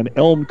 Hildreth, and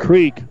Elm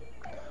Creek.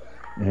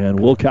 And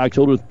Wilcox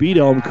Hildreth beat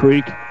Elm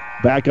Creek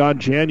back on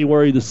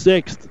January the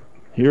 6th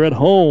here at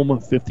home,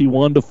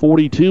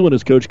 51-42. And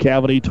as Coach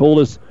Cavity told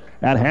us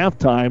at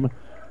halftime,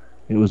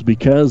 it was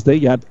because they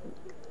got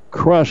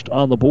crushed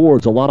on the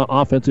boards, a lot of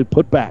offensive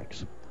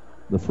putbacks.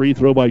 The free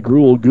throw by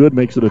Gruel, good,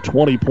 makes it a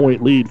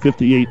 20-point lead,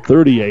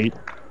 58-38.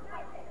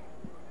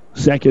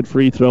 Second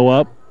free throw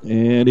up,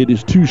 and it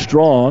is too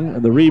strong.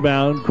 And the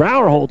rebound,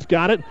 Grauerholtz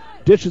got it,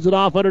 dishes it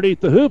off underneath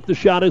the hoop. The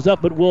shot is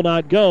up but will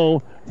not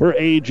go for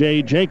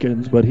A.J.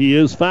 Jenkins, but he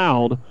is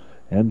fouled,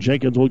 and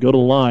Jenkins will go to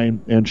the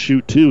line and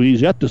shoot 2.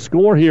 He's yet to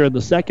score here in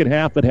the second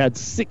half, but had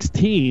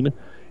 16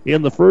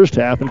 in the first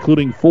half,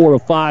 including 4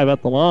 of 5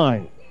 at the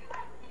line.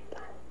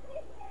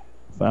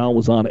 Foul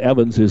was on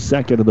Evans, his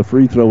second, and the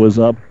free throw is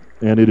up,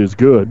 and it is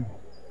good.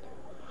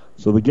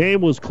 So the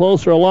game was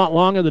closer a lot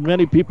longer than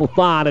many people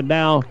thought, and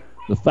now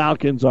the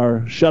Falcons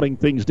are shutting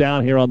things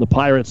down here on the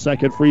Pirates.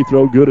 Second free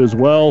throw good as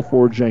well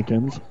for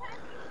Jenkins.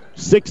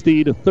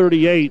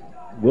 60-38.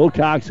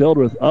 Wilcox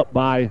Hildreth up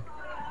by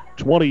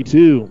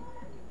 22.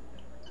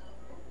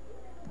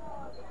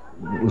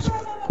 It was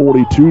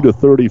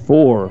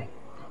 42-34.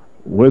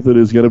 With it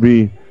is going to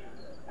be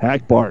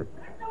Hackbart.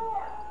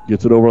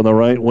 Gets it over on the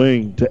right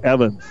wing to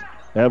Evans.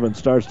 Evans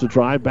starts to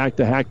drive back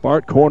to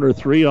Hackbart. Corner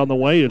 3 on the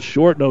way. It's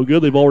short, no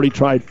good. They've already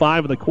tried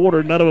 5 in the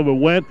quarter. None of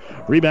them went.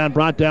 Rebound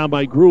brought down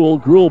by Gruel.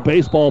 Gruel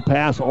baseball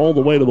pass all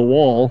the way to the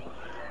wall.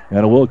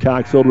 And a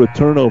Wilcox Hildreth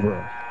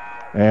turnover.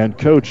 And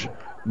Coach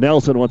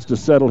Nelson wants to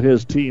settle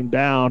his team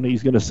down.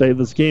 He's going to say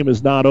this game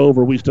is not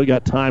over. We still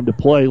got time to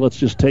play. Let's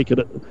just take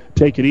it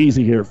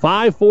easy here.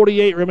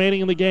 5:48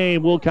 remaining in the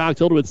game. Wilcox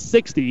Hildreth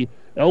 60.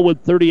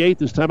 Elwood 38.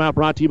 This timeout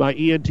brought to you by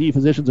ENT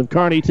Physicians of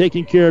Kearney,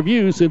 taking care of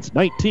you since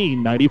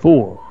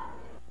 1994.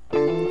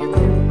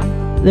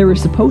 There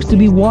is supposed to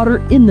be water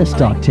in the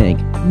stock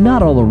tank,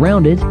 not all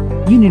around it.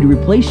 You need to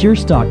replace your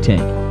stock tank.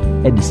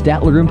 Head to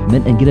Statler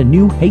Implement and get a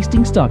new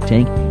Hastings stock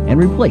tank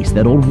and replace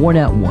that old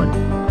worn-out one.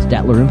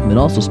 Statler Implement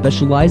also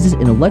specializes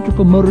in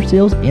electrical motor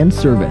sales and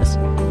service.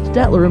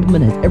 Statler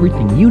Implement has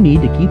everything you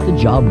need to keep the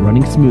job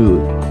running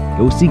smooth.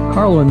 Go see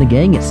Carlo and the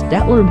gang at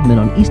Statler Implement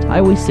on East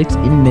Highway 6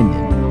 in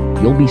Minden.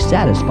 You'll be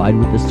satisfied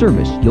with the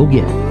service you'll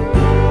get.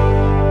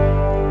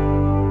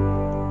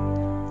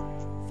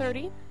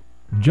 30.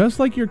 Just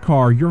like your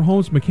car, your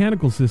home's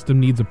mechanical system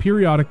needs a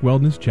periodic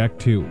wellness check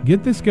too.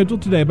 Get this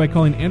scheduled today by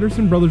calling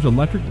Anderson Brothers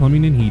Electric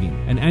Plumbing and Heating.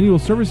 An annual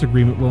service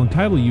agreement will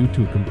entitle you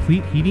to a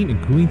complete heating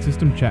and cooling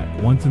system check,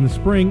 once in the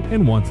spring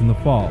and once in the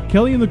fall.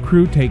 Kelly and the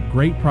crew take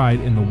great pride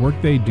in the work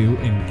they do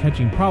in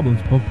catching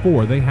problems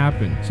before they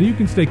happen, so you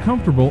can stay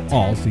comfortable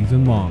all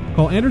season long.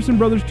 Call Anderson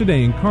Brothers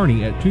today in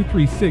Kearney at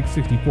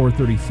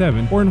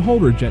 236-6437 or in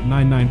Holdridge at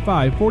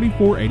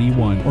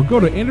 995-4481 or go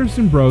to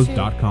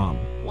andersonbros.com.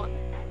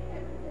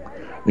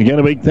 Again,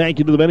 a big thank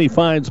you to the many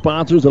fine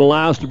sponsors that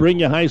allow us to bring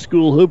you high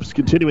school hoops,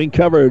 continuing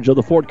coverage of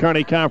the Fort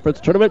Kearney Conference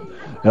Tournament.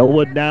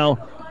 Elwood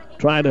now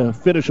trying to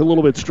finish a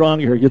little bit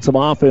stronger here, get some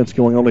offense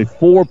going. Only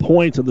 4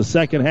 points in the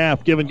second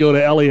half. Give and go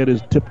to Elliott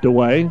is tipped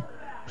away.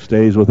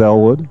 Stays with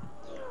Elwood.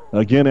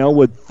 Again,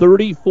 Elwood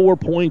 34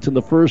 points in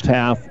the first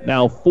half,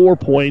 now 4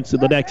 points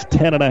in the next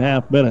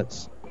 10.5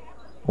 minutes.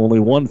 Only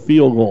one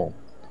field goal.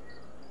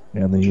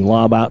 And the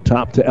lob out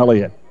top to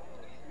Elliott.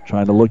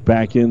 Trying to look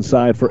back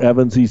inside for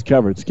Evans. He's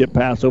covered. Skip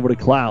pass over to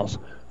Klaus.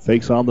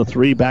 Fakes on the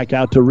 3. Back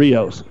out to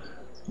Rios.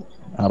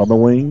 Out on the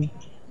wing.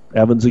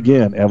 Evans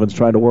again. Evans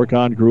trying to work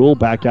on Gruel.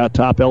 Back out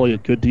top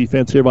Elliott. Good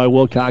defense here by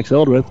Wilcox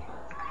Hildreth.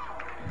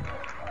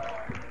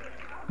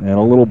 And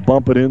a little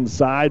bump it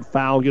inside.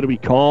 Foul going to be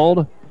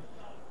called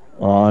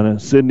on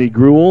Sidney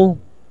Gruel.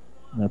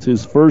 That's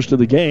his first of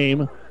the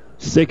game.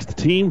 6th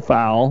team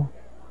foul.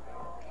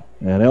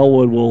 And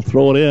Elwood will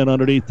throw it in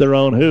underneath their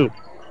own hoop.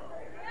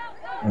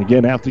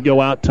 Again, have to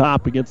go out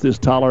top against this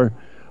taller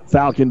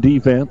Falcon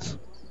defense.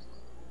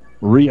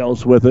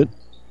 Rios with it.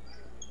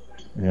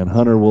 And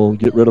Hunter will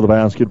get rid of the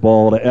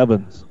basketball to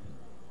Evans.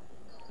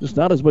 Just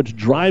not as much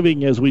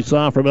driving as we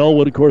saw from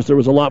Elwood. Of course, there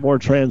was a lot more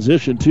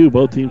transition, too.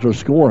 Both teams are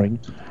scoring.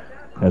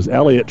 As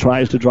Elliott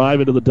tries to drive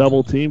into the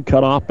double team.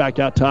 Cut off back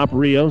out top,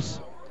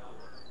 Rios.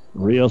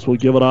 Rios will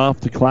give it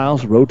off to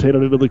Klaus.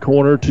 Rotated into the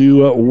corner to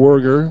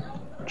Werger.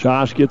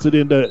 Josh gets it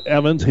into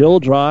Evans. He'll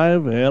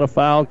drive, and a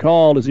foul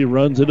called as he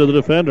runs into the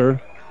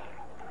defender.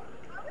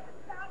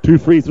 2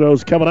 free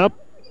throws coming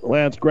up.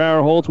 Lance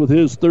Grauerholtz with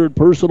his 3rd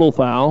personal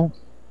foul.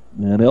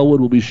 And Elwood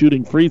will be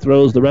shooting free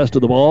throws the rest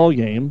of the ball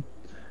game.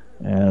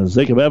 As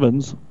Jacob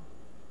Evans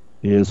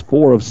is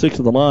 4 of 6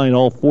 at the line,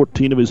 all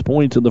 14 of his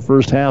points in the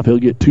first half. He'll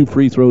get 2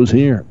 free throws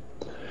here.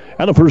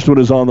 And the first one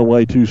is on the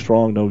way, too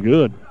strong, no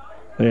good.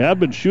 They have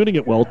been shooting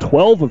it well,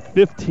 12 of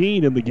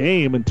 15 in the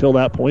game until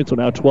that point, so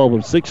now 12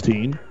 of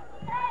 16.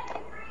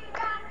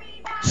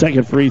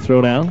 Second free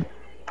throw down.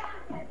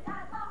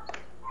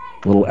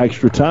 A little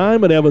extra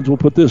time, and Evans will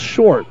put this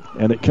short.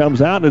 And it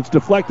comes out, and it's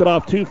deflected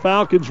off two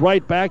Falcons,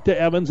 right back to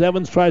Evans.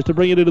 Evans tries to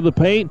bring it into the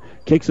paint,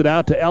 kicks it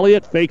out to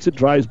Elliott, fakes it,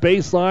 drives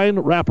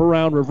baseline,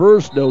 wraparound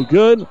reverse, no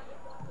good.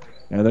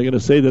 And they're going to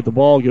say that the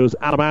ball goes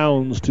out of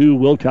bounds to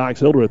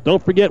Wilcox Hildreth.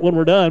 Don't forget, when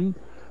we're done,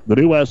 the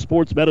New West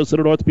Sports Medicine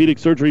and Orthopedic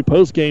Surgery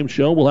postgame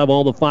show. We'll have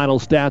all the final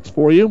stats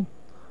for you.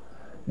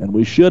 And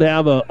we should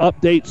have an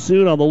update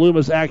soon on the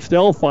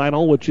Loomis-Axtell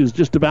final, which is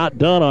just about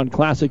done on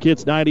Classic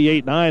Hits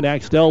 98.9.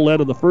 Axtell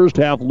led in the first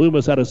half.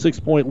 Loomis had a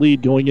 6-point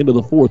lead going into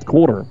the fourth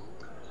quarter.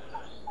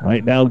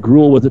 Right now,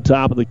 Gruel with the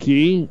top of the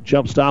key.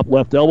 Jump stop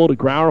left elbow to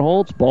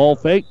Grauerholtz. Ball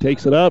fake,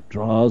 takes it up,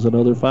 draws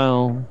another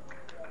foul.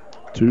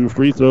 2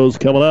 free throws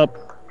coming up.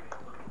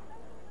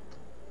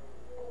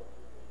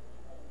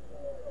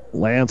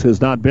 Lance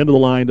has not been to the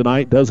line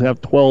tonight. Does have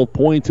 12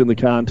 points in the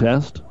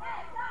contest.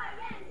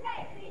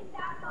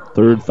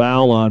 Third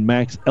foul on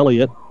Max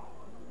Elliott.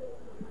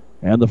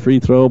 And the free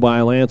throw by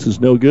Lance is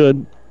no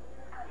good.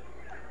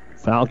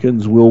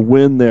 Falcons will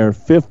win their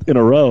 5th in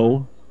a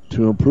row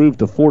to improve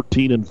to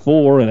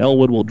 14-4, and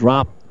Elwood will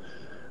drop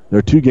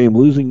their 2-game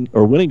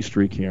winning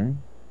streak here.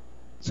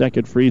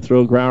 Second free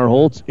throw,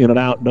 Grauerholtz, in and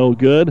out, no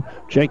good.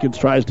 Jenkins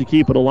tries to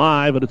keep it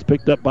alive, and it's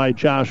picked up by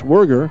Josh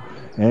Werger.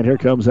 And here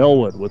comes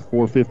Elwood with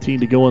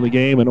 4:15 to go in the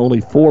game and only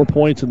 4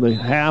 points in the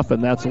half,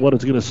 and that's what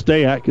it's going to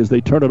stay at because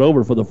they turn it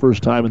over for the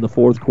first time in the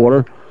fourth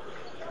quarter.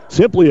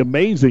 Simply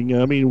amazing.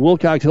 I mean,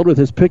 Wilcox Hildreth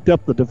has picked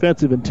up the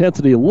defensive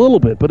intensity a little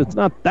bit, but it's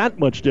not that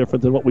much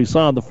different than what we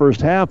saw in the first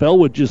half.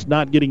 Elwood just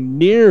not getting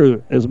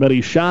near as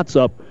many shots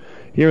up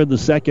here in the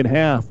second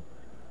half.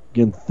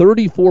 Again,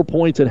 34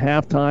 points at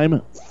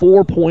halftime,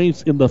 4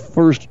 points in the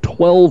first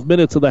 12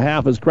 minutes of the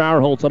half as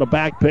Grauerholtz on a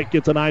back pick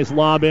gets a nice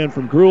lob in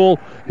from Gruel.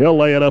 He'll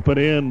lay it up and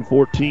in.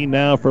 14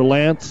 now for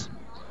Lance.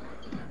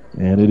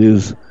 And it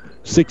is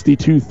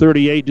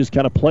 62-38, just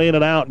kind of playing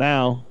it out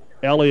now.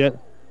 Elliott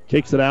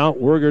kicks it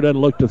out. Werger doesn't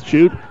look to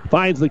shoot.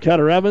 Finds the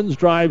cutter Evans,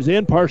 drives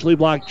in, partially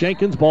blocked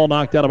Jenkins. Ball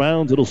knocked out of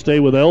bounds. It'll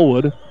stay with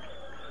Elwood.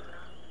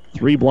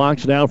 3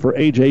 blocks now for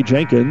A.J.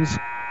 Jenkins.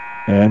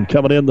 And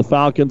coming in, the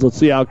Falcons, let's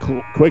see how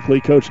quickly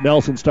Coach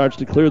Nelson starts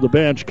to clear the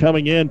bench.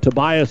 Coming in,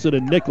 Tobiasen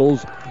and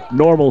Nichols,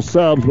 normal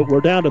subs, but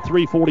we're down to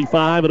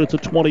 3:45, and it's a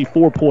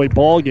 24-point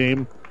ball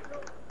game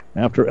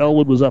after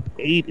Elwood was up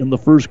 8 in the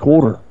first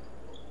quarter.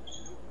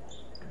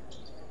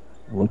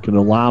 Looking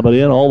to lob it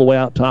in all the way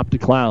out top to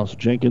Klaus.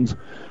 Jenkins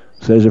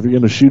says if you're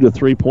going to shoot a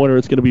three-pointer,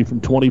 it's going to be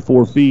from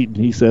 24 feet. And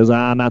he says,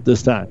 not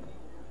this time.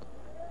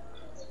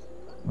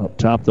 Up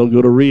top, they'll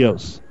go to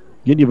Rios.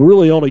 Again, you've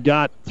really only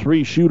got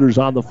 3 shooters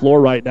on the floor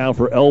right now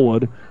for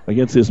Elwood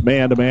against this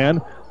man-to-man.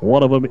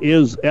 One of them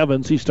is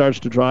Evans. He starts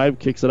to drive,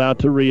 kicks it out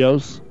to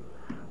Rios.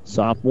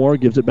 Sophomore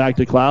gives it back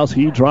to Klaus.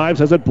 He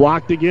drives, has it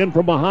blocked again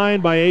from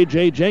behind by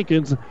A.J.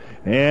 Jenkins,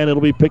 and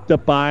it'll be picked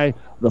up by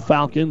the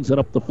Falcons, and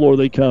up the floor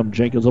they come.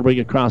 Jenkins will bring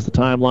it across the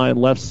timeline,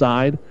 left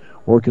side,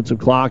 working some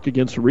clock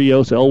against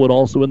Rios. Elwood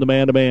also in the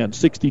man-to-man.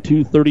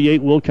 62-38,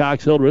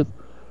 Wilcox Hildreth.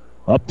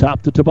 Up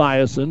top to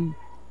Tobiasen.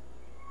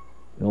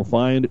 They'll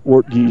find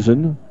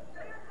Ortgiesen.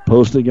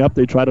 Posting up,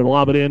 they try to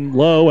lob it in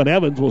low, and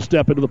Evans will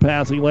step into the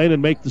passing lane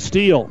and make the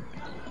steal.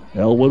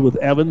 Elwood with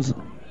Evans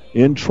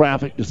in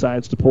traffic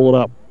decides to pull it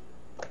up.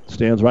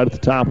 Stands right at the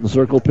top of the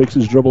circle, picks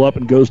his dribble up,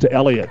 and goes to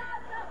Elliott.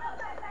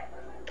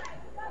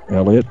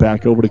 Elliott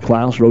back over to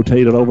Klaus,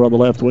 rotated over on the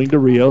left wing to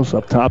Rios.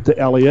 Up top to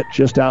Elliott,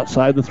 just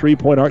outside the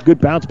three-point arc.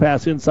 Good bounce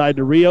pass inside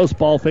to Rios.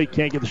 Ball fake,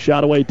 can't get the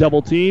shot away,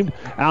 double-teamed.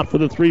 Out for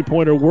the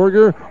three-pointer,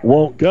 Werger.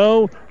 Won't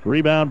go.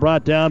 Rebound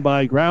brought down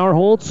by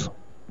Grauerholtz.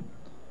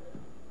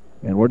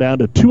 And we're down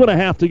to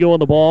 2.5 to go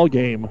in the ball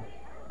game.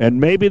 And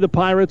maybe the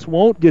Pirates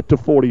won't get to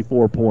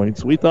 44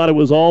 points. We thought it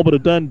was all but a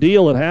done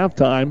deal at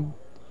halftime,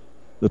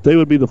 that they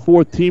would be the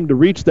 4th team to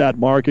reach that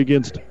mark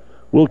against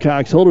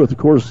Wilcox Hildreth. Of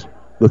course,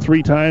 the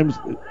 3 times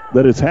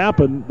that it's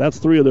happened, that's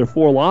 3 of their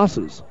 4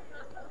 losses.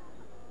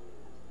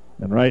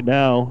 And right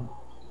now,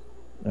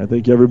 I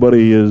think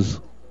everybody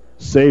is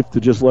safe to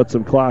just let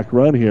some clock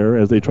run here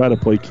as they try to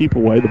play keep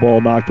away. The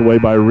ball knocked away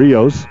by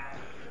Rios.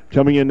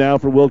 Coming in now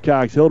for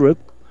Wilcox Hildreth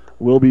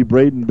will be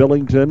Braden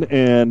Billington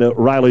and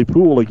Riley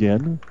Poole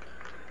again.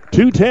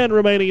 2:10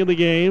 remaining in the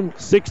game,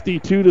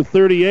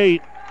 62-38.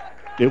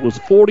 It was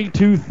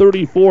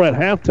 42-34 at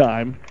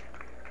halftime.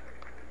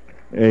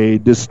 A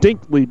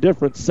distinctly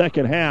different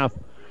second half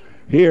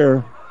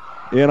here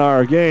in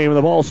our game.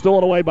 The ball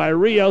stolen away by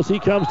Rios. He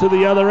comes to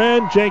the other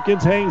end.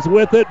 Jenkins hangs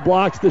with it,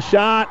 blocks the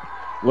shot,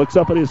 looks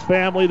up at his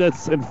family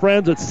and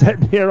friends that's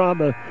sitting here on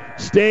the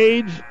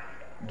stage,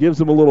 gives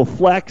them a little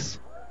flex.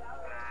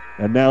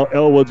 And now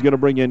Elwood's going to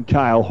bring in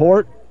Kyle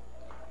Hort.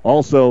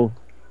 Also,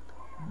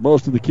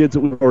 most of the kids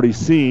that we've already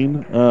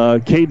seen.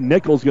 Caden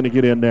Nichols going to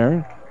get in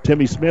there.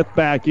 Timmy Smith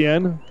back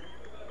in.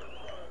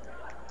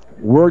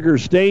 Werger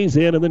stays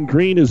in, and then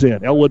Green is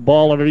in. Elwood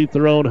ball underneath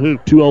their own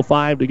hoop.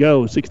 2:05 to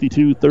go.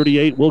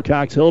 62-38.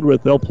 Wilcox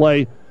Hildreth. They'll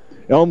play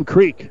Elm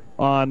Creek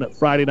on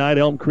Friday night.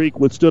 Elm Creek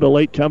withstood a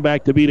late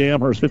comeback to beat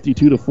Amherst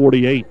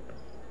 52-48.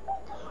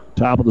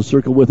 Top of the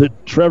circle with it,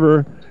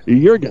 Trevor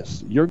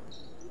Jurgis.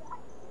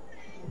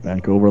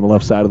 Back over on the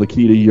left side of the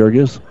key to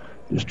Jurgis.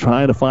 Just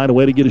trying to find a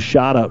way to get a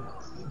shot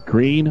up.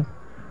 Green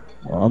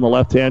on the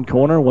left-hand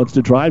corner, wants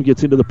to drive,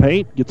 gets into the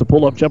paint, gets a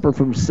pull-up jumper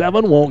from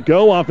 7, won't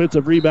go.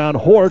 Offensive rebound,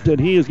 Hort, and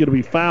he is going to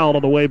be fouled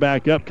on the way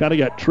back up. Kind of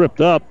got tripped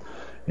up,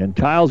 and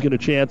Kyle's got a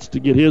chance to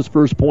get his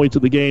first points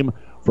of the game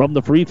from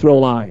the free throw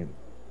line.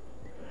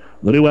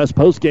 The New West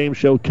postgame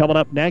show coming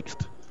up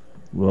next.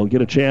 We'll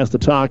get a chance to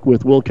talk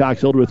with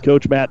Wilcox Hildreth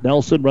coach Matt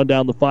Nelson, run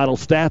down the final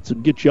stats,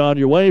 and get you on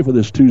your way for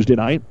this Tuesday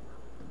night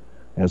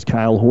as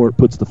Kyle Hort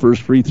puts the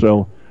first free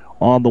throw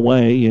on the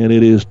way, and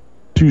it is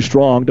too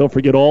strong. Don't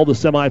forget all the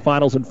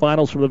semifinals and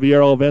finals from the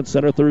Viero Event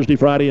Center Thursday,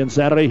 Friday, and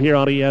Saturday here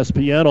on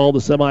ESPN. All the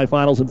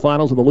semifinals and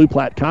finals of the Lou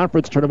Platte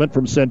Conference Tournament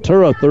from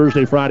Centura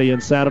Thursday, Friday,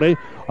 and Saturday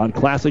on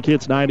Classic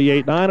Hits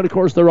 98.9. And, of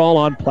course, they're all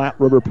on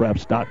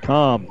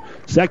PlatteRiverPreps.com.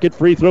 Second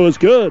free throw is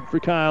good for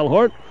Kyle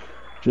Hort.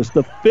 Just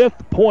the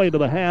 5th point of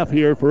the half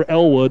here for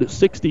Elwood,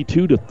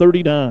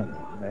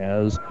 62-39,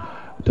 as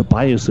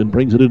Tobiasen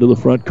brings it into the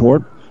front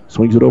court.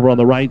 Swings it over on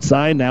the right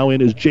side. Now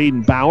in is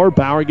Jaden Bauer.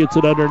 Bauer gets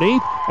it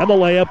underneath, and the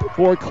layup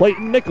for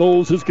Clayton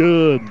Nichols is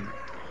good.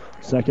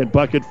 Second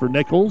bucket for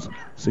Nichols,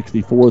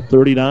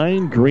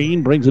 64-39.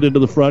 Green brings it into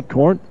the front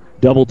court.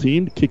 Double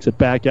teamed, kicks it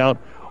back out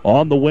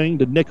on the wing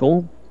to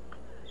Nickel.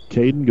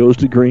 Caden goes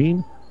to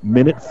Green.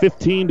 Minute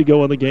 15 to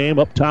go in the game.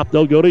 Up top,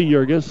 they'll go to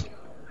Jurgis.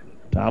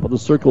 Top of the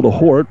circle to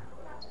Hort.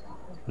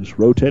 Just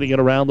rotating it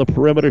around the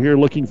perimeter here,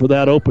 looking for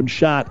that open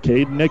shot.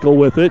 Caden Nickel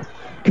with it.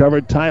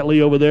 Covered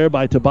tightly over there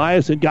by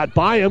Tobias and got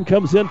by him.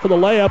 Comes in for the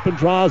layup and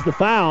draws the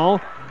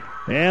foul.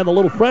 And the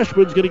little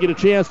freshman's going to get a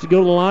chance to go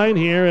to the line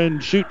here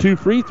and shoot 2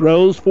 free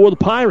throws for the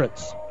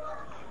Pirates.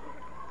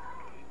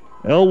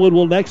 Elwood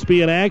will next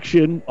be in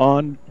action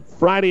on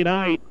Friday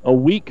night, a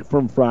week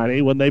from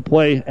Friday, when they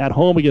play at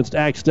home against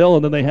Axtell,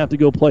 and then they have to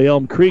go play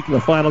Elm Creek in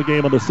the final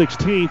game on the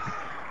 16th.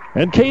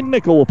 And Caden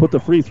Nickel will put the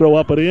free throw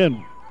up and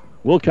in.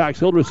 Wilcox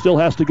Hildreth still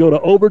has to go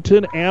to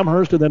Overton,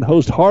 Amherst, and then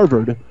host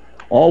Harvard,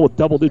 all with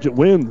double-digit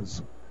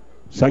wins.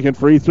 Second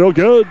free throw,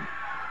 good.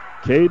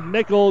 Caden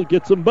Nickel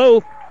gets them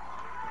both.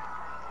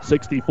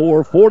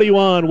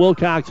 64-41,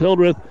 Wilcox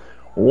Hildreth.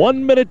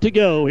 1 minute to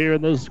go here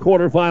in this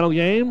quarterfinal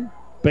game.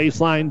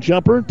 Baseline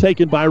jumper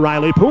taken by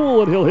Riley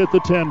Poole, and he'll hit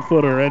the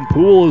 10-footer. And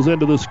Poole is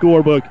into the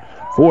scorebook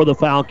for the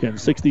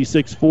Falcons.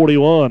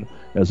 66-41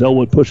 as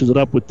Elwood pushes it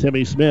up with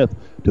Timmy Smith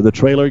to the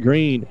trailer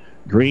Green.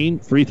 Green,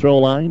 free throw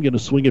line, going to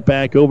swing it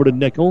back over to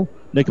Nickel.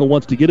 Nickel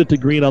wants to get it to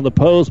Green on the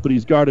post, but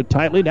he's guarded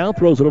tightly. Now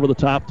throws it over the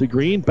top to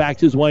Green.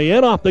 Backs his way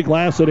in, off the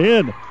glass and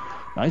in.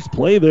 Nice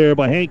play there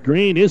by Hank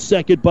Green, his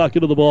second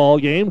bucket of the ball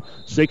game.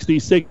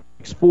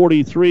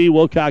 66-43.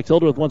 Wilcox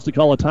Hildreth wants to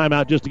call a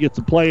timeout just to get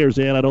some players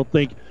in. I don't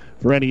think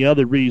for any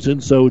other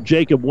reason. So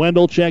Jacob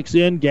Wendell checks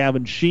in.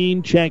 Gavin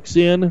Sheen checks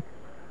in.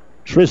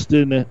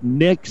 Tristan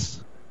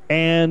Nix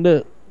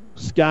and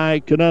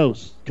Sky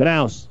Knaus.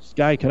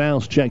 Sky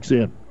Knaus checks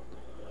in.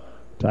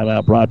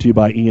 Timeout brought to you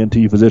by ENT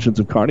Physicians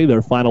of Kearney.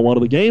 Their final one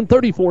of the game.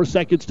 34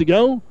 seconds to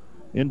go.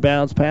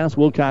 Inbounds pass.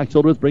 Wilcox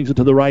Hildreth brings it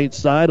to the right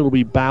side. It'll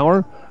be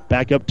Bauer.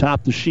 Back up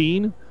top to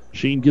Sheen.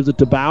 Sheen gives it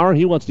to Bauer.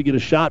 He wants to get a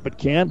shot but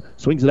can't.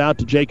 Swings it out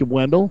to Jacob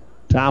Wendell.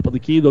 Top of the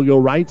key. They'll go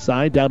right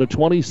side. Down to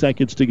 20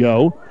 seconds to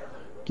go.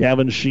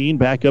 Gavin Sheen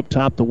back up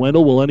top to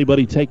Wendell. Will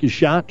anybody take a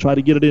shot? Try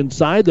to get it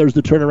inside. There's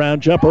the turnaround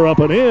jumper up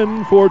and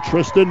in for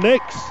Tristan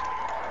Nix.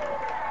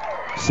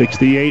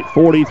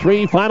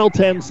 68-43. Final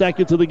 10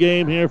 seconds of the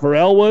game here for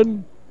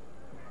Elwood.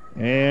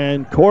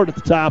 And Court at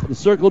the top of the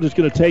circle just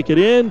going to take it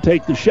in,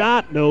 take the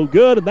shot. No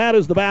good, and that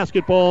is the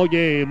basketball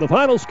game. The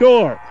final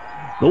score.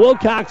 The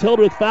Wilcox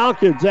Hildreth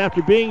Falcons,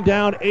 after being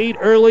down 8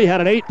 early, had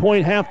an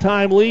 8-point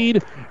halftime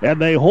lead, and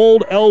they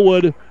hold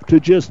Elwood to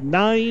just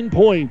 9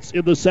 points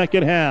in the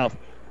second half.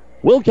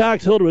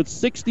 Wilcox Hildreth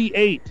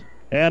 68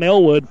 and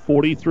Elwood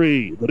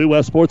 43. The New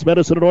West Sports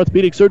Medicine and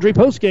Orthopedic Surgery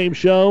postgame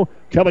show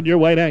coming your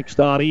way next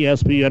on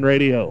ESPN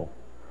Radio.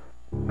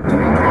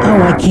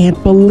 Oh, I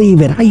can't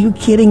believe it. Are you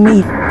kidding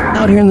me?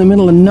 Out here in the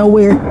middle of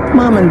nowhere,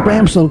 Mom and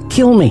Gramps will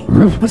kill me.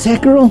 What's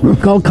that, girl?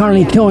 Call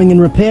Kearney Towing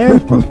and Repair?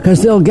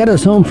 Because they'll get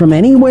us home from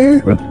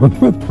anywhere?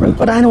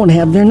 But I don't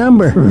have their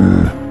number.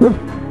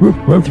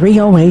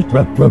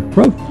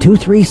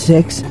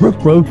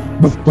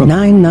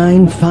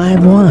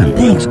 308-236-9951.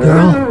 Thanks,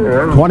 girl.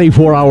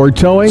 24-hour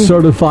towing,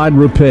 certified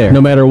repair.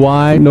 No matter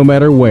why, no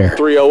matter where.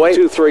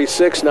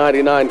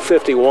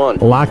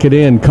 308-236-9951. Lock it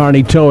in,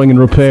 Kearney Towing and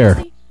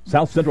Repair.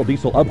 South Central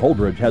Diesel of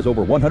Holdridge has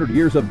over 100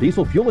 years of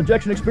diesel fuel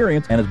injection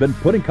experience and has been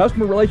putting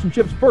customer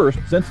relationships first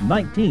since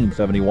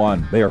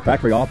 1971. They are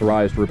factory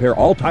authorized to repair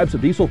all types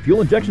of diesel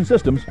fuel injection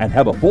systems and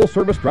have a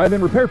full-service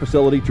drive-in repair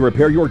facility to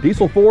repair your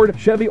diesel Ford,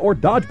 Chevy, or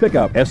Dodge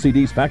pickup.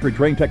 SCD's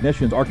factory-trained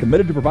technicians are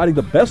committed to providing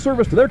the best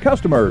service to their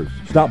customers.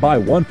 Stop by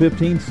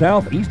 115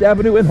 South East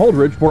Avenue in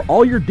Holdridge for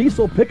all your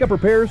diesel pickup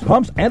repairs,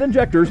 pumps and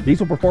injectors,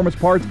 diesel performance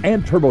parts,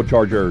 and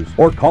turbochargers.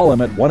 Or call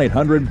them at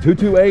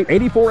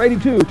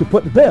 1-800-228-8482 to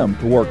put them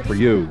to work for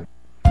you.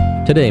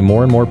 Today,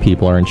 more and more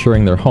people are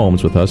insuring their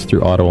homes with us through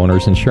Auto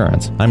Owners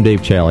Insurance. I'm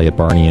Dave Challey at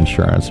Barney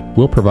Insurance.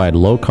 We'll provide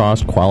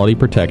low-cost, quality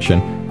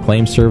protection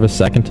claim service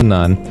second to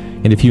none,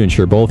 and if you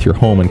insure both your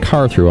home and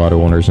car through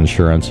Auto Owners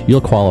Insurance,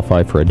 you'll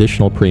qualify for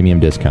additional premium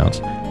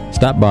discounts.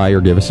 Stop by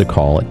or give us a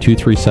call at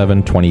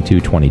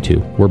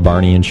 237-2222. We're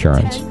Barney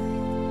Insurance.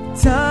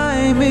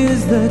 Time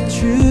is the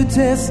true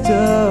test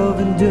of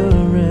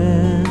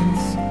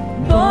endurance.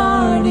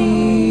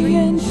 Barney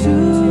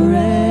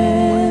Insurance.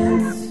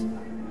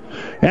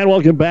 And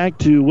welcome back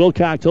to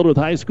Wilcox Hildreth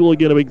High School.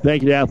 Again, a big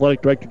thank you to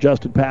Athletic Director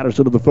Justin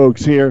Patterson and the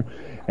folks here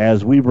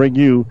as we bring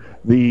you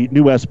the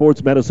New West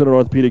Sports Medicine and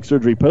Orthopedic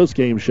Surgery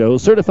postgame show.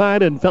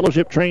 Certified and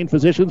fellowship-trained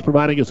physicians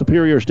providing a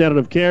superior standard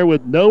of care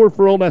with no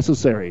referral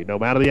necessary. No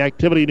matter the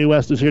activity, New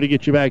West is here to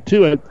get you back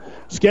to it.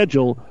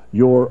 Schedule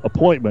your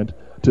appointment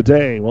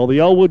today. Well, the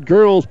Elwood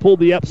girls pulled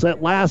the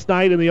upset last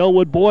night, and the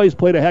Elwood boys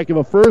played a heck of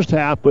a first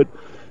half, but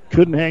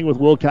couldn't hang with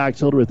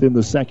Wilcox Hildreth in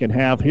the second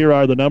half. Here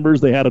are the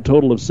numbers. They had a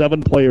total of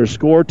 7 players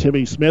score.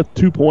 Timmy Smith,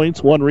 2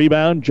 points, 1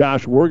 rebound.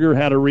 Josh Werger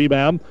had a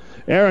rebound.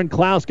 Aaron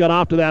Klaus got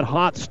off to that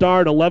hot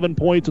start, 11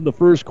 points in the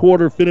first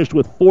quarter, finished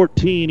with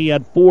 14. He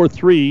had 4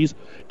 threes.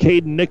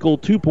 Caden Nickel,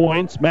 2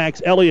 points.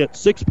 Max Elliott,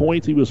 6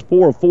 points. He was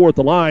 4 of 4 at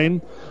the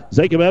line.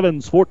 Jacob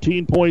Evans,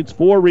 14 points,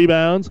 4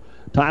 rebounds.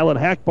 Tylen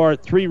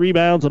Hackbart, 3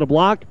 rebounds and a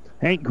block.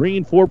 Hank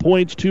Green, 4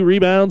 points, 2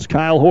 rebounds.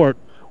 Kyle Hort,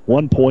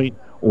 1 point,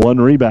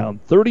 1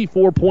 rebound.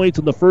 34 points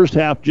in the first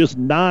half, just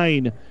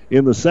 9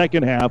 in the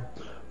second half.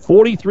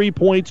 43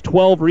 points,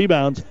 12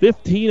 rebounds,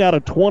 15 out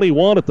of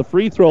 21 at the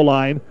free throw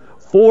line.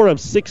 4 of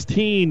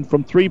 16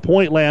 from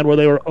three-point land, where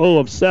they were 0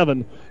 of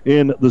 7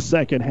 in the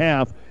second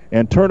half.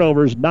 And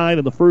turnovers, 9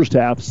 in the first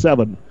half,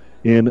 7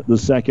 in the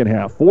second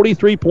half.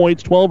 43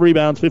 points, 12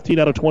 rebounds, 15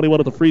 out of 21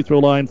 at the free throw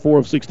line, 4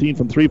 of 16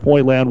 from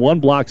three-point land, 1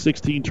 block,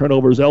 16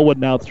 turnovers. Elwood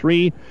now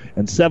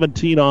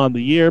 3-17 on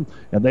the year,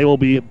 and they will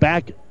be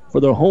back for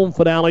their home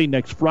finale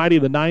next Friday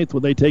the 9th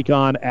when they take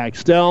on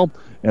Axtell,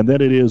 and then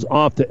it is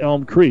off to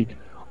Elm Creek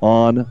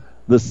on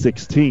the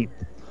 16th.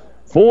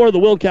 For the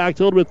Wilcox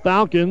Hildreth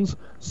Falcons,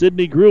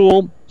 Sidney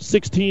Gruel,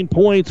 16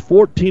 points,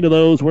 14 of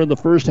those were in the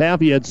first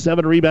half. He had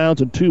 7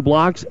 rebounds and 2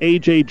 blocks.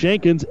 A.J.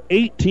 Jenkins,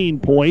 18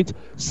 points,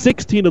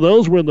 16 of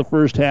those were in the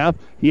first half.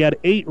 He had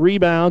 8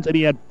 rebounds and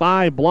he had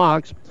 5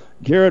 blocks.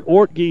 Garrett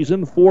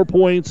Ortgiesen, 4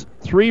 points,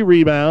 3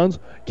 rebounds.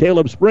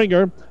 Caleb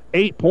Springer,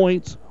 8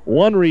 points,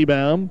 1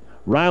 rebound.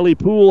 Riley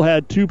Poole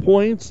had 2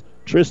 points.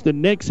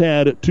 Tristan Nix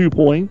had 2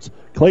 points.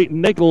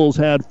 Clayton Nichols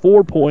had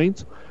 4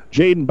 points.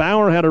 Jaden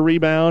Bauer had a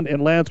rebound,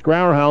 and Lance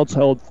Grauerhaus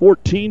held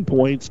 14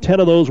 points. 10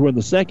 of those were in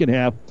the second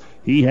half.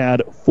 He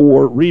had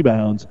 4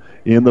 rebounds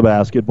in the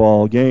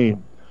basketball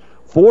game.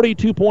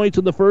 42 points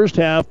in the first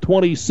half,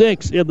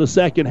 26 in the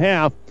second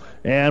half.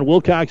 And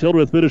Wilcox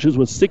Hildreth finishes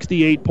with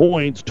 68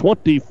 points,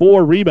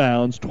 24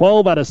 rebounds,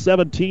 12 out of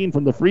 17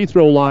 from the free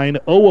throw line,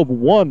 0 of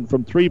 1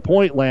 from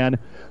three-point land,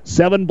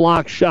 7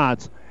 block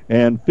shots,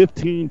 and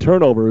 15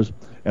 turnovers.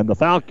 And the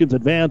Falcons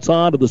advance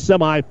on to the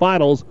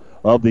semifinals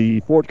of the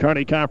Fort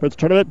Kearney Conference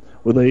Tournament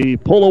with a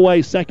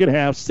pull-away second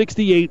half,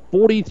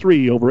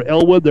 68-43 over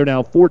Elwood. They're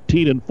now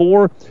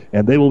 14-4,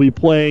 and they will be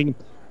playing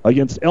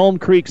against Elm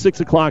Creek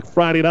 6 o'clock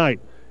Friday night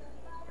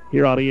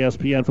here on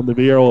ESPN from the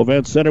Vieiro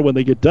Events Center. When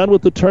they get done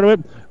with the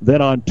tournament,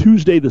 then on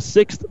Tuesday the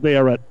 6th, they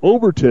are at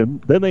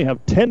Overton. Then they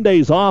have 10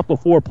 days off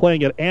before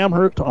playing at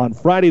Amherst on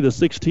Friday the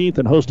 16th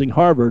and hosting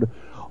Harvard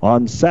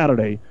on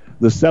Saturday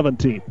the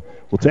 17th.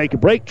 We'll take a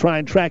break, try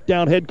and track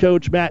down head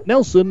coach Matt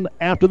Nelson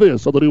after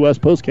this on the New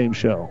West Postgame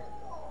Show.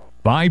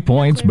 5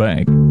 Points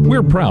Bank.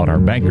 We're proud our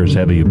bankers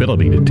have the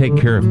ability to take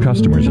care of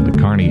customers in the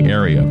Kearney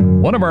area.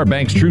 One of our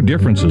bank's true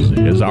differences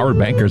is our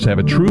bankers have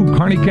a true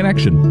Kearney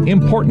connection,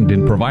 important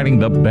in providing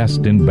the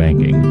best in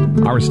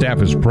banking. Our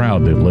staff is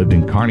proud they've lived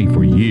in Kearney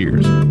for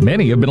years.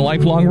 Many have been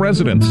lifelong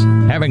residents.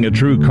 Having a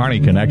true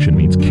Kearney connection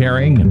means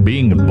caring and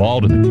being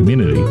involved in the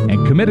community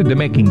and committed to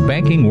making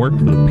banking work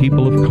for the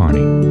people of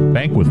Kearney.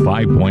 Bank with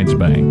 5 Points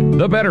Bank.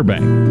 The better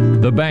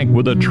bank. The bank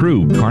with a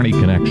true Kearney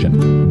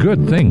connection.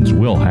 Good things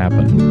will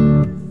happen.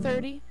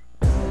 30.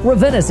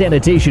 Ravenna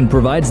Sanitation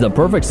provides the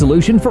perfect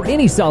solution for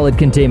any solid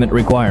containment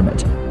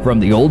requirement. From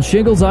the old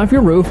shingles off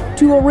your roof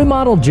to a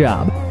remodel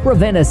job,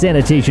 Ravenna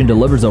Sanitation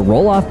delivers a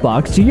roll-off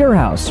box to your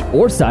house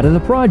or side of the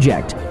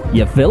project.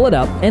 You fill it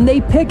up and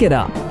they pick it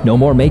up. No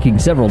more making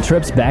several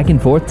trips back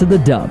and forth to the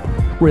dump.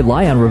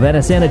 Rely on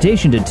Ravenna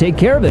Sanitation to take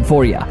care of it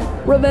for you.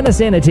 Ravenna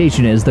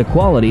Sanitation is the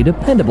quality,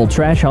 dependable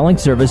trash hauling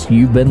service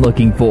you've been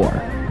looking for.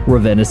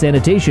 Ravenna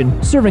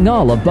Sanitation, serving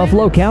all of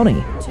Buffalo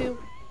County.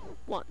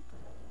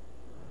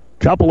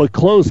 Couple of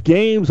close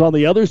games on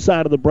the other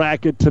side of the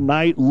bracket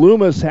tonight.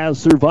 Loomis has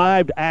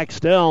survived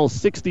Axtell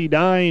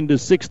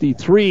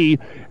 69-63,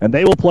 and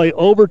they will play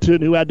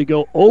Overton, who had to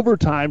go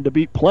overtime to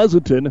beat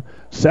Pleasanton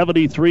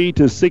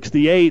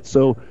 73-68.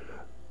 So,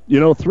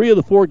 3 of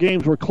the 4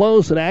 games were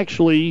close, and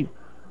actually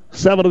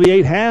 7 of the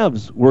 8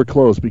 halves were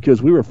close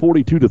because we were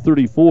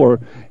 42-34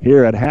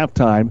 here at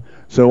halftime.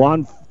 So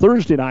on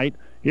Thursday night,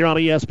 here on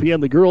ESPN,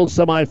 the girls'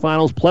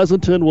 semifinals,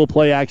 Pleasanton will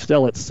play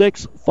Axtell at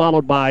 6,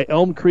 followed by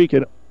Elm Creek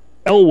and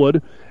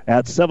Elwood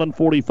at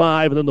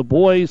 7:45, and then the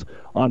boys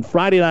on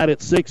Friday night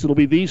at 6. It'll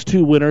be these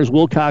 2 winners,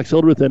 Wilcox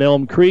Hildreth and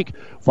Elm Creek,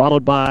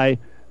 followed by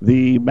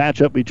the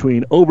matchup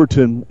between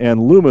Overton and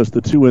Loomis,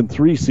 the 2 and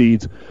 3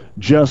 seeds,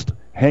 just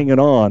hanging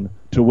on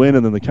to win,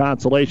 and then the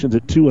consolations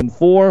at 2 and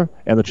 4,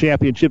 and the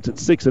championships at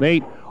 6 and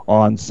 8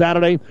 on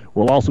Saturday.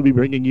 We'll also be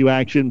bringing you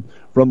action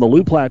from the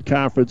Lou Platte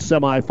Conference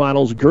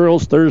semifinals,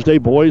 girls Thursday,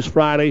 boys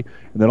Friday,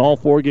 and then all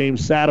 4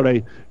 games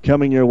Saturday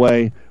coming your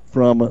way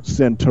from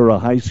Centura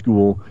High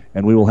School,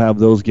 and we will have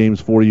those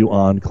games for you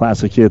on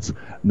Classic Hits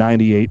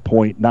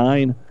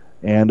 98.9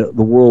 and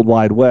the World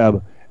Wide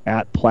Web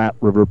at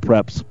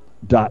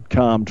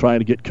PlatteRiverPreps.com. Trying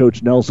to get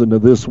Coach Nelson to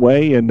this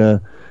way, and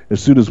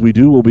as soon as we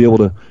do, we'll be able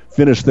to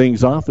finish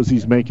things off as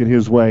he's making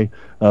his way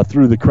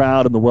through the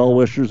crowd and the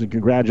well-wishers. And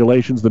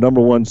congratulations, the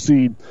number 1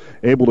 seed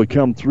able to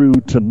come through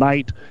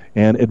tonight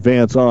and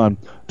advance on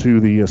to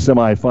the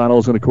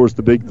semifinals. And, of course,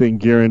 the big thing,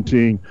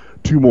 guaranteeing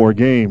 2 more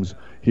games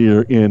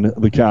here in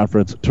the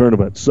conference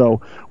tournament.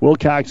 So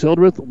Wilcox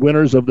Hildreth,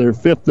 winners of their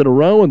 5th in a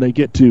row, and they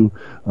get to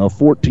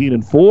 14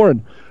 and 4.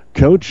 And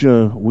Coach,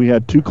 we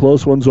had 2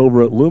 close ones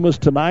over at Loomis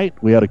tonight.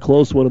 We had a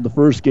close one in the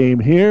first game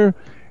here,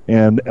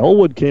 and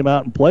Elwood came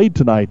out and played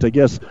tonight. I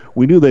guess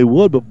we knew they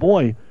would, but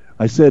boy,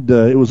 I said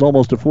it was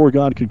almost a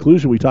foregone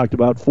conclusion. We talked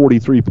about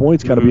 43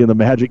 points kind of being the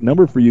magic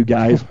number for you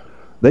guys.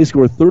 They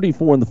scored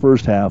 34 in the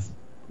first half,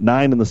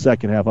 9 in the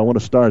second half. I want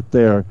to start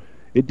there.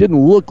 It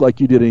didn't look like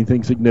you did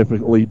anything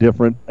significantly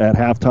different at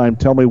halftime.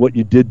 Tell me what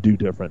you did do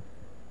different.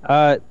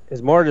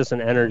 It's more just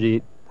an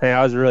energy thing.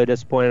 I was really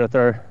disappointed with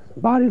our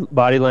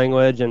body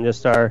language and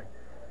just our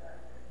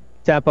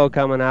tempo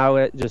coming out.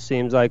 It just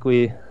seems like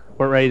we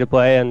weren't ready to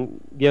play. And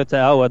give it to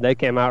Elwood, they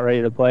came out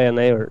ready to play, and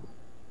they were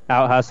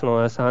out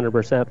hustling us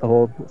 100% the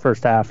whole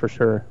first half for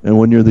sure. And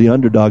when you're the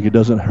underdog, it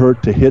doesn't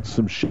hurt to hit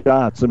some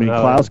shots. I mean,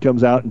 Klaus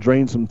comes out and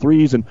drains some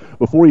threes, and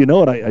before you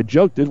know it, I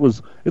joked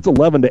it's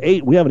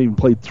 11-8. We haven't even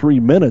played 3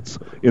 minutes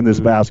in this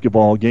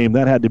basketball game.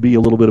 That had to be a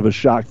little bit of a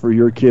shock for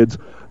your kids.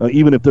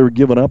 Even if they were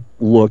giving up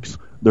looks,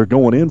 they're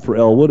going in for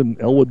Elwood, and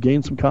Elwood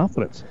gained some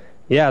confidence.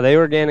 Yeah, they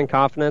were gaining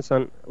confidence.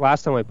 And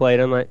last time we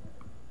played him,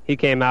 he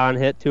came out and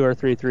hit 2 or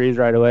 3 threes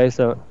right away,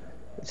 so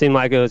it seemed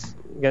like it was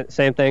the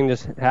same thing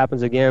just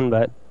happens again,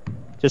 but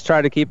just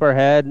try to keep our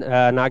head,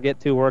 not get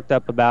too worked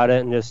up about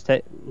it, and just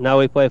know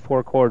we play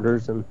 4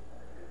 quarters. And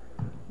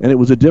it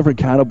was a different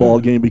kind of ball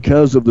game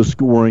because of the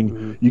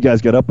scoring. You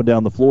guys got up and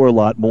down the floor a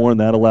lot more, and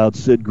that allowed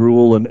Sid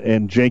Gruel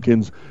and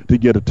Jenkins to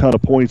get a ton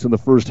of points in the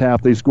first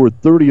half. They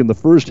scored 30 in the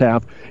first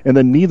half, and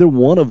then neither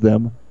one of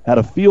them had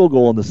a field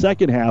goal in the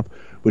second half,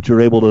 but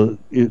you're able to,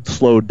 it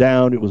slowed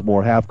down, it was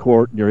more half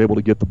court, and you're able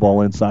to get the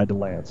ball inside to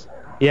Lance.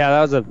 Yeah,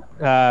 that was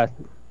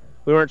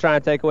we weren't trying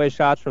to take away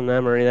shots from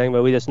them or anything,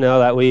 but we just know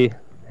that we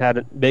had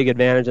a big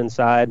advantage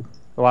inside.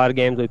 A lot of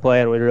games we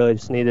play, and we really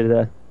just needed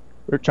to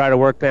try to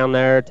work down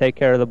there, take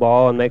care of the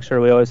ball, and make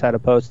sure we always had a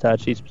post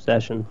touch each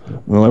possession.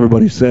 Well,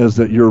 everybody says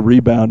that your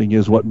rebounding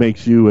is what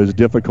makes you as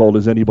difficult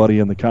as anybody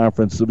in the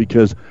conference,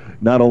 because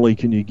not only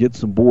can you get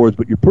some boards,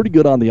 but you're pretty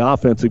good on the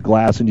offensive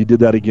glass, and you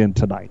did that again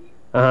tonight.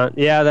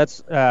 Yeah,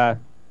 that's I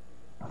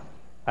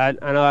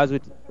know as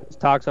we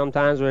talk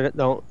sometimes we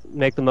don't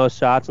make the most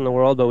shots in the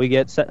world, but we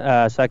get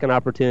second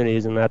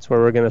opportunities, and that's where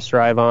we're going to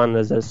strive on.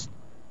 Is this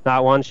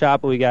not one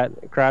shot, but we got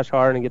crash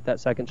hard and get that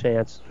second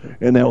chance.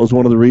 And that was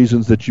one of the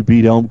reasons that you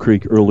beat Elm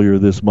Creek earlier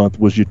this month,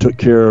 was you took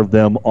care of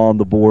them on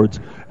the boards.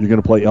 You're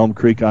going to play Elm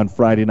Creek on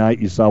Friday night.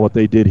 You saw what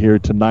they did here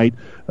tonight.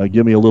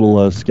 Give me a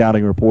little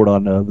scouting report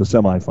on the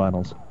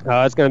semifinals.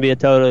 It's going to be a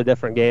totally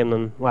different game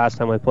than last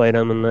time we played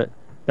them, and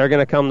they're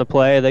going to come to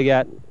play. They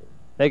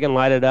can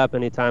light it up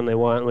anytime they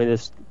want.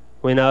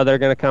 We know they're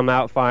going to come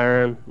out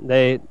firing.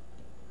 They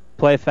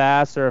play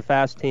fast. They're a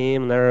fast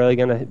team, and they're really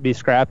going to be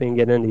scrappy and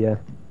get into you.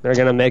 They're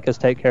going to make us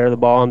take care of the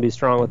ball and be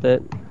strong with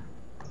it.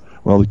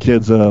 Well, the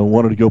kids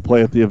wanted to go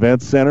play at the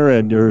event center,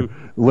 and you're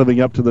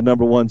living up to the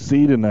number 1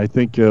 seed, and I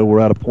think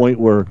we're at a point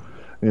where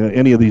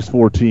any of these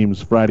 4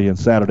 teams Friday and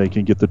Saturday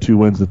can get the 2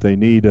 wins that they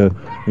need.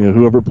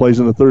 Whoever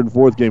plays in the 3rd and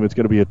 4th game, it's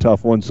going to be a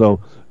tough one,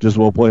 so just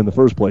we'll play in the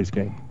first place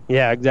game.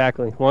 Yeah,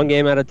 exactly. 1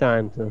 game at a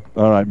time. So.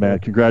 All right,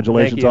 Matt.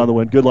 Congratulations on the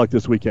win. Good luck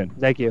this weekend.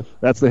 Thank you.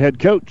 That's the head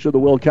coach of the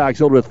Wilcox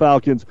Hildreth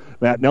Falcons,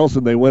 Matt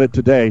Nelson. They win it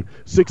today,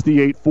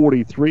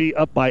 68-43,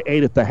 up by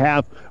 8 at the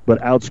half, but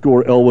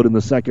outscore Elwood in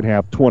the second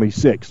half,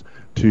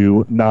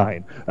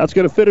 26-9. That's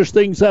going to finish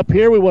things up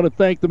here. We want to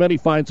thank the many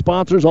fine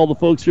sponsors, all the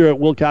folks here at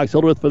Wilcox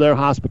Hildreth for their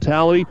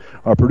hospitality.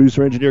 Our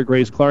producer-engineer,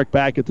 Grace Clark,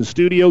 back at the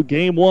studio.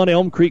 Game 1,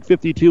 Elm Creek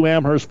 52,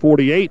 Amherst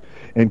 48.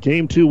 And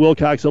Game 2,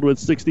 Wilcox Hildreth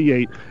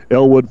 68,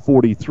 Elwood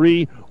 43.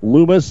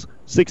 Loomis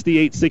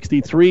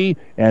 68-63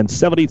 and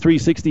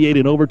 73-68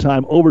 in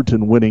overtime.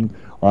 Overton winning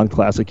on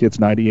Classic Hits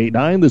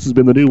 98.9. This has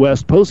been the New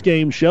West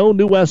postgame show.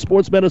 New West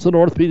Sports Medicine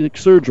Orthopedic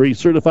Surgery,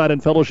 certified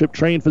and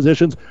fellowship-trained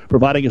physicians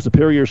providing a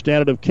superior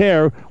standard of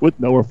care with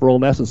no referral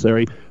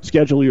necessary.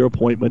 Schedule your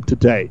appointment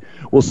today.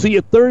 We'll see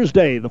you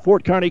Thursday, the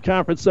Fort Kearney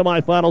Conference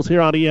semifinals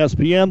here on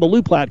ESPN, the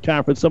Lou Platte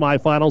Conference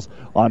semifinals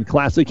on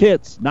Classic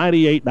Hits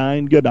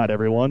 98.9. Good night,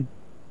 everyone.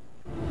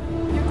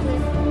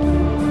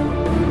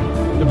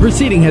 The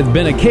proceeding has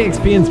been a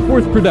KXPN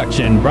Sports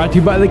production brought to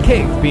you by the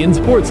KXPN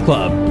Sports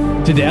Club.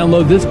 To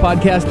download this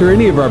podcast or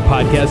any of our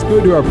podcasts,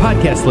 go to our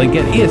podcast link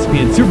at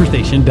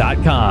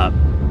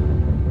espnsuperstation.com.